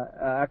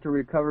after we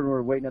recovered and we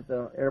were waiting at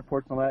the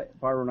airports and all that,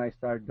 Barbara and I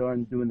started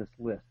doing this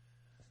list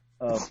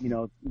of,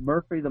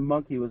 Murphy the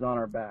monkey was on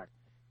our back.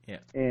 Yeah.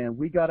 And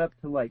we got up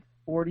to like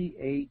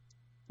 48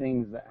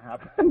 things that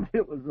happened.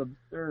 It was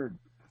absurd.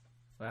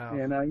 Wow.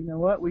 And you know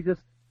what?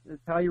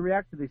 It's how you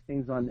react to these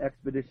things on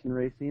expedition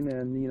racing.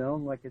 And,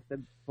 like I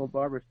said, told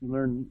Barbara, she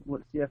learned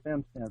what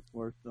CFM stands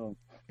for. So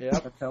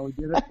Yep. that's how we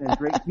did it. And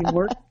great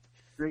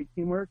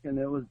teamwork. And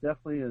it was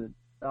definitely a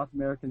South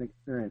American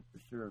experience for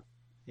sure.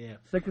 Yeah.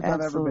 Sickest I've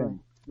ever Absolutely.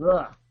 been.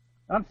 Ugh.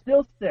 I'm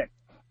still sick.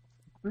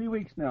 3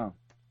 weeks now.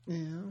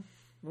 Yeah.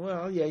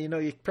 Well, yeah,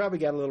 you probably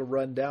got a little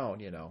run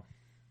down,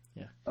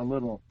 A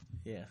little.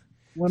 Yeah.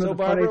 One So, of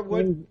the Barbara, funniest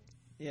what? things,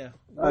 Yeah.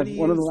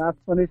 one of the last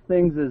funniest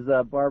things is,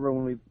 Barbara,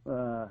 when we,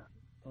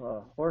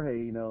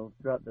 Jorge,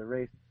 throughout the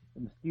race,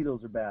 the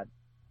mosquitoes are bad.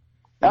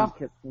 Oh. He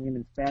kept singing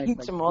in Spanish,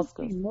 Pinche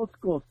moscos.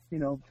 moscos,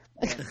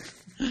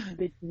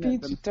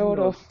 Pinche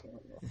todo.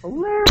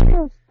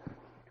 Hilarious.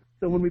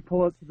 So when we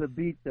pull up to the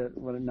beach at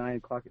 9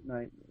 o'clock at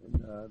night,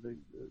 and, the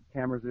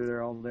cameras are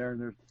there, all there, and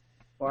there's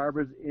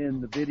Barbara's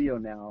in the video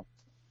now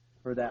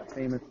for that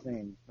famous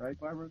thing, right,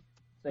 Barbara?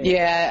 Say it.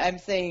 Yeah, I'm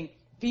saying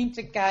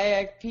pinche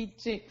kayak,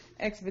 pinche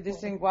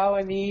expedition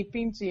guawani,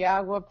 pinche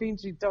agua,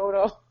 pinche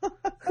todo.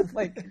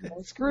 Like,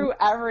 screw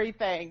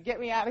everything. Get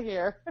me out of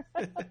here.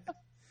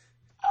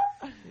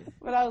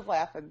 But I was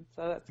laughing,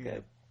 so that's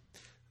good.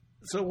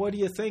 So what do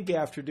you think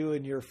after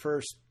doing your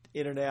first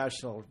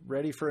international?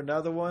 Ready for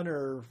another one,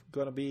 or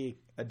going to be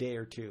a day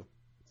or two?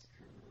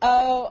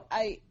 Oh,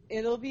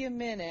 it'll be a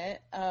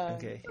minute.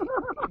 Okay.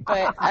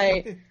 But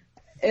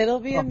it'll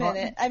be a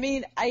minute. I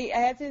mean, I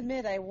have to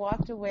admit, I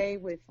walked away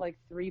with like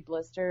 3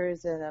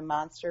 blisters and a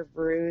monster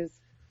bruise,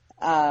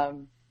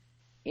 and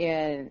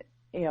a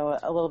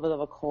little bit of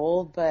a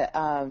cold. But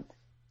I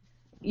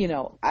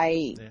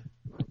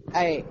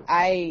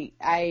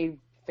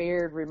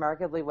fared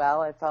remarkably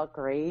well. I felt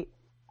great.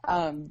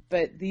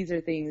 But these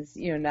are things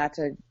not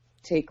to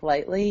take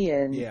lightly,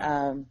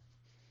 and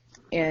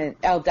and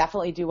I'll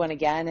definitely do one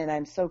again. And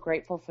I'm so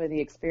grateful for the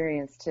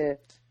experience to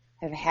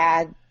have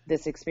had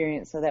this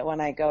experience, so that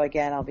when I go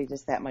again, I'll be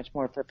just that much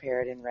more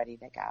prepared and ready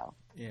to go.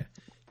 Yeah.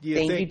 Do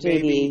Thank think you,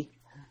 JD. maybe?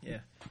 Yeah.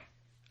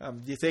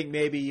 Do you think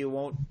maybe you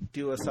won't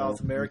do a South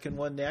American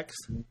one next?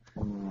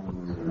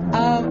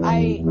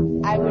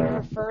 I would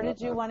prefer to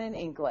do one in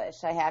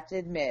English. I have to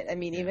admit. I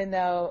mean, even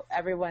though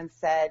everyone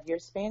said your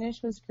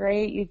Spanish was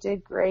great, you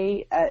did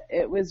great,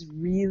 it was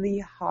really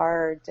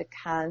hard to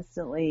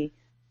constantly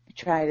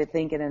try to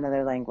think in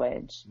another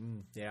language.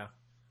 Yeah.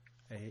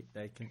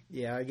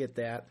 I get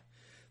that.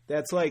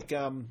 That's like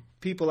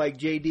people like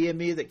JD and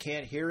me that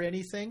can't hear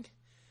anything.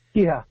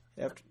 Yeah.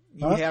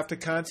 You have to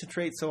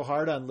concentrate so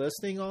hard on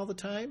listening all the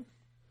time.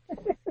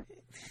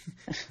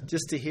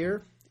 Just to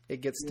hear,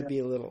 it gets to be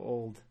a little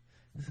old.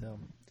 So.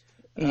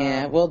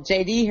 Yeah, well,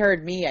 JD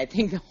heard me, I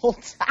think, the whole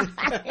time,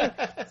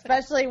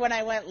 especially when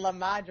I went La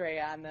Madre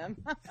on them.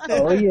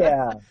 Oh,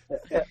 yeah.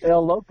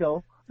 El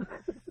Loco.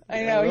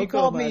 I know, he Loco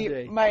called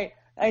Madre. me,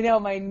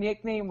 my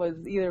nickname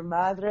was either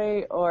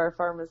Madre or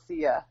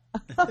Farmacia.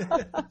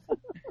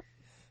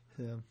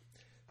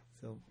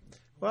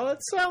 Well, it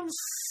sounds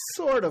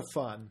sort of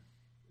fun.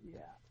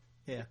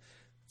 Yeah.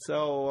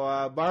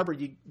 So, Barbara,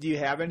 do you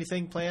have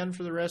anything planned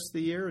for the rest of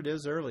the year? It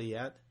is early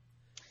yet.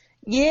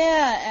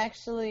 Yeah,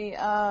 actually,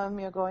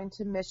 going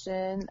to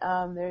Mission.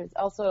 There's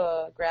also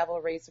a gravel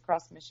race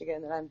across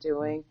Michigan that I'm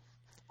doing.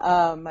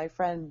 My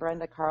friend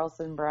Brenda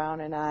Carlson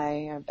Brown and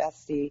I, our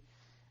bestie,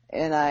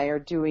 and I are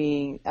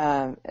doing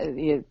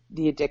the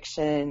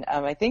addiction,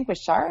 I think, with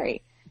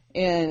Shari.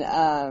 And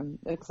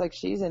it looks like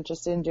she's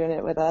interested in doing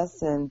it with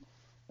us. And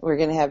we're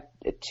going to have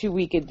a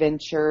 2-week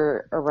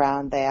adventure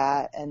around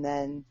that. And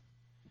then,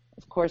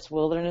 of course,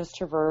 Wilderness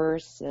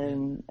Traverse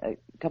and a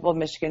couple of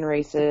Michigan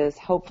races.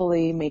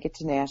 Hopefully make it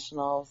to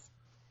nationals.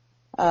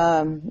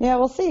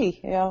 We'll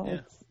see.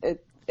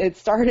 It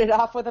started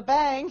off with a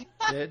bang.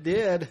 It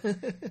did.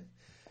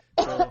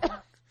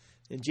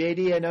 And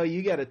JD, I know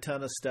you got a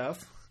ton of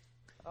stuff.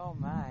 Oh,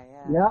 my.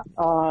 Yeah.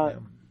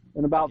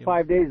 In about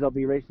 5 days, I'll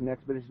be racing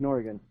Expedition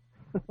Oregon.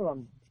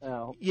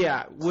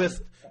 Yeah,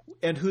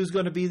 and who's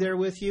going to be there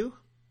with you?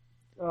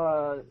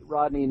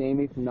 Rodney and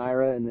Amy from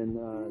Naira, and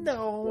then...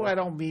 No, I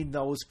don't mean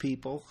those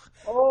people.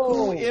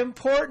 Oh. Who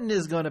important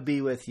is going to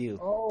be with you?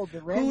 Oh,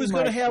 the Randy Who's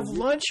going to have Meister.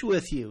 lunch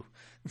with you?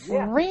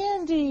 Yeah.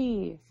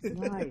 Randy.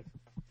 Nice.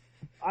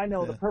 I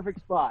know, the perfect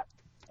spot.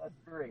 That's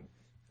great.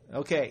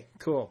 Okay,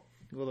 cool.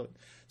 Well,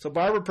 so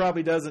Barbara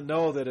probably doesn't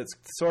know that it's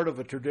sort of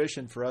a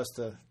tradition for us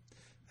to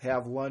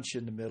have lunch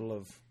in the middle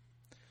of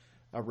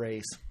a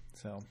race.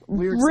 So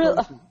Weird.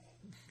 Really?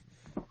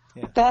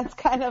 Yeah. That's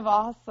kind of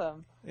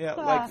awesome. Yeah,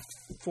 like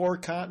 4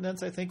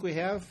 continents I think we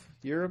have.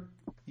 Europe,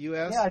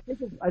 U.S. Yeah,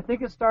 I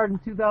think it started in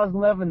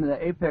 2011 in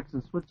the Apex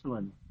in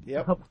Switzerland.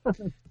 Yep.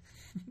 And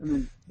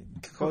then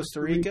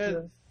Costa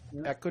Rica,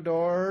 yeah.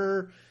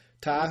 Ecuador,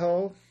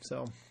 Tahoe.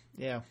 So,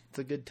 yeah, it's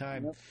a good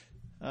time. Yep.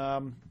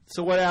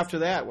 So what after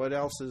that? What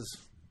else is...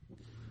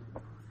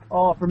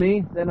 Oh, for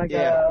me, then I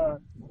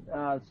got...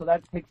 so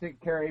that takes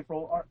care of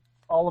April.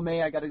 All of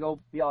May, I got to go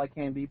be all I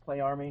can be, play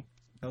Army.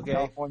 Okay.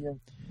 California.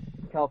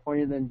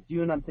 Then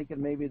June, I'm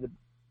thinking maybe the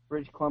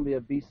British Columbia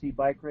BC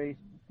bike race,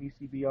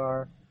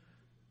 BCBR.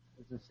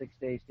 It's a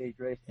 6-day stage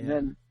race. Yeah. And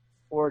then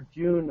for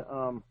June,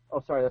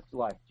 that's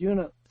July.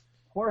 June,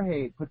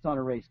 Jorge puts on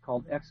a race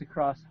called X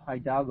Across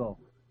Hidalgo.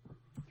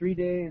 3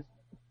 days,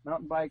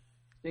 mountain bike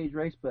stage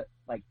race, but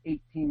like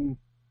 18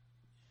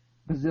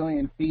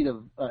 bazillion feet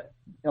of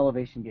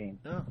elevation gain.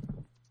 Oh,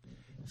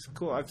 it's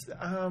cool. I've seen.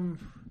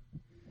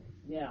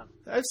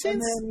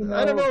 then,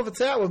 I don't know if it's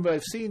that one, but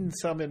I've seen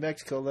some in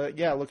Mexico. That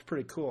it looks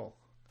pretty cool.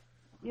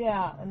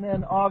 Yeah, and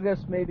then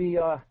August maybe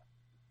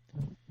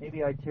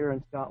Itera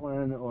in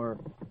Scotland or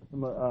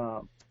some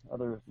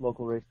other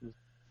local races,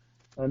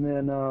 and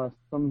then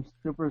some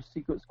super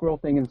secret squirrel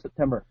thing in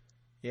September.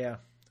 Yeah,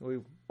 we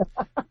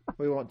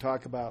won't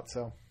talk about.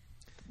 So,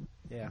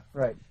 yeah,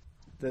 right.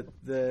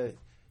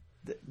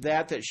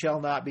 That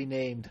shall not be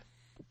named.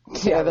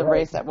 Yeah, the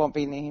race that won't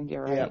be named.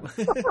 You're right.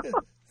 Yeah.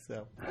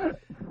 So.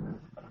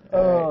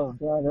 Oh,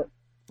 got it.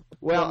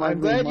 Well, I'm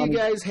glad you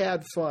guys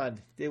had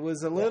fun. It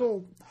was a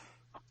little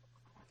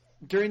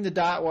during the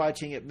dot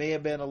watching. It may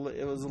have been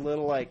it was a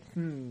little like,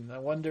 I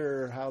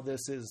wonder how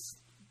this is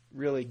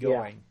really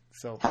going. Yeah.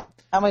 So,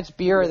 how much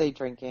beer are they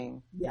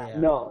drinking? Yeah.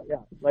 No, yeah,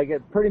 like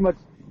it pretty much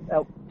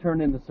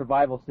turned into a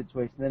survival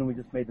situation. Then we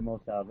just made the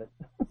most out of it.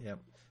 Yeah.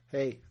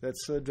 Hey,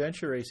 that's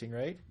adventure racing,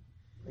 right?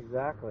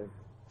 Exactly.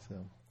 So,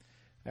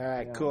 all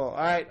right, cool. All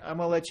right, I'm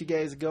gonna let you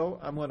guys go.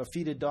 I'm gonna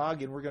feed a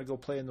dog, and we're gonna go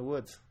play in the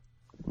woods.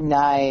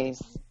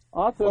 Nice.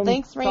 Awesome. Well,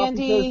 thanks,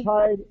 Randy.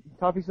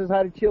 Coffee says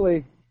hi to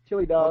Chili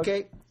dog.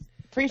 Okay.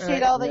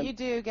 Appreciate all that you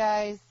do,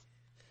 guys.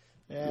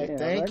 All right,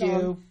 thank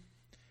you.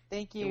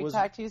 Thank you.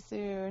 Talk to you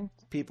soon.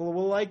 People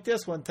will like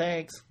this one.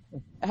 Thanks.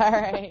 All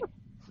right.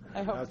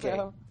 I hope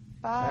so.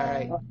 Bye. All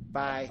right.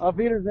 Bye. Auf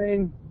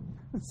Wiedersehen.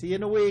 See you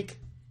in a week.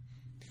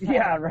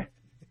 Yeah, right.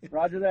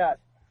 Roger that.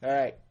 All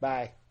right.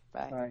 Bye.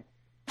 Bye. Bye.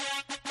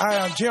 I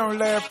am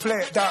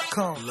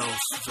JimLabPlat.com. Las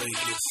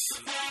Vegas.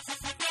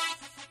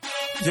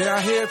 Yeah,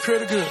 I hear it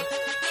pretty good.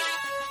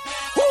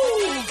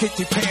 Woo! Get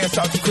your pants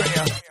off the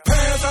ground.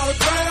 Pants on the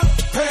ground,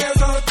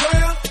 pants on the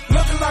ground.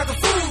 Looking like a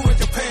fool with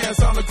your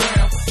pants on the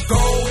ground.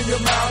 Go in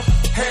your mouth,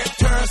 head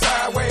turn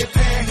sideways,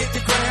 pan hit the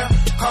ground.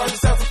 Call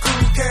yourself a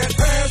cool cat.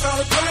 Pants on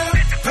the ground,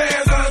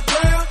 pants on the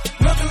ground.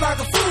 Looking like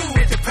a fool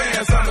with your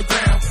pants on the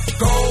ground.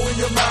 Go in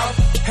your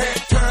mouth, head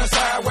turn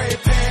sideways,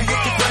 pan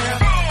hit the ground.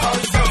 Call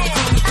yourself a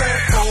cool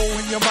cat. Go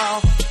in your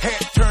mouth,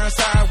 head turn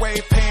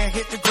sideways, pan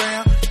hit the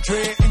ground.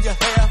 Dread in your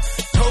hair.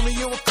 Told me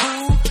you were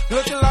cool,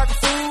 looking like a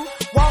fool.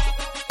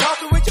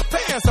 Walking with your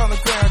pants on the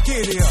ground.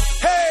 Get it up.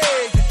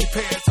 Hey, get your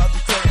pants off the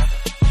ground.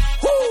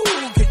 Woo,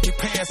 get your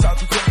pants off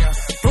the ground.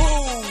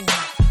 Boom,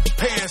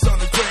 pants on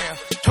the ground.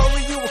 Told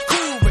me you were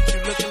cool, but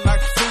you're looking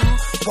like a fool.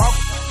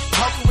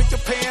 Walking with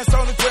your pants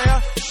on the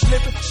ground.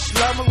 Slipping,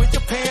 slumming with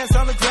your pants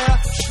on the ground.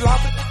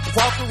 Slopping,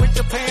 walking with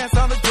your pants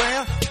on the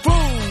ground.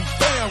 Boom,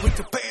 bam, with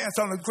your pants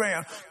on the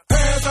ground.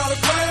 Pants on the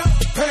ground,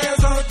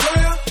 pants on the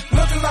ground.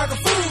 Looking like a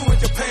fool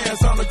with your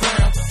pants on the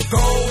ground.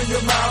 Go in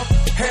your mouth,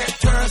 head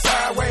turn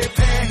sideways,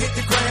 pan hit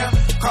the ground.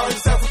 Call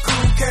yourself a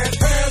cool cat.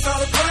 Pants on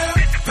the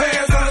ground,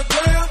 pants on the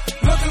ground.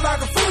 Looking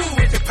like a fool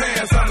with your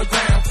pants on the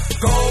ground.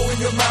 Go in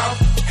your mouth,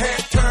 head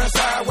turn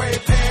sideways,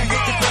 pan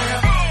hit the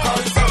ground. Call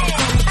yourself a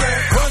cool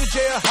cat. Run to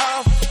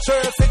jailhouse,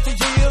 serve 50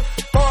 years.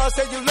 Boy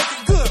said you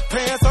looking good,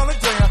 pants on the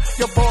ground.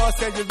 Your boy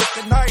said you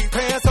looking nice,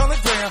 pants on the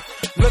ground.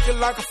 Looking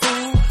like a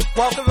fool,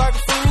 walking like a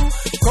fool.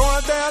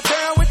 Going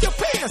downtown with your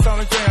pants on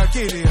the ground.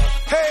 Get it up.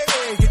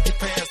 Hey, get your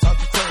pants off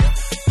the ground.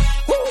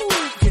 Woo,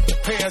 get your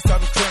pants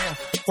on the ground.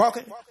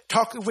 Walking,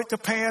 talking with your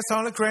pants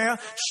on the ground.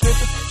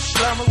 Slipping,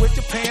 slamming with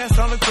your pants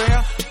on the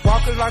ground.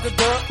 Walking like a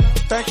duck,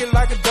 thinking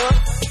like a duck.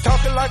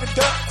 Talking like a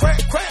duck,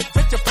 crack, crack.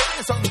 Put your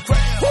pants on the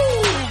ground.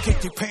 Woo,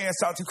 get your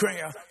pants off the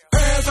ground.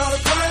 Pants on the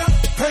ground,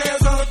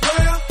 pants on the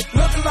ground.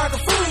 Looking like a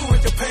fool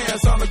with your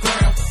pants on the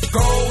ground.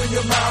 Go in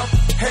your mouth,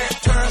 head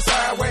turn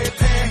sideways,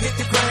 pan hit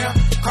the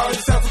ground. Call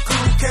yourself a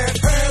cool cat.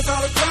 Pants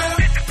on the ground,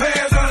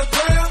 pants on the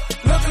ground.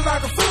 Looking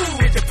like a fool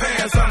with your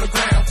pants on the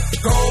ground.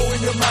 Go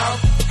in your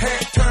mouth,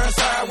 head turn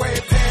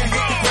sideways, pan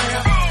hit the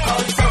ground. Call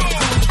yourself a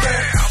cool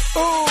cat.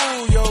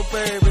 Ooh, your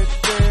baby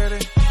daddy.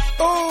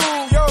 Ooh,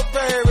 your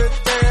baby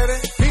daddy.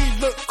 He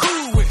look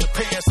cool with your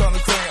pants on the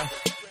ground.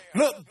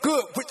 Look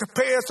good with your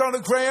pants on the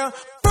ground.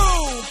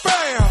 Boom,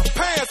 bam,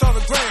 pants on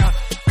the ground.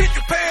 Get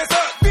your pants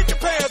up, get your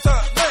pants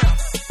up now.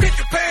 Get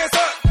your pants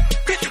up,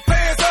 get your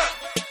pants up,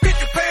 get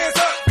your pants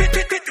up, get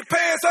your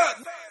pants up.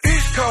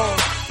 East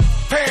Coast,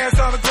 pants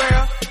on the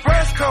ground.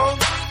 West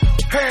Coast,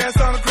 pants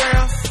on the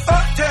ground.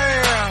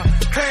 Uptown,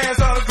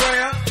 pants on the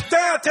ground.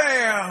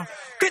 Downtown,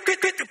 get your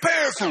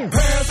pants on.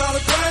 Pants on the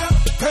ground,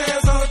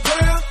 pants on the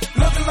ground.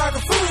 Looking like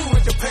a fool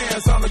with your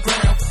pants on the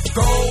ground.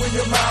 Go in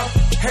your mouth,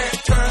 head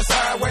turn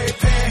sideways,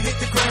 pan hit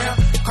the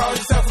ground. Call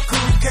yourself a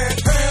cool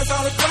cat. Pants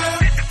on the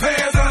ground,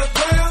 pants on the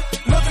ground.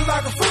 Looking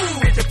like a fool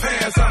with your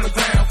pants on the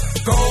ground.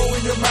 Go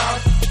in your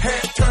mouth,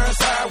 head turn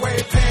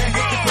sideways, pan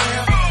hit the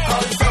ground.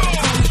 Call yourself a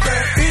cool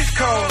cat. East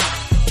Coast,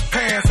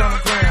 pants on the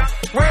ground.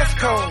 West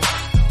Coast,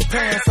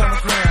 pants on the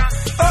ground.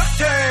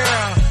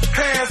 Uptown,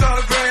 pants on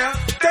the ground.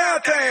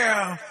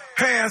 Downtown,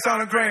 pants on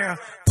the ground.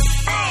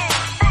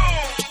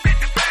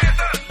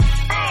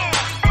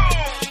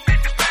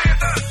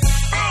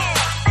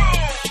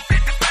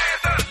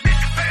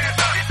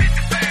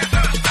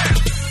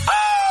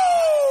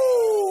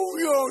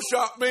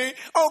 shock me.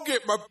 I'll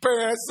get my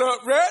pants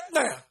up right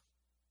now.